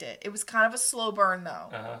 I liked it. It was kind of a slow burn though,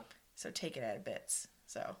 Uh-huh. so take it at bits.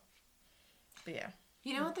 So, but yeah,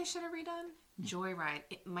 You know what they should have redone? Joyride.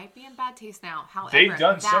 It might be in bad taste now. However, They've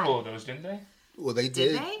done that- several of those, didn't they? Well, they Did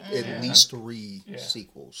did they? at Yeah. least 3 Yeah.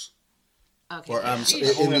 sequels, Okay. or yeah. at I've only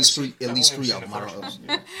least ever 3. seen- At least I've 3 only of seen them. the I first don't-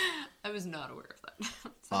 one. I was not aware of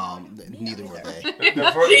that. Neither were they. The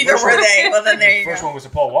neither were they. Well, then there you First go. one was the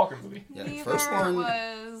Paul Walker movie. Yeah, the Neither first one.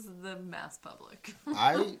 was the mass public.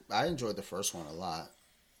 I enjoyed the first one a lot.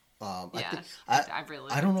 Yeah, I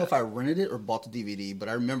really I don't know liked if I rented it or bought the DVD, but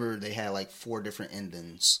I remember they had like 4 different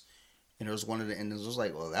endings, and there was one of the endings. I was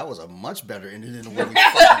like, well, that was a much better ending than the one we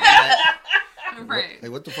fucking had. Right.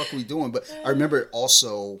 Like, what the fuck are we doing? But I remember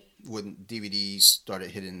also when DVDs started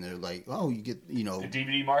hitting, they're like, oh, you get, The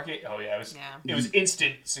DVD market. Oh yeah, it was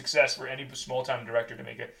instant success for any small time director to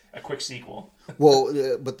make a quick sequel. well,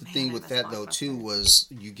 but the thing I with miss that though too Blockbuster. was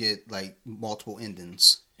you get like multiple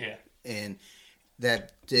endings. Yeah. And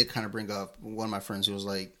that did kind of bring up one of my friends who was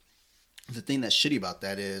like, the thing that's shitty about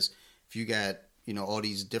that is if you got, all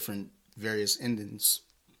these different various endings,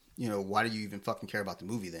 why do you even fucking care about the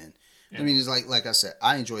movie then? Yeah. I mean, it's like I said,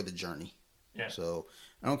 I enjoy the journey. Yeah. So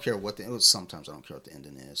I don't care what sometimes I don't care what the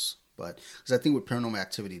ending is. But because I think with Paranormal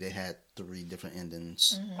Activity, they had 3 different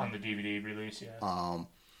endings. On the DVD release, yeah.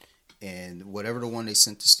 And whatever the one they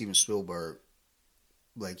sent to Steven Spielberg,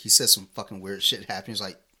 like he said some fucking weird shit happened. He's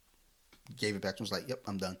like, gave it back to him. Was like, yep,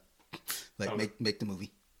 I'm done. Like Okay. make the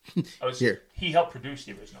movie. Here. He helped produce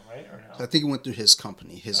the original, right? Or no? I think it went through his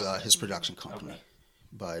company, his production company. Okay.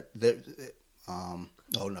 But there, oh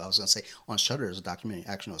no, I was gonna say on Shudder there's a documentary.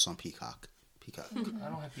 Actually, no, it's on Peacock. I don't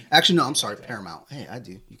have. Actually, no, I'm sorry, Paramount. Hey, I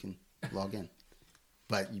do. You can log in,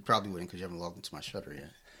 but you probably wouldn't because you haven't logged into my Shudder yet.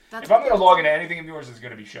 That's If I'm going to log into anything of yours, it's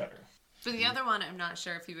going to be Shudder. For the other one, I'm not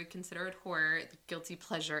sure if you would consider it horror. The guilty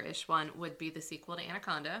pleasure-ish one would be the sequel to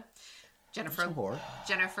Anaconda. Some horror.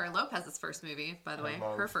 Jennifer Lopez's first movie, by the way,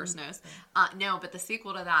 love- her first nose. No, but the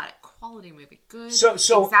sequel to that, quality movie, good. So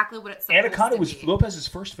exactly what it's supposed Anaconda to was be. Lopez's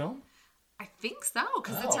first film? I think so,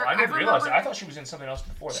 because Oh, it's her. I didn't realize that. remember- I thought she was in something else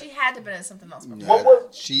before that. She had to have been in something else before. Yeah, What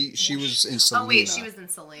was- she was in Selena. Oh wait, she was in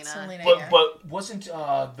Selena. Selena, But yeah. but wasn't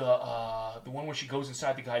the one where she goes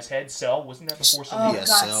inside the guy's head, Cell? Wasn't that before Oh Selena? Yeah, God,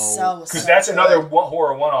 so- Cell was Because so that's good. another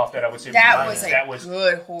horror one-off that I would say. That was was a that was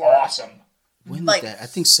good horror. awesome. When like, did that? I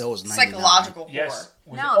think Cell was 99. Psychological horror. Yes.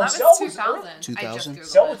 Was No, it- that was Cell 2000. I 2000?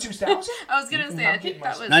 just Cell Googled was it. 2000? I was gonna say, I think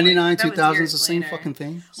that was 99, like, that was 2000 is years the same later. fucking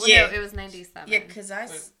thing. Well, Yeah. no, it was 97. Yeah, because I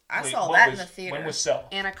Wait, saw what that in was- the theater. When was Cell?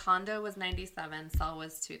 Anaconda was 97. Cell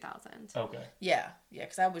was 2000. Okay. Yeah,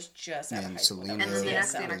 because I was just out of And high school. Selena- And then the Yeah,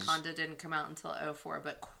 next that was- Anaconda didn't come out until 04,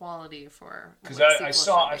 but quality for Because what a I've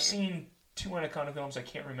sequel should be. seen 2 Anaconda films. I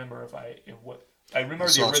can't remember I remember I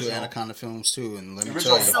the saw 2 original. Anaconda films too, and let me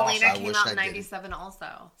original tell you, Selena I came wish out I in did. 97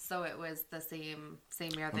 also, so it was the same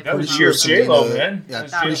year. They That was both year out. of J-Lo, man. Yeah, That I'm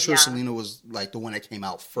was pretty J-Lo. sure Yeah. Selena was like the one that came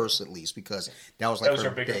out first, at least, because that was like That was her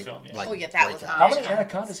her bigger big, film, yeah. like, Oh, yeah, that was breakout. How many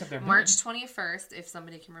Anacondas have there been? March 21st, if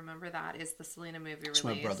somebody can remember that, is the Selena movie release. It's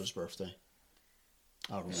my brother's birthday.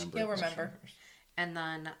 I'll remember. He'll it. remember. And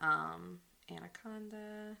then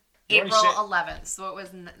Anaconda. You already April said- 11th, so it was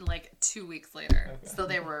like 2 weeks later. Okay. So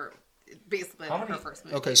they were basically How her many- first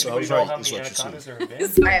movie. Okay, so I Anybody was know right. how Is many what you're saying. Anacondas there have been?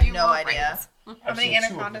 So I have you no were idea. right. How many I've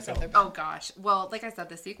seen 2 of Anacondas the have there films. been? Oh gosh. Well, like I said,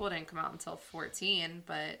 the sequel didn't come out until 14,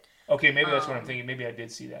 but Okay, maybe that's what I'm thinking. Maybe I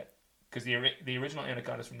did see that. Because the original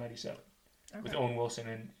Anaconda's from 97. With Owen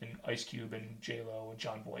Wilson and Ice Cube and J-Lo and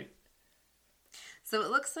John Boyd. so it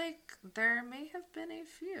looks like there may have been a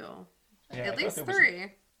few. Yeah, I At thought least there was-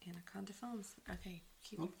 3. Anaconda Films. Okay,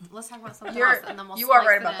 let's talk about something You're, else, and then we'll. you are slice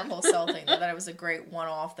right it about in. the whole cell thing, though. That it was a great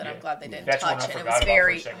one-off that I'm glad they didn't That's one touch. I And it forgot was about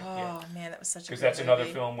very, for a second, oh man, that was such a Because good that's another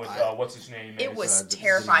movie. film with what's his name? It was D-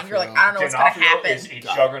 terrifying. You're like, D'Onofrio. I don't know what's gonna D'Onofrio happen. is a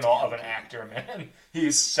juggernaut of an actor, man.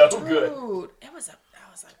 He's so good. Dude, I was like,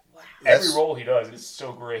 wow. Every That's- role he does is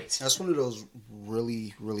so great. That's one of those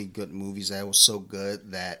really, really good movies that was so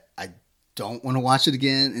good that I don't want to watch it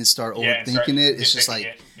again and start and overthinking start it. It's just nitpicking like,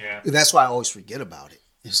 it. Yeah. that's why I always forget about it.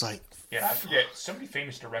 It's like, Yeah, I forget. Somebody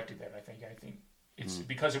famous directed that. I think it's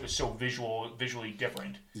because it was so visually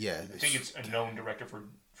different. yeah. I think it's a known director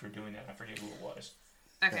for doing that. I forget who it was.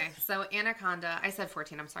 Okay, so Anaconda, I said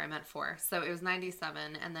 14, I'm sorry, I meant 4. So it was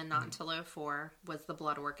 97, and then not until 04 was The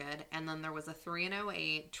Blood Orchid, and then there was a 3 in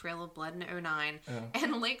 08, Trail of Blood in 09,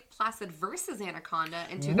 and Lake Placid versus Anaconda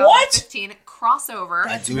in 2015 crossover.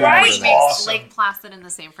 I do which remember makes that. Awesome. Lake Placid in the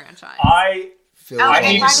same franchise. Phil Oh, I and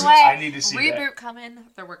need by to the see- way, I need to see that. reboot coming.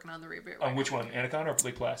 They're working on the reboot. On which one? Anaconda or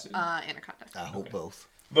Lake Placid? Anaconda. I hope both.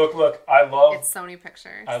 Look, I love. It's Sony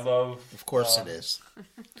Pictures. I love. Of course it is.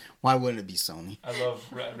 Why wouldn't it be Sony? I love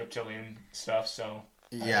reptilian stuff. So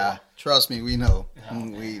Yeah, trust me, we know.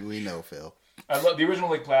 We know, Phil. I love the original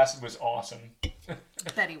Lake Placid was awesome.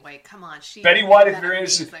 Betty White, come on. Betty White is that very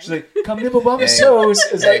amazing. interesting. She's like, come nibble by my Hey. toes.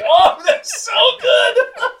 It's like, oh, that's so good.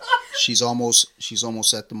 She's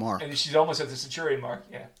almost at the mark. And she's almost at the Centurion mark.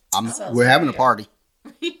 Yeah, We're having a party.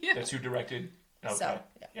 that's who directed. Okay. So,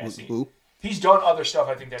 Yeah, see. Who? He's done other stuff.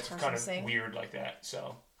 I think that's kind of Singh? weird like that.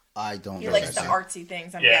 So I don't He know. likes that the guy. artsy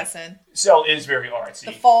things, I'm Yeah. guessing. Cell is very artsy.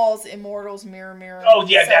 The Falls, Immortals, Mirror Mirror. Oh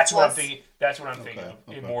yeah, that's what I'm Selfless. thinking. That's what I'm thinking of.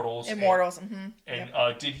 Okay. Immortals. Immortals, mm-hmm.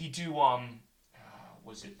 And did he do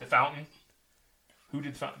was it The Fountain? Who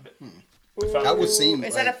did Fountain? That would seem.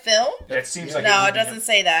 Is like, that a film? That seems like No, would it be doesn't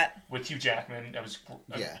say that. with Hugh Jackman. That was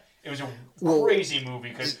Yeah. It was a Well, crazy movie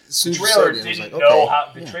because as the soon as you trailer said it, I was didn't like, know okay,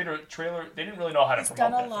 how the yeah. trailer they didn't really know how to He's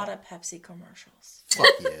promote done a that lot film. of Pepsi commercials. Fuck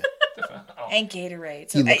yeah. Oh. And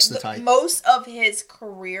Gatorade. He looks the type. Most of his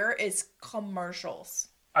career is commercials.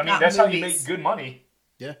 I mean, not that's how you movies. make good money.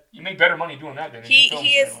 Yeah. You make better money doing that than in He films,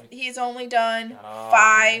 is generally. he's only done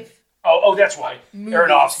 5. Oh, that's why. Movies.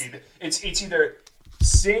 Aronofsky. It's either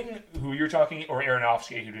Singh, who you're talking, or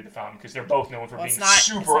Aronofsky, who did The Fountain, because they're both known for Well, being it's not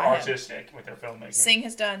super him. artistic with their filmmaking. Singh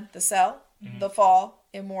has done The Cell, Mm-hmm. The Fall,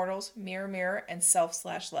 Immortals, Mirror Mirror, and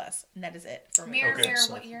Self/Less. And that is it for me. Mirror Okay. Mirror,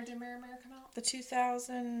 So- what year did Mirror Mirror come out? The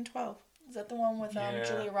 2012. Is that the one with Yeah.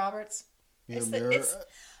 Julia Roberts? Mirror, It's the- Mirror. it's-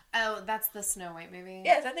 Oh, that's the Snow White movie.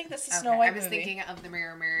 Yes, I think that's the Okay, Snow White I was movie. thinking of the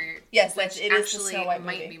Mirror Mirror. Yes, which it is the actually Snow White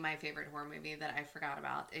might movie. be my favorite horror movie that I forgot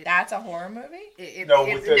about. That's a horror movie? No,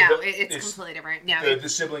 with the- It's it's completely different. No, The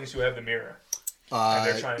siblings who have the mirror. And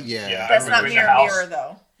they're trying- Yeah. yeah, That's I not remember in the Mirror house. Mirror,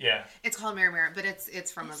 though. Yeah. it's called Mirror Mirror, but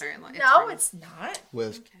it's from a very long. No, it's not.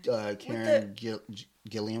 With Karen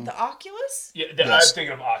Gilliam. The Oculus? Yeah, Yes. I'm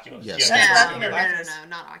thinking of Oculus. Yes. Yeah, That's that's not the the mirror. Oculus. No,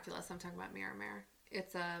 not Oculus. I'm talking about Mirror Mirror.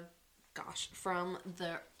 It's from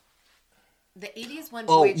the 80s when.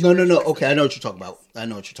 Oh Boy no. George was Okay, the- I know what you're talking about. I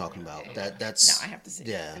know what you're talking about. Okay. That's No, I have to see.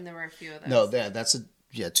 yeah. And there were a few of those. No, that's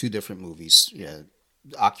two different movies. Yeah,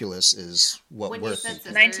 Oculus is what When we're you said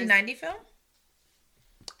thinking. 1990 film?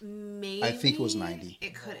 Maybe I think it was 90.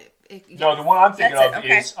 It could. No, the one I'm thinking That's of it,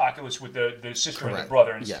 okay. is Oculus with the sister and the Correct.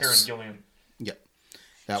 brother, and it's Yes. Karen Gilliam. Yep,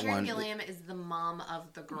 that Karen one. Gilliam is the mom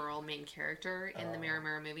of the girl main character in the Mirror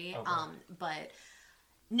Mirror movie. okay. But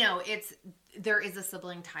no, there is a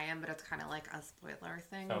sibling tie-in, but it's kind of like a spoiler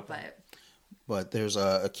thing. Okay. But But there's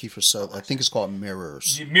a Kiefer Sutherland. I think it's called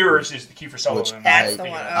Mirrors, The Mirrors is the Kiefer which Sutherland. That's I'm the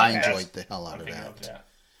thinking one, of. okay. I That's- enjoyed the hell out I'm of thinking that.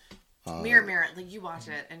 that. Mirror Mirror, like you watch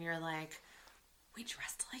it and you're like, we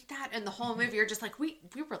dressed like that, and the whole movie you're just like, we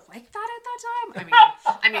were like that at that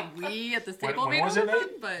time. I mean, we at the table when made was it it happen,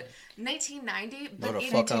 made? but 1990. No, But the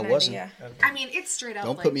it- fuck I 1990, wasn't. yeah. I mean, it's straight up.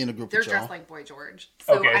 Don't like, put me in a group They're with y'all. dressed like Boy George,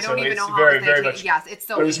 so Okay, I don't so even it's know how very, it's very 19 much- Yes, it's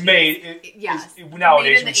so. But it was 80s. made. Yes. Nowadays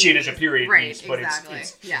Made in we the see it as a 80s. period Right, piece, but exactly.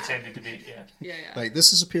 it's Yeah. intended to be. Yeah. Yeah. Like,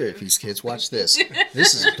 this is a period piece, kids. Watch this.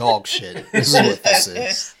 This is dog shit. This is what this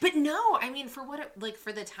is. But no, I mean, for what it, like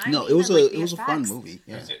for the time. No, it even, was like, a the it was a fun effects. movie.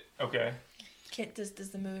 Yeah. Is it? Okay. Does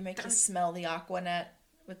the movie make you smell the Aquanet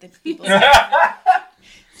with the people?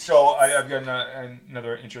 So I've got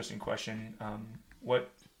another interesting question.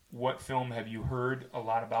 What film have you heard a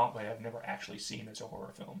lot about but have never actually seen as a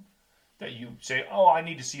horror film? That you say, oh, I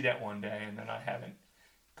need to see that one day, and then I haven't,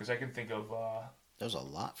 because I can think of. There's a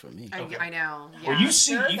lot for me. Okay. I know. Yeah. Well,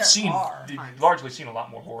 you've are. largely seen a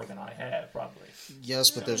lot more horror than I have, probably.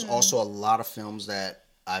 Yes, but there's also a lot of films that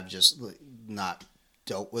I've just not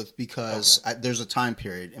dealt with because there's a time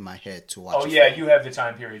period in my head to watch. Oh yeah, you have the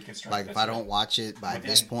time period constraint. Like if I don't watch it by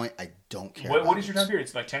this point, I don't care. What is your time period?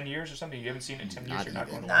 It's like 10 years or something. You haven't seen it in 10 years. You're not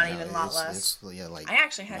going to watch Not it. even a lot less. Yeah, like I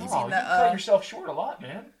actually hadn't Oh, seen you cut the. yourself short a lot,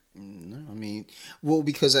 man. no, I mean, well,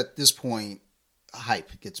 because at this point,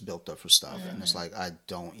 hype gets built up for stuff, and it's like I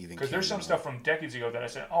don't even. Because there's some stuff from decades ago that I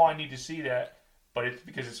said, oh, I need to see that, but it's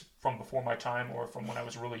because it's from before my time or from when I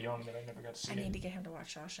was really young that I never got to see I it. need to get him to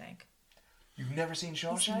watch Shawshank. You've never seen He's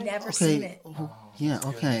Shawshank? never seen it. Yeah.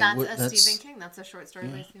 Okay. That's a Stephen King. That's a short story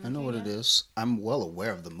by Stephen King. I know what it is. I'm well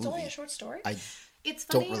aware of the movie. It's only a short story. It's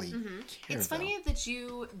don't funny. really care. It's funny that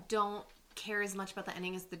you don't care as much about the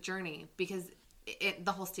ending as the journey because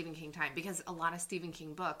the whole Stephen King time. Because a lot of Stephen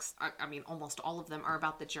King books, I mean, almost all of them are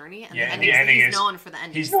about the journey, and Yeah, the ending he's known for the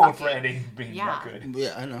ending. He's known for ending being not good.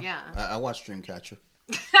 Yeah, I know. Yeah. I watched Dreamcatcher.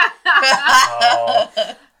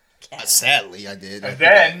 Oh, Sadly, I did. And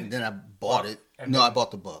then- and then I bought it. and No, then- I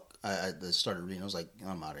bought the book. I started reading. I was like,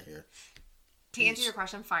 I'm out of here. To answer your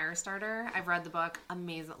question, Firestarter, I've read the book.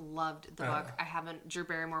 Amazing. Loved the book. I haven't. Drew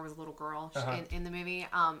Barrymore was a little girl in the movie.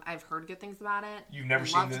 I've heard good things about it. You've never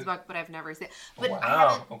seen Loved the- the book, but I've never seen it. But wow, I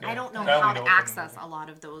haven't. okay. I don't know I only how know to it from the access movie. a lot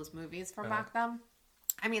of those movies from back then.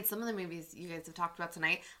 I mean, some of the movies you guys have talked about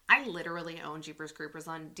tonight, I literally own Jeepers Creepers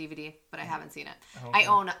on DVD, but I haven't seen it. I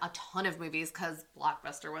own a ton of movies because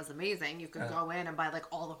Blockbuster was amazing. You could go in and buy like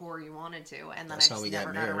all the horror you wanted to, and then That's I how we just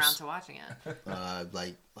got never got Mares. around to watching it.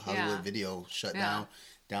 Like Hollywood Yeah. Video shut Yeah.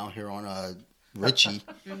 down here on Ritchie.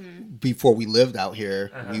 Before we lived out here,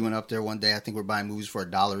 we went up there one day. I think we're buying movies for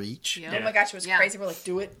 $1 each. Yeah. Oh my gosh, it was Yeah. crazy. We're like,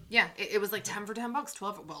 do it. Yeah, it was like 10 for $10,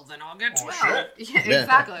 12. Well, then I'll get 12. shit. Yeah, Yeah.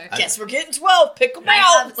 exactly. Guess we're getting 12. Pick them I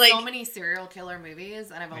out. have Like, so many serial killer movies,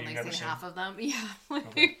 and I've only never seen seen. half of them. Yeah.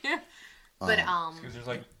 But because there's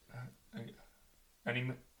like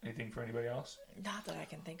anything for anybody else? not that I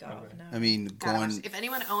can think of. Okay. No. I mean, gosh, going. if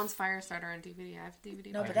anyone owns Firestarter on DVD, I have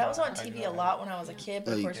DVD. No, I but that was on I do TV not a lot when I was a kid.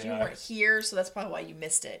 But of Like- course, you Yeah. weren't here, so that's probably why you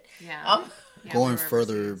missed it. Yeah. Yeah, Going we were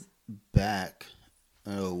further overseas. back,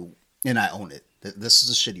 and I own it. This is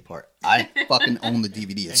the shitty part. I fucking own the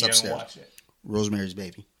DVD. And It's you haven't upstairs. watched it. Rosemary's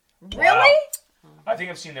Baby. Really? I think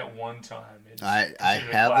I've seen that one time. It's I considered a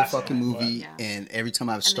have the classic, fucking but- movie, Yeah. and every time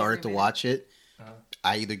I've they started to remade it. watch it,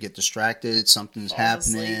 I either get distracted, something's Fall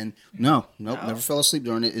happening. No, never fell asleep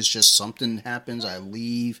during it. It's just something happens. I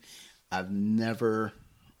leave. I've never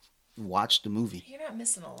watched the movie. You're not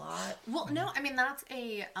missing a lot. Well, no, I mean that's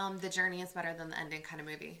a the journey is better than the ending kind of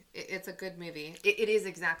movie. It's a good movie. It is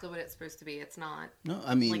exactly what it's supposed to be. It's not. No,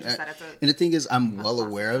 I mean, Like you said, it's a- and the thing is, I'm well classic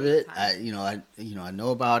aware of of the it. time. I know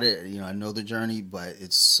about it. I know the journey, but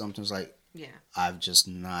it's sometimes like Yeah. I've just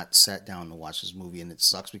not sat down to watch this movie, and it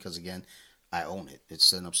sucks because again, I own it. It's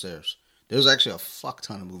sitting upstairs. There's actually a fuck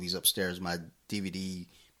ton of movies upstairs in my DVD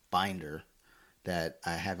binder that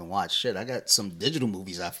I haven't watched. Shit, I got some digital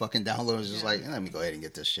movies I fucking downloaded. It's just like, let me go ahead and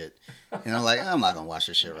get this shit. And I'm like, I'm not gonna watch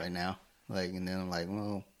this shit right now. Like, and then I'm like,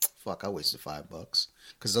 well, fuck, I wasted $5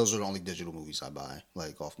 because those are the only digital movies I buy,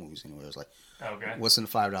 like off movies anywhere. It's like, Okay. what's in the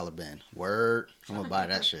 $5 bin? Word, I'm gonna buy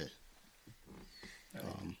that shit.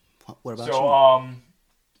 What about you?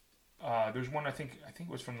 So, there's one I think it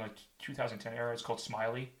was from like 2010 era. It's called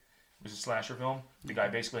Smiley. It was a slasher film. The guy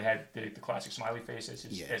basically had the classic smiley face as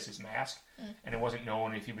his mask, and it wasn't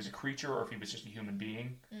known if he was a creature or if he was just a human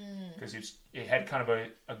being, because it had kind of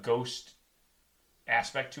a ghost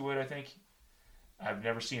aspect to it. I think I've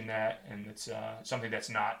never seen that, and it's something that's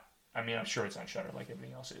not. I mean, I'm sure it's on Shudder like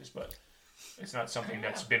everything else is, but it's not something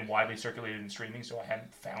that's been widely circulated in streaming, so I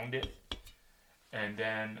hadn't found it. And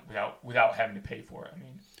then without having to pay for it, I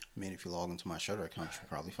mean, If you log into my Shudder account, you should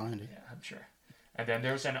probably find it. yeah, I'm sure. And then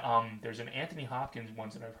there's an Anthony Hopkins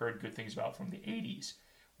ones that I've heard good things about from the 80s,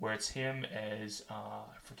 where it's him as I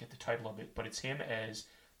forget the title of it, but it's him as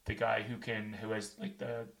the guy who has like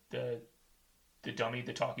the dummy,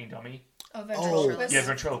 the talking dummy. Oh, ventriloquist. Yeah,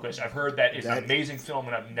 ventriloquist. I've heard that it's an amazing film,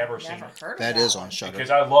 and I've never seen Never it heard of That that is one. on Shudder. because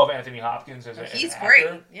I love Anthony Hopkins as He's an great.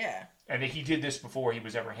 actor, Yeah. and he did this before he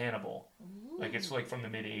was ever Hannibal. Like it's like from the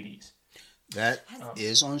mid 80s. That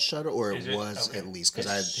is on Shudder, or Is it it? was Okay. at least, because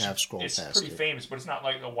I have scrolled It's past pretty it. famous, but it's not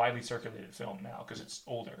like a widely circulated film now because it's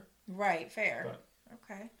older. Right. Fair. But-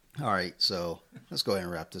 Okay. All right, so let's go ahead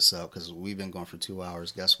and wrap this up because we've been going for 2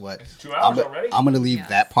 hours. Guess what? It's 2 hours already? I'm going to leave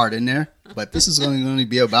that part in there, but this is going to only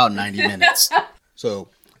be about 90 minutes. So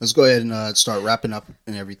let's go ahead and start wrapping up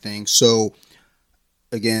and everything. So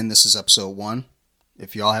again, this is episode 1.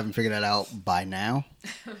 If y'all haven't figured that out by now,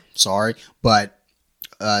 sorry, but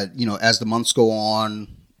as the months go on,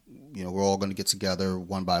 we're all going to get together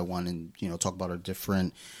one by one and talk about our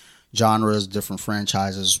different genres, different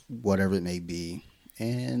franchises, whatever it may be,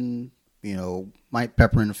 and might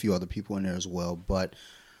pepper in a few other people in there as well. But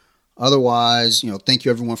otherwise, thank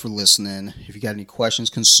you everyone for listening. If you got any questions,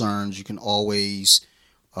 concerns, you can always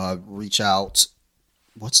reach out.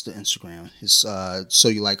 What's the Instagram? It's So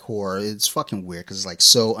You Like Horror. It's fucking weird because it's like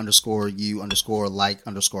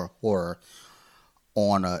so_you_like_horror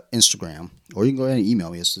on Instagram. Or you can go ahead and email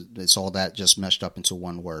me. It's all that just meshed up into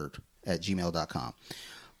one word at gmail.com.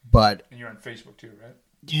 But And you're on Facebook too, right?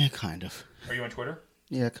 yeah, kind of. Are you on Twitter?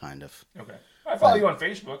 Yeah, kind of. Okay. I follow you on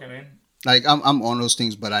Facebook. I mean, Like I'm on those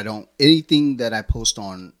things, but I don't. Anything that I post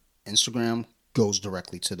on Instagram goes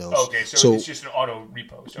directly to those. okay, so it's just an auto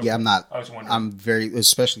repost. Okay. Yeah, I'm not. I was wondering. I'm very,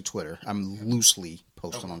 especially Twitter. I'm loosely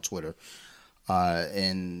posting on Twitter,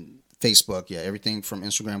 and Facebook. Yeah, everything from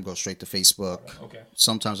Instagram goes straight to Facebook. Okay.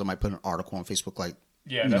 Sometimes I might put an article on Facebook, like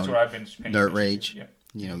Yeah, that's what I've been paying Nerd attention Rage. to. Yeah.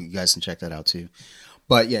 You guys can check that out too.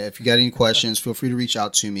 But yeah, if you got any questions, feel free to reach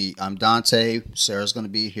out to me. I'm Dante. Sarah's going to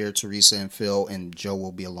be here, Teresa and Phil, and Joe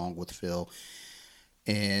will be along with Phil.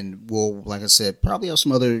 And we'll, like I said, probably have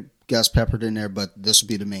some other guests peppered in there, but this will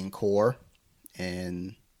be the main core.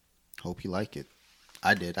 And hope you like it.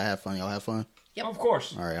 I did. I had fun. Y'all have fun? Yep. Of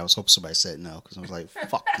course. All right. I was hoping somebody said no because I was like,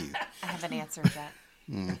 fuck you. I haven't answered yet.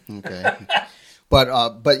 Okay.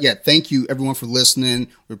 But yeah, thank you everyone for listening.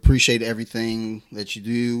 We appreciate everything that you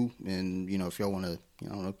do. And, if y'all want to,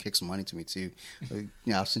 kick some money to me too,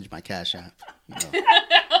 I'll send you my Cash App.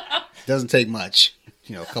 Doesn't take much,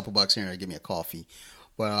 a couple bucks here and there, give me a coffee.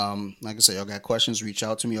 But like I said, y'all got questions, reach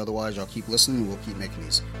out to me. Otherwise, y'all keep listening. We'll keep making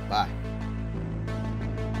these. Bye.